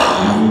a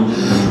lie,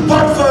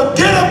 but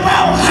forget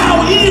about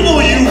how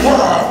evil you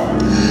were.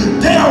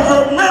 They'll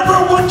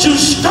remember what you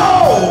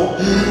stole,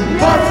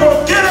 but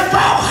forget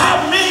about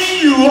how mean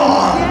you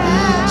are.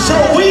 So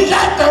we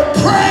got to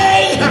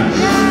pray,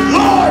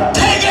 Lord,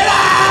 take it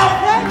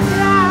out.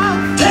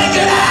 Take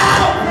it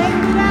out.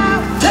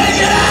 Take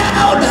it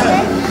out.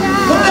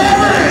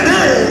 Whatever it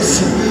is,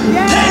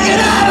 take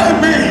it out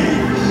of me.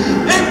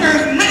 If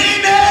there's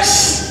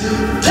meanness,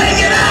 take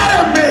it out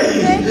of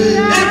me.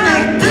 If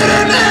there's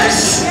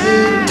bitterness,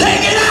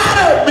 take it out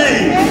of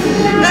me.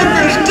 If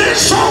there's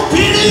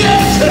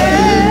disobedience,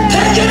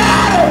 take it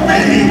out of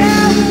me.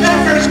 If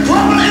there's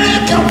grumbling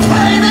and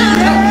complaining,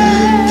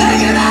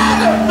 take it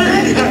out of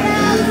me.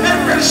 If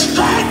there's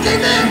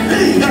striking in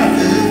me,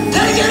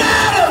 take it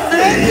out of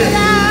me.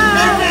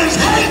 If there's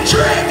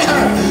hatred,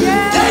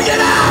 take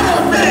it out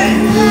of me.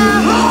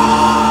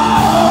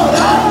 Lord,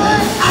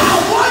 I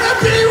want to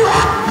be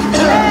right.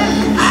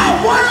 I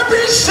want to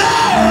be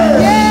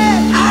saved.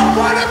 I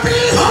want to be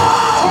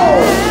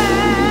whole.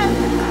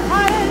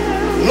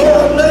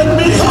 Lord, make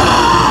me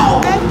whole.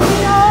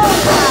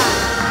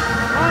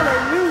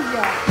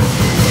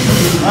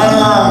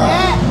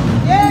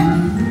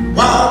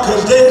 Why?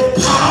 Because there's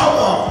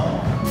power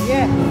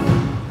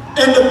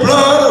in the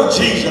blood of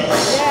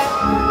Jesus.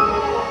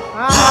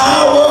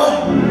 Power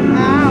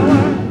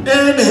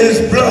in his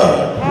blood.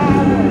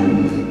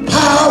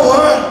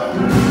 Power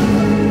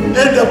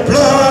in the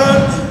blood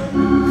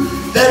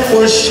that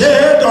was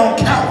shed on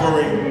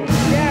Calvary.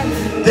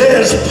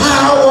 There's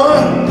power,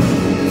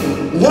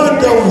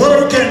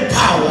 wonder-working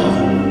power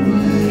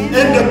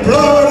in the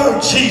blood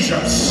of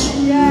Jesus.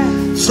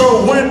 So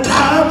when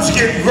times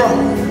get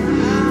rough,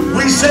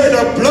 we say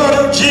the blood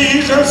of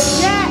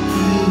Jesus.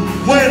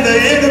 When the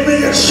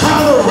enemy is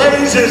trying to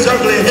raise his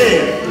ugly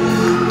head,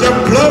 the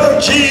blood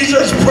of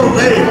Jesus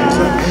prevails.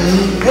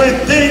 When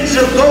things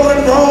are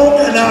going wrong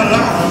in our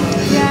lives,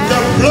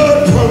 the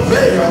blood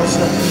prevails.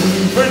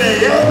 When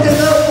they're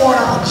acting up on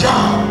our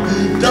job,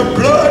 the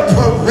blood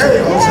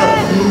prevails.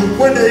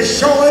 When they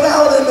show it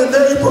out in the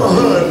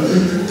neighborhood,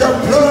 the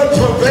blood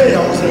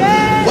prevails.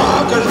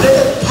 Why? Because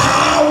there's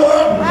power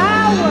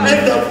in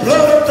the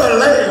blood of the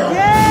Lamb.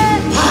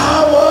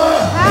 Power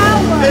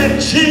in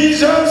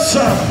Jesus.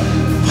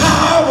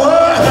 Power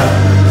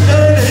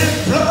in his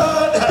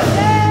blood.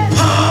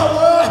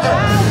 Power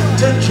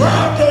to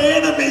drive the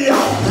enemy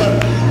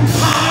out.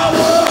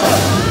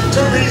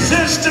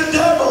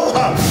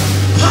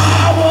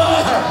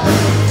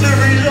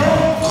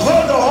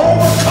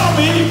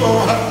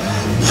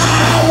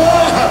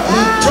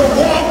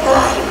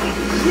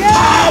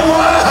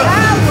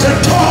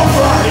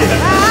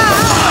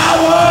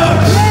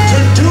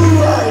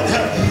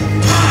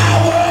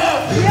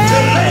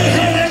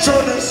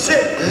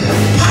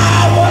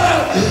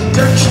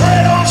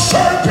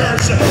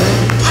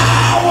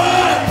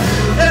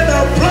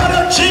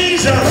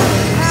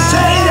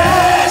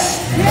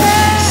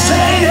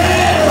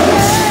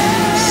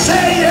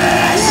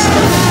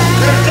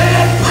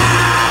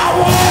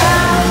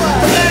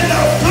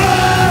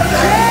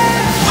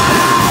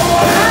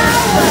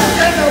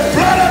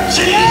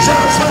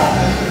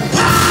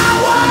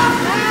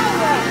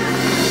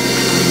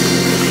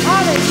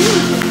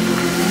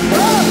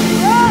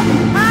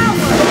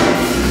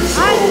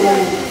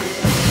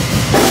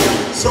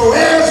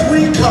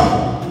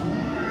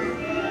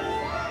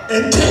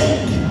 and take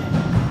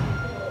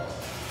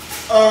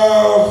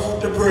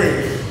of the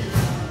bread.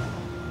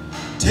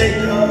 Take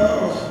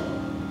of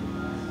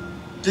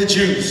the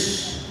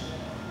juice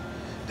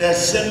that's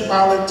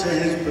symbolic to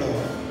his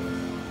blood.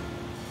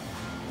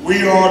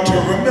 We are to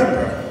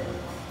remember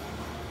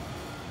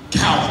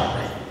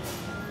Calvary.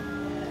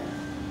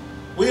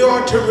 We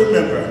are to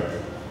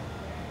remember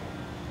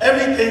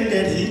everything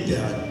that he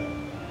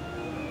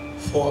done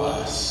for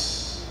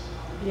us.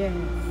 Yes.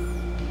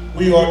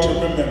 We are to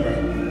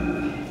remember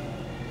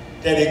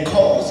that it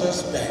calls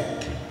us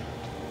back.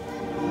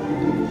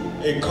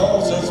 It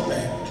calls us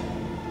back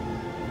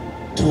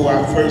to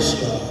our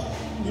first love.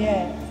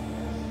 Yes.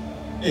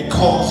 It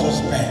calls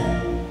us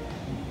back.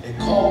 It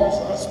calls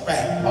us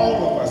back. All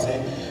of us.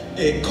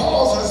 It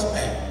calls us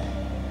back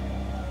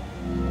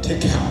to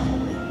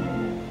Calvary.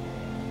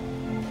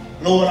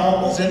 Lord,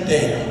 I wasn't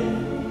there,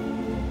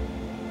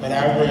 but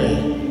I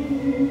read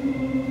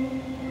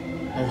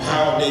of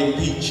how they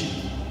beat you,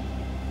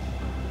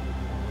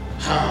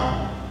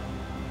 how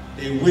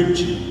they whipped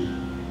you,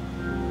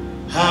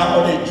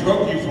 how they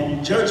drug you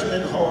from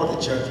judgment hall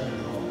to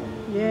judgment hall.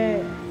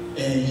 Yes.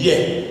 And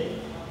yet,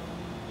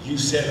 you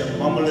said a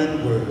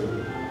mumbling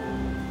word.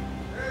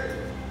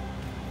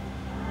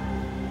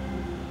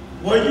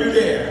 Were you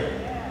there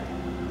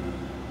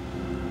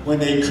when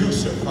they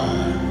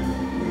crucified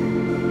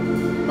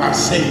my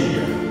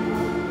Savior?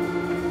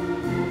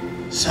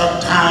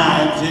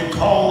 Sometimes it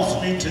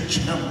caused me to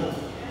tremble,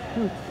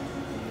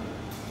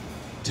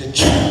 to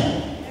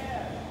tremble,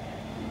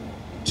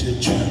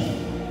 to tremble.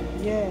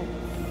 Yes.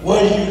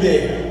 Were you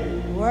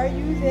there Were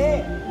you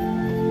there?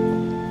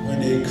 when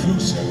they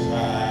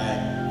crucified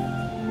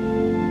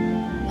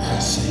my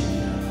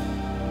Savior?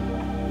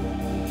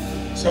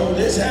 So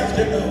this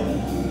afternoon,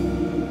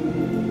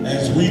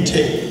 as we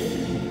take,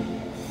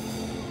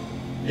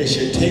 it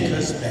should take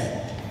us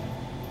back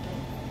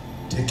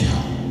to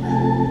Calvary.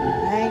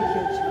 Thank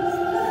you,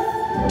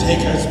 Jesus.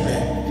 Take us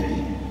back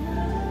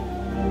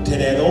to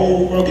that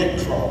old rugged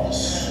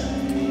cross.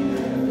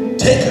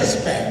 Take us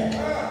back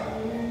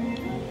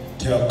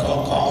to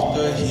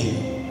Golgotha Hill.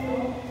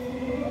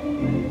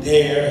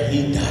 There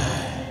he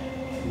died.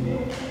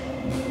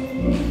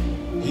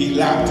 He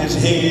locked his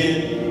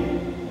head.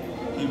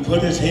 He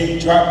put his head,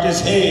 dropped his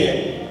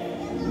head,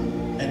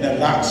 and the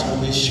locks of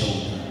his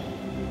shoulder,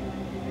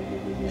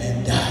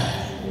 and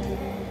died.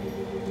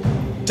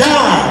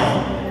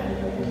 Died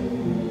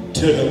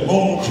to the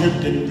moon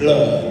dripped in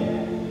blood.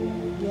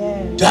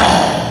 Yes.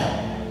 Died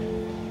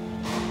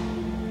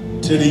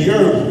to the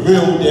earth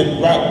reeled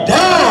and rocked.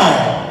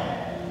 Died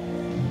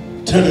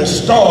to the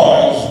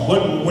stars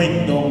wouldn't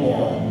wink no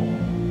more.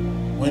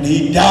 When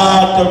he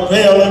died, the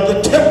veil of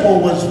the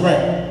temple was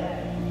rent.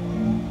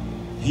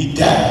 He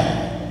died.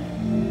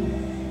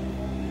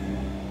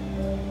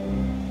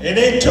 And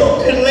they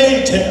took and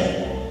laid him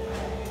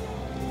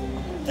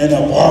in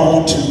a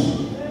borrowed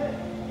tomb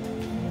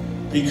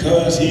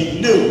because he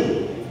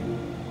knew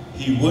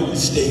he wouldn't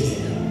stay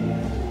there.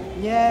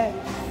 Yes.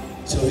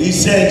 So he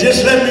said,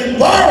 just let me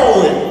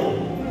borrow it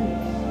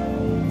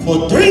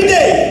for 3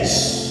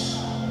 days.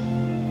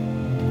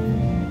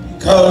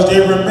 Because they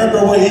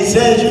remember what he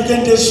said, you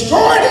can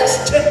destroy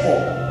this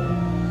temple,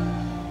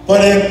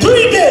 but in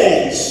 3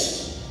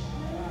 days,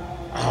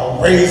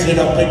 I'll raise it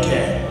up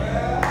again.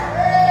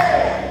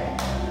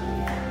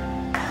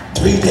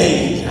 3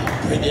 days,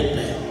 I'll bring it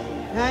back.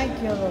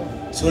 Thank you, Lord.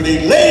 So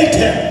they laid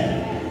him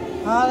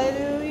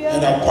Hallelujah.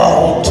 in a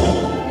borrowed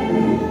tomb.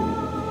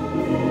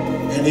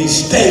 And he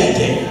stayed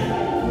there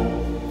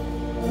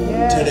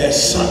Yes. till that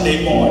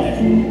Sunday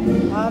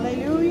morning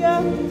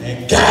Hallelujah.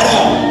 and got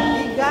up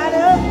He got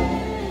up.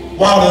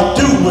 while the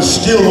dew was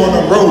still on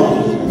the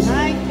road.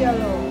 Thank you,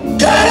 Lord.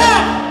 Got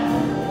up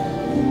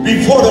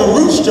before the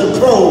rooster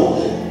crowed.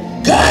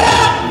 Got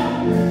up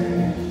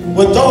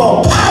with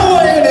all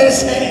power in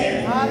his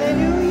hand.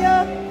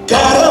 Hallelujah.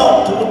 Got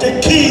up with the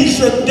keys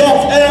to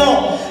death,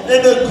 hell,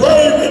 and the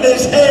grave in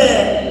his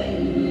hand.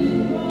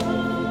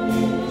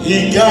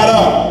 He got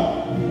up.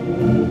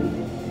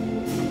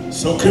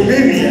 So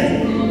communion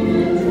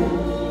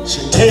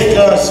should take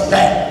us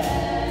back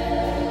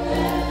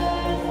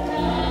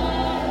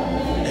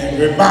and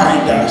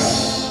remind us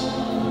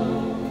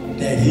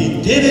that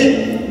he did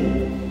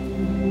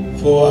it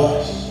for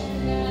us.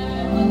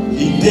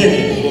 He did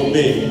it for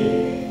me.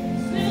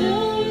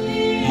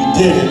 He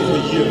did it for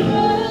you.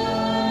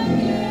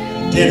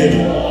 He did it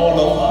for all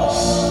of us.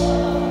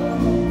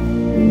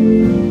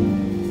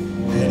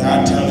 And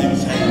I tell him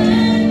thank you.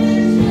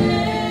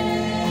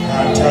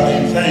 I tell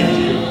him thank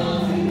you.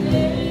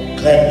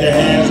 Clap your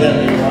hands,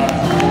 everyone.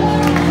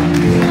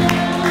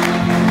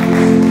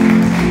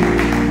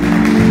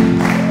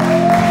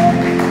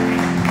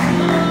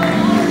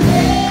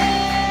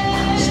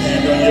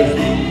 Stand on your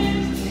feet.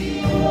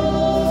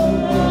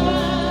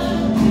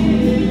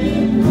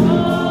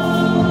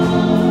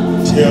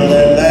 Till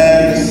that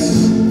last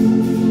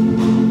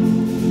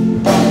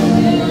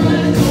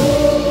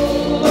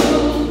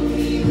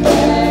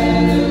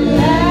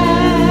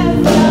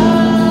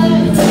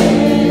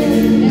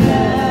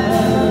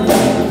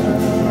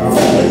I'll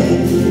wait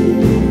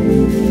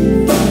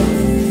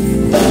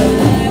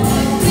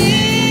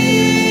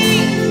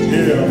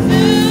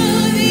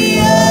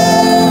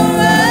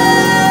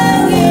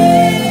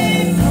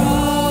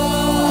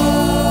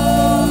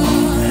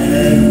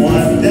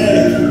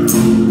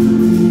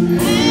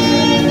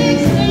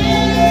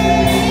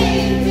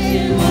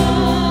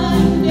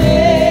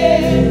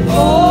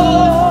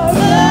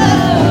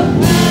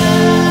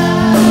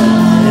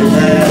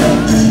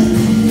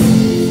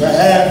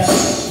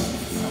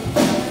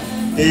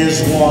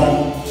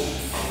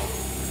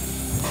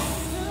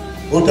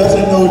who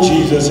doesn't know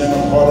Jesus and the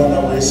pardon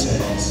of his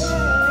sins.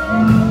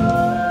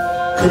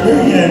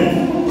 Communion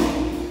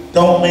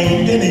don't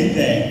mean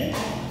anything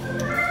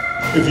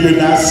if you're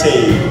not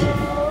saved.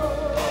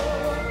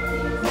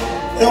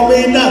 It don't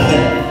mean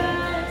nothing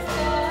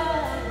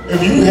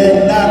if you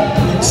have not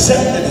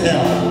accepted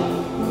him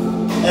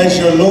as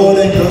your Lord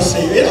and your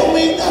Savior. It don't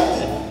mean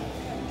nothing.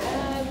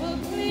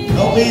 It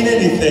don't mean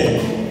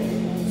anything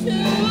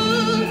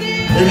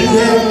if you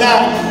have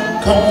not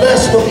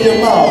confessed with your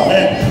mouth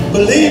and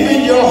believe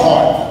in your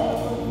heart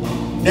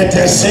that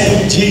that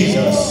same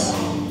Jesus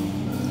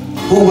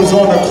who was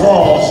on the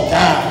cross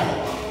died.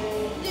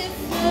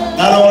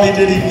 Not only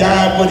did he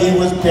die, but he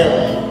was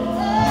buried.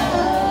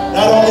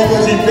 Not only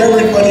was he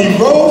buried, but he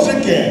rose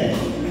again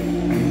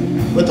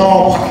with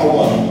all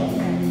power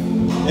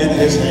in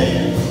his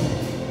hand.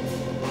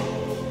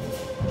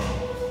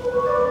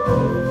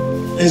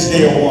 Is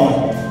there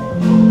one?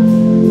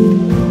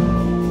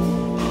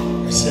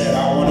 He said,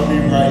 I want to be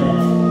right.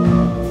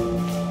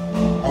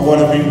 I want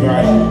to be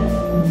right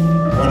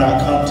when I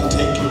come to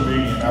take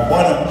communion. I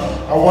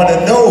want to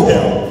know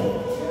him.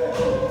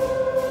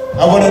 I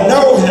want to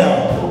know him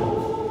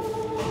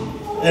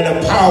in the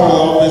power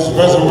of his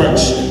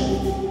resurrection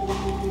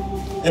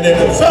and in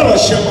the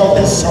fellowship of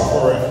his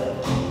suffering.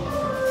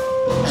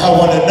 I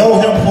want to know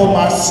him for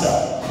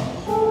myself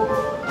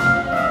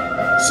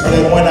so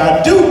that when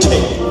I do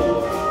take it,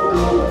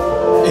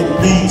 it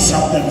means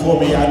something for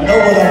me. I know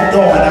what I'm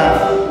doing.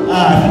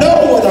 I know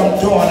what I'm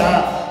doing. I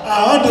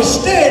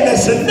understand the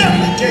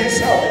significance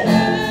of it.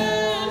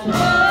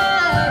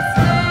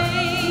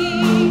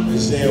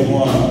 Is there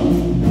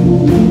one?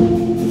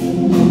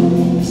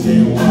 Is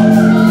there one?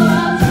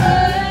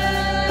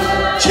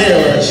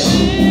 Cherish.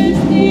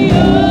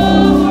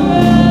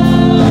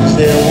 Is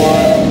there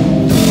one?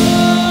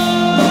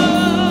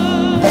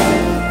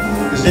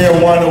 Is there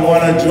one who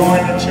want to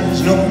join the church,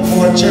 looking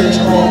for a church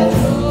home?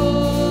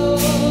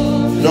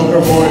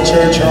 Looking for a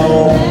church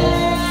home?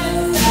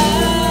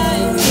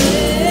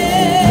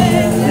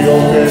 We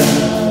open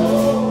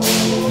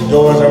the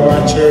doors of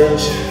our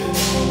church. Is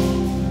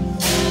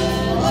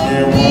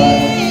there one?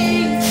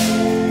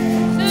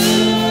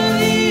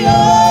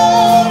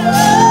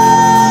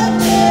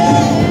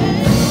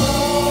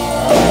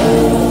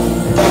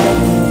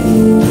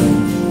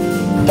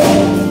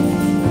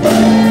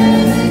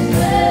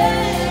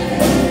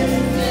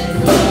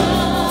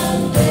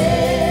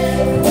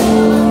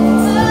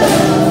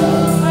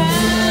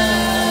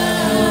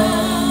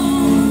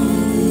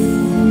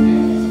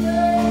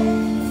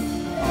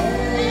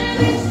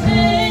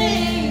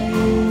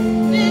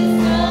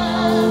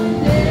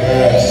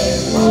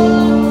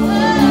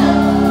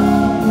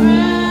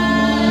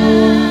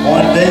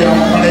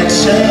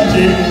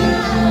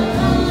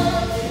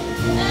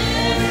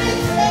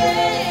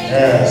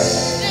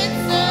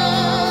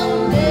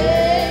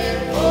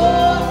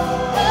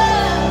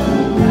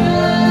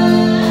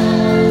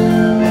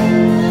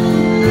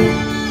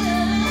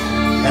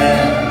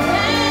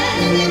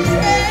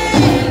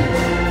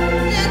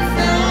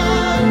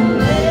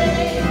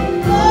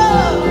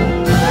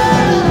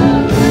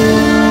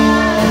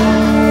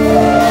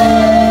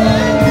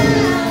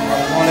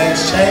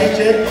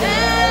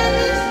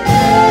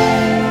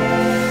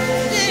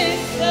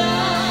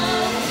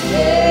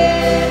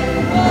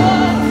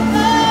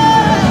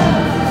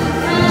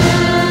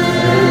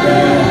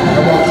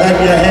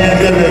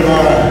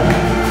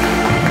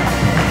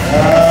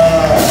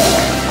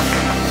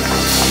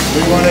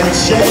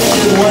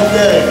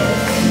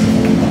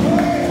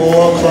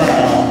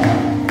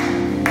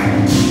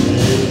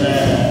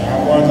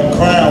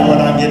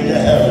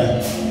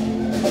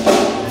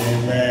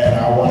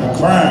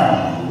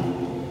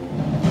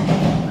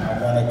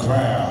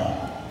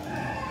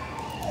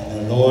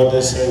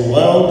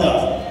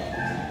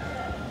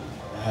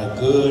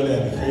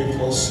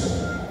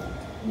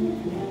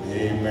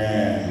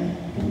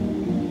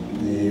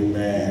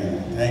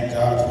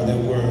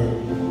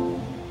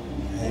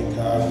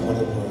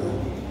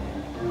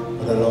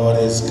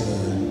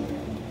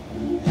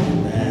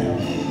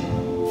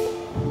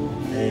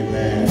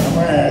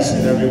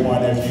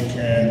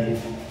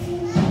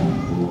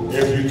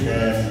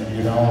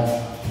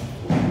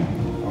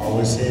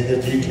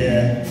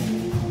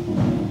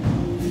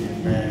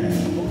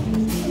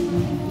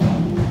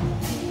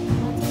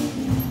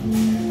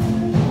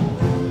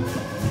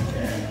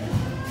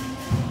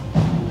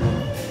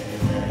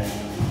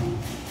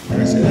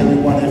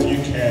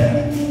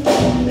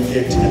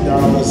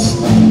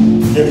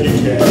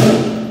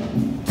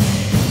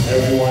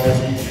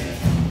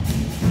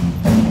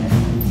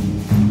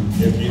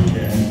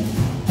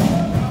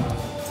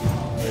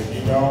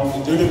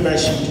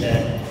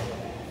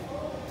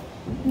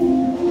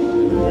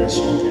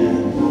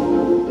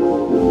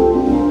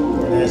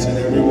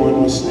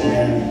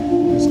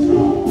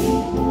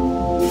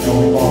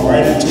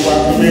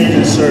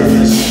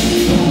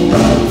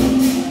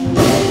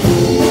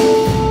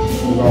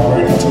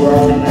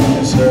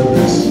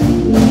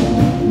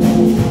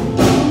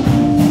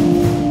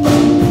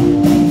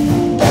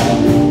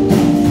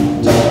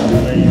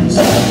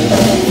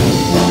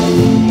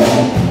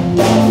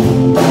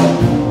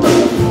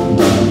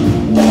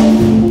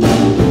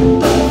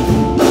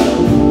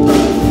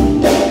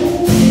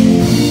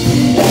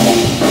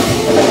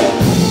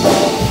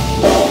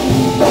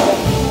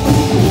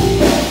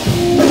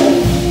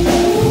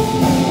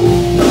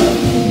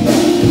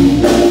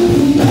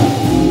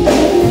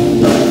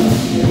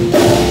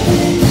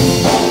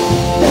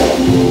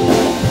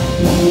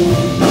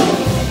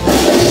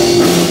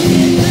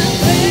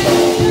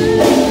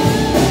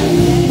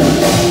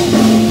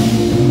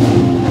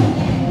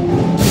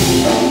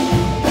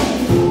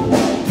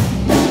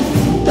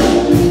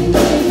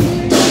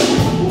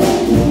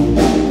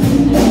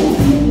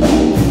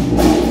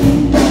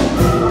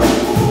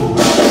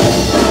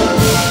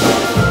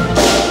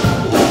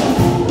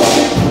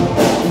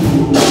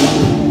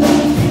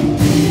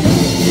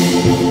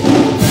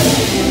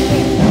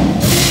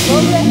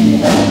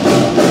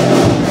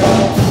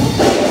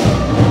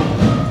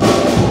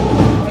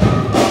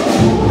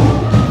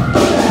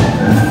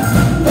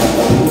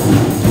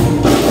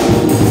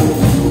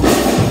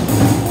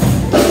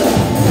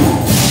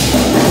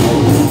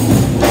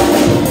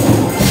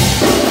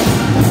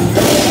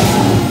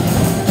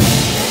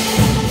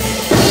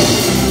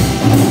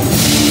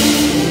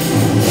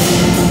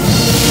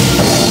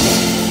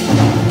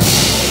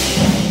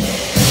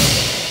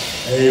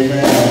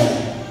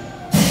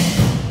 Amen.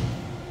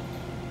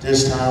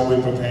 This time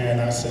we're preparing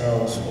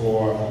ourselves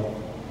for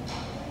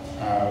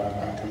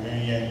our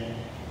communion.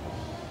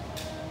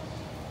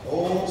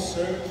 Oh,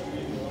 search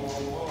me, Lord.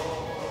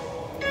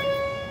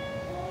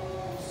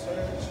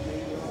 Search me,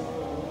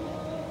 Lord.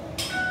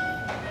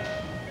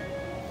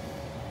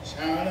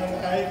 Shine a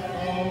light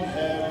from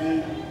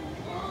heaven.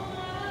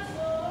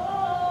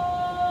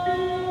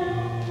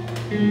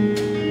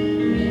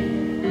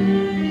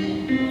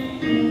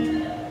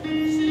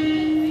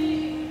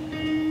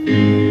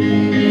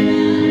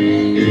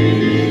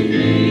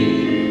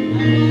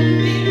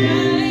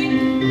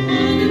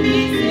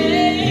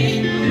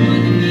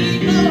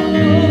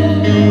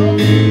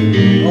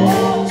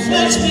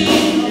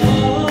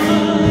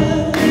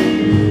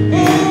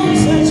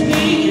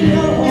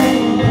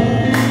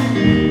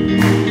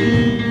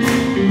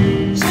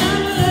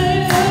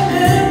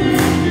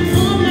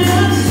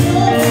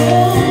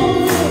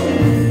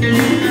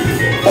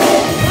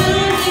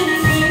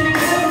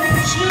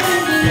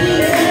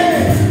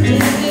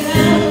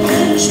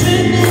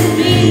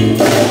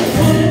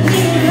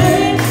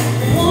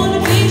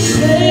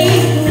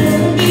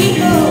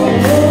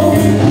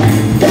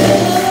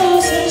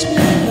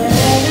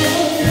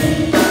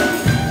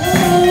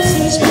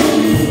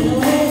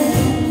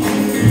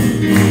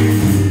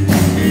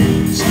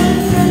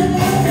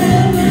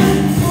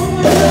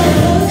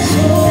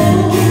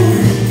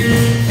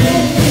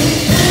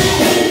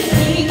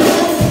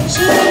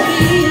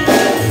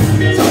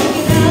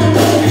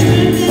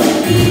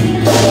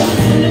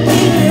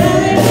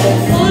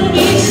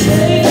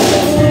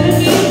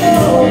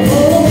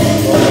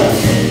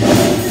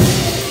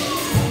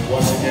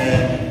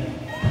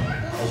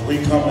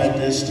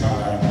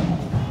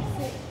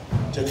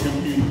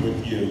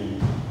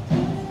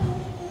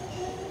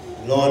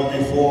 Lord,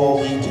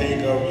 before we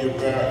take up your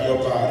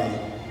body,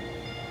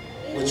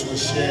 which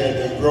was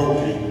shed and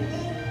broken,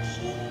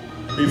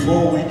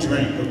 before we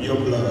drink of your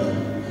blood,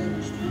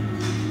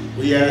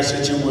 we ask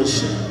that you would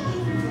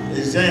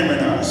examine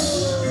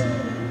us,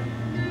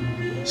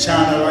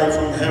 shine a light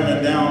from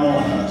heaven down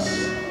on us.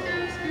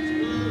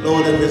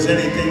 Lord, if there's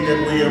anything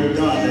that we have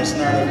done that's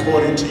not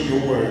according to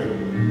your word,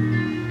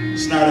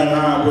 it's not in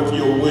line with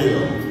your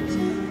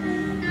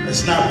will,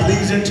 it's not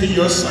pleasing to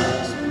your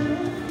sight,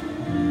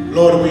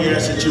 Lord, we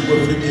ask that you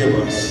would forgive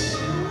us.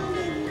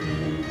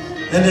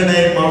 In the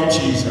name of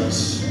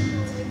Jesus,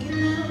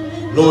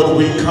 Lord,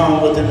 we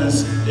come with a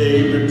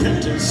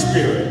repentant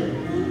spirit.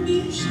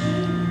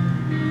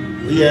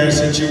 We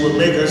ask that you would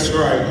make us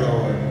right,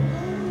 Lord.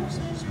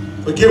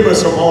 Forgive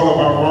us of all of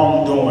our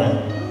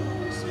wrongdoing,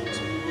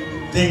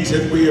 things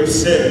that we have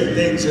said,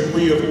 things that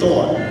we have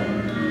thought.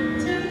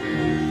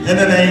 In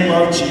the name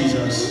of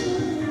Jesus,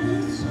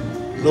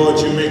 Lord,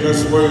 you make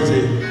us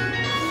worthy.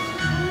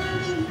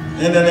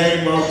 In the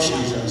name of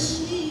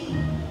Jesus,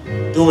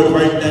 do it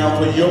right now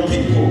for your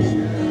people.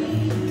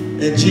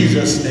 In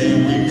Jesus'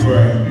 name we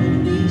pray.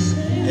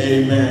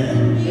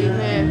 Amen.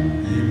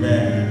 Amen.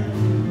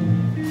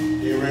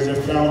 Amen. Here is a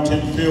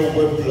fountain filled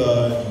with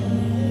blood,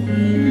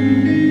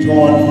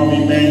 drawn from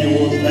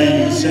Emmanuel's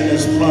veins.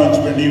 Sinners plunge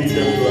beneath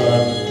the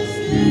blood.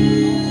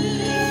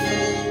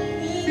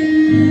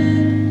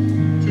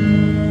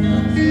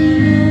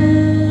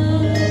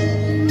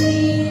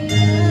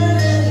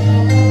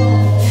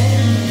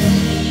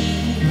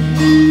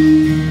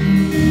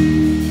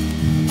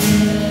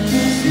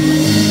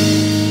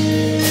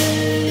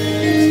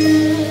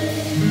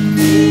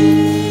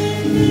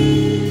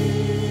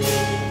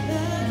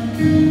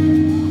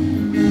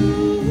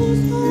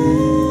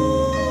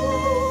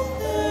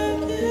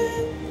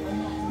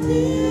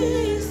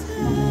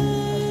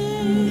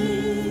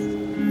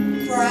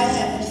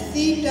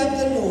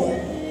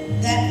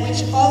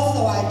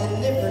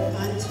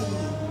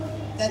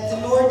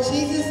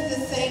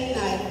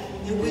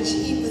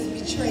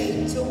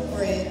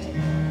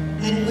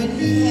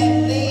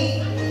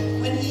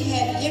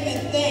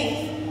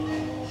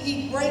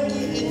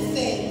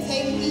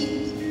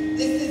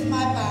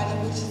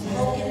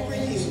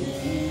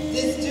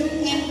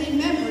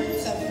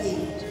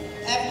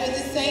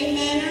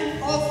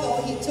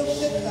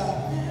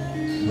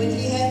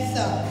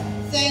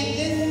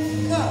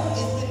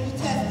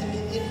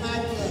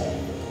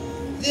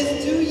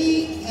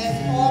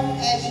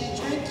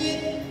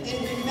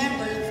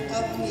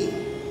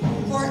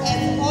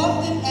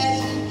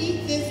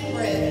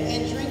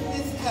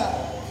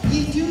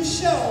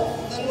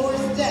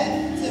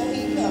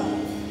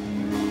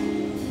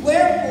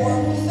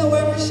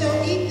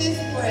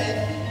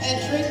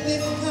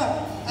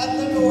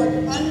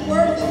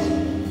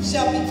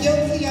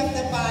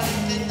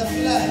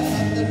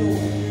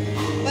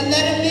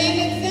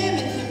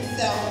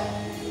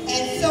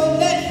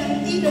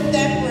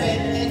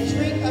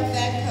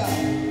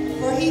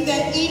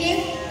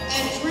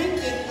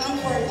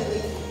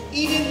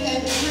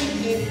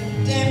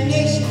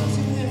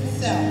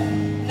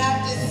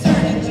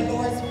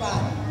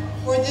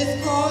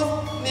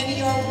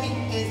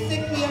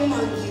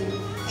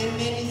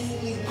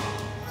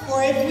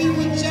 For if we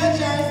would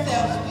judge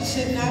ourselves, we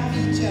should not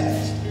be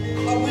judged.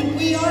 But when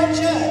we are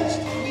judged,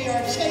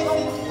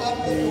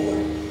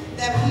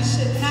 that we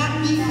should not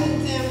be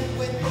condemned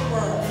with the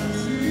world.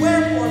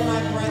 Wherefore,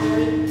 my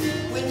brethren,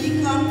 when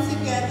ye come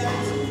together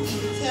to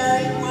eat,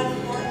 tarry one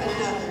for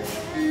another.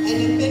 And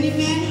if any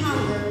man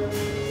hunger,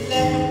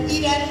 let him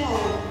eat at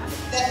home,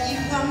 that ye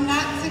come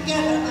not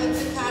together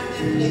unto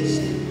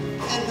condemnation.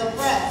 And the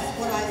rest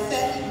will I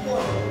set before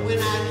you when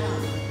I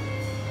come.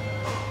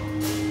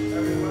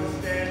 Everyone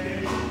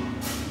standing.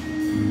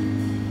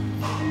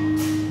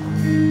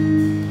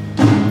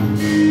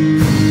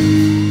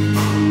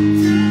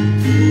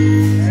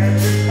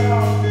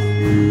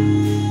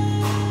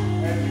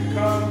 As you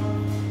come,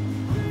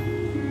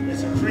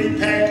 it's a free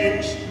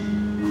package.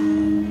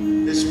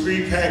 This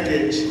free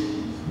package,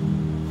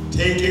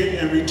 take it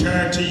and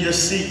return to your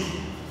seat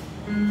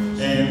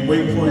and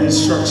wait for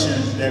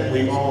instructions that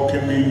we all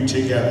commune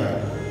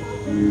together.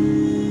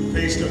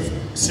 Face the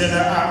center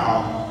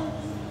aisle,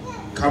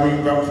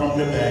 coming up from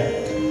the back.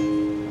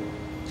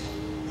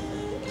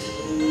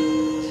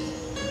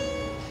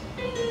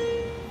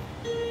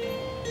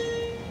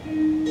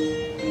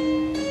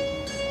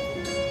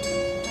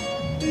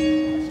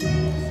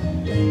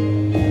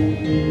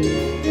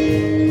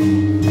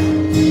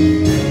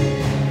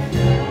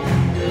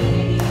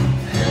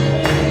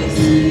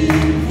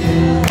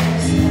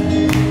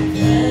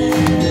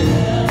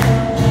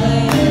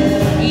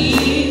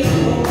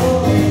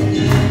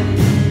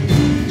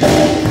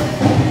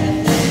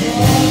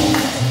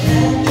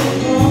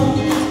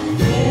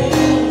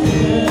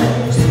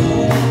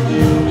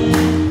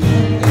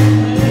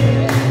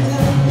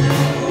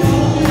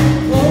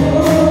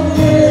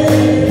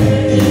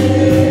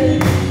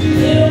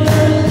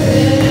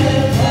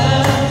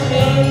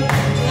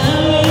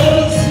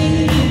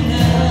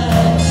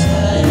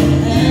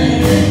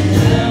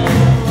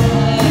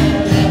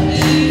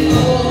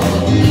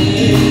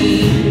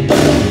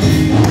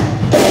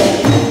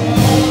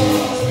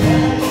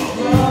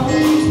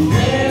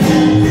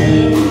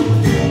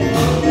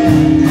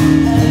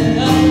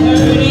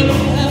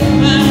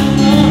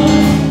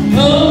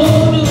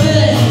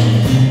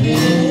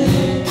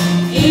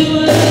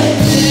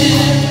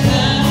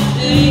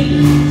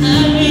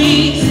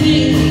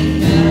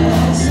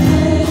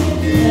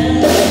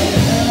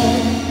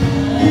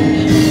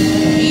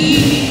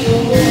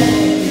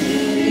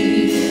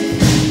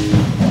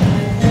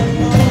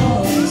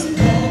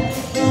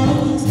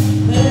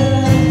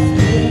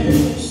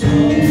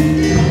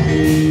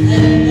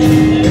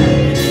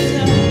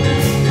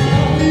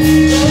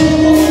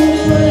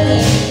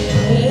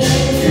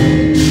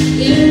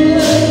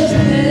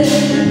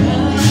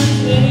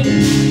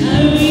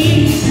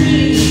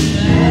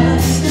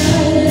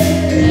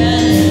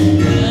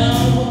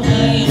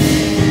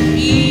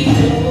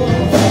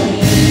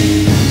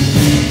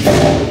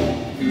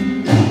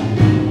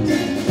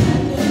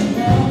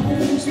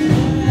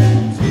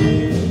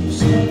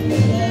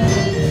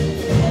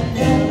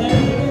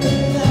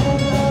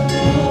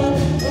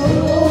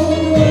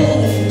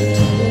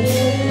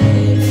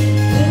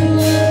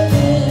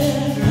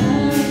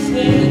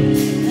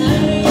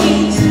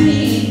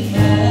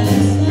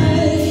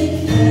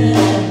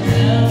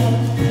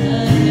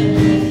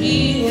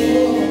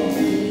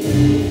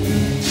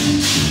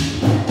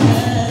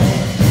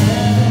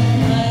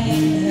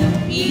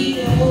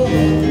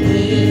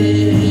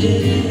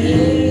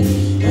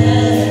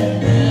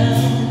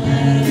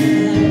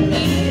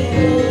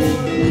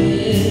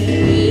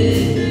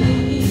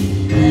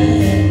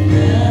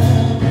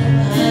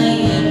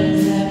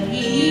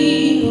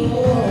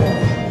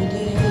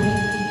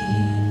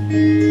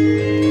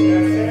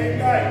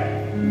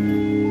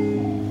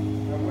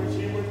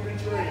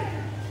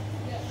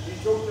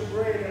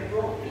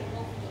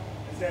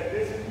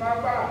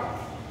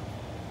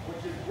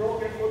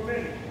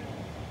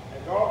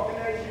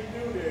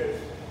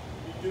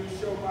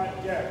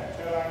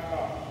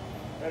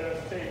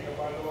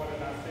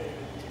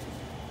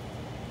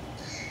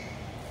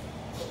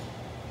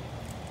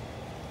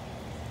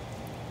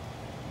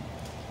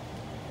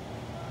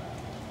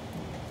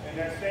 And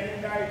that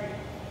same night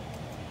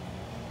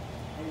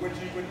in which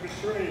he was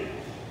betrayed,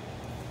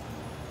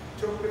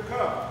 he took the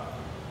cup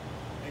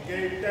and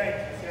gave thanks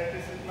and said,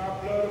 "This is my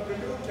blood of the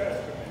New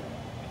Testament,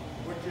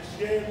 which is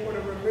shed for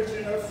the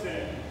remission of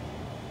sin.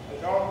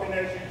 As often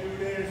as you do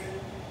this,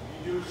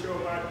 you do show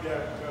my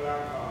death till I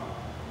come."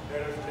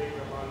 Let us take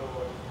of our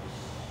Lord.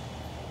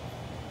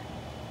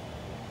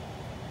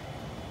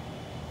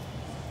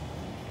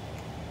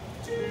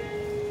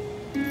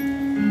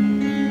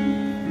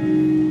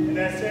 And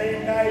that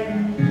same night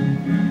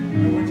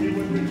in which he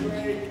was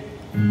betrayed,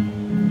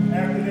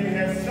 after they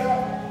had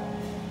supped,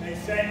 they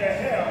sang a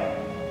hymn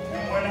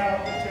and went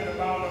out into the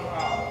Mount of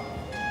Olives.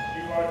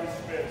 You are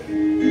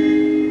dismissed.